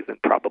Milwaukee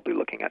isn't probably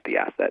looking at the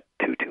asset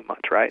too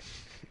much, right?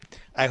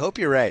 I hope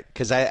you're right,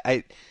 because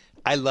I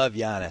love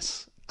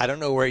Giannis. I don't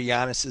know where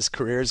Giannis's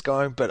career is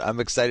going, but I'm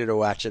excited to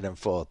watch it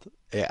unfold.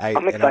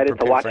 I'm excited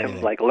to watch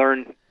him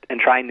learn and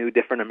try new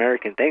different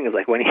American things.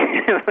 Like when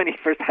he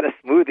first had a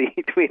smoothie,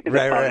 he tweeted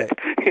about it.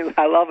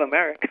 I love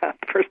America.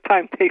 First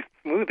time taste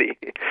smoothie.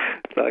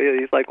 So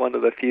he's like one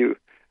of the few.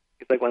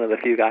 He's like one of the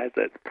few guys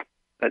that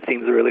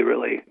seems really,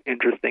 really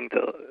interesting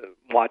to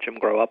watch him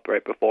grow up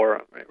right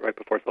before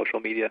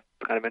social media.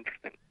 It's kind of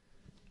interesting.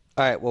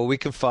 All right, well, we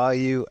can follow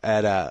you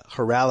at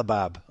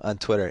Haralabob on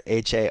Twitter,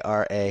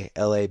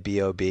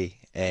 Haralabob,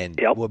 and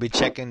we'll be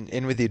checking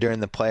in with you during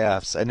the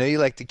playoffs. I know you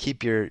like to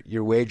keep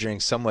your wagering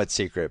somewhat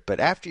secret,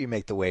 but after you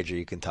make the wager,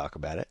 you can talk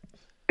about it.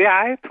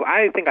 Yeah,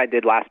 I think I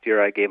did last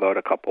year. I gave out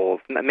a couple.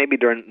 Maybe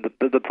during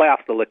the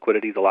playoffs, the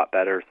liquidity is a lot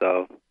better,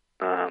 so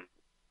I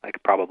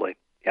could probably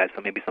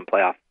So maybe some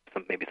playoff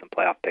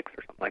picks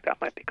or something like that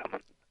might be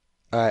coming.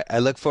 All right, I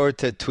look forward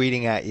to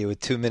tweeting at you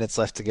with 2 minutes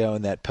left to go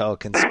in that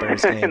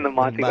Pelicans-Spurs game. In the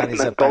Monty's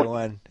up by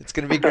 1. It's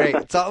going to be great.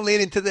 It's all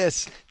leading to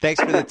this.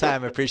 Thanks for the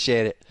time. I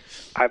appreciate it.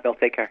 All right, Bill.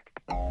 Take care.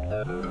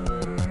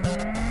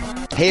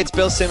 Hey, it's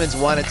Bill Simmons.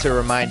 Wanted to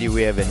remind you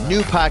we have a new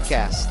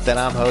podcast that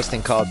I'm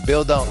hosting called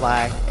Bill Don't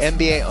Lie,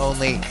 NBA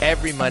only,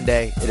 every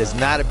Monday. It is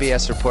not a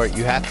BS report.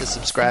 You have to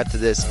subscribe to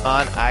this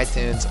on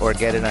iTunes or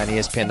get it on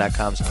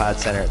ESPN.com's Pod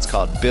Center. It's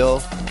called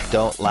Bill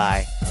Don't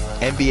Lie.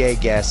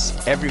 NBA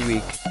guests every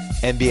week.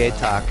 NBA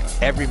talk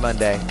every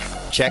Monday.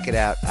 Check it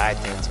out.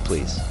 iTunes,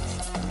 please.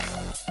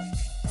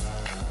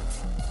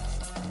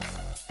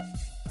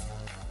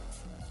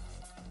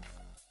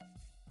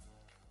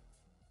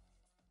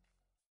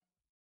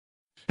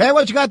 Hey,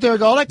 what you got there,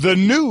 Goldick? The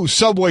new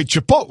Subway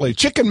Chipotle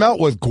chicken melt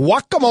with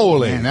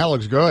guacamole. Man, that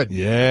looks good.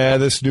 Yeah,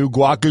 this new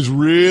guac is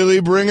really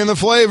bringing the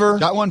flavor.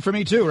 Got one for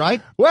me too,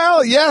 right?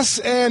 Well, yes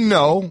and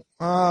no.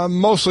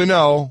 Mostly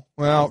no.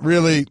 Well,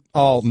 really,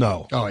 all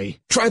no.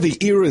 Try the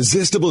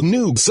irresistible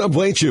new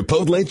Subway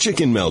Chipotle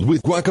chicken melt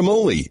with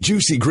guacamole,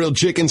 juicy grilled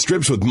chicken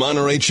strips with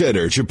Monterey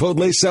cheddar,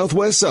 Chipotle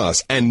Southwest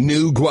sauce, and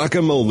new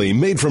guacamole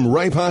made from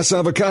ripe Hass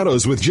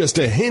avocados with just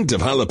a hint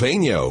of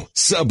jalapeno.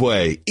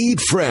 Subway,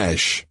 eat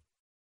fresh.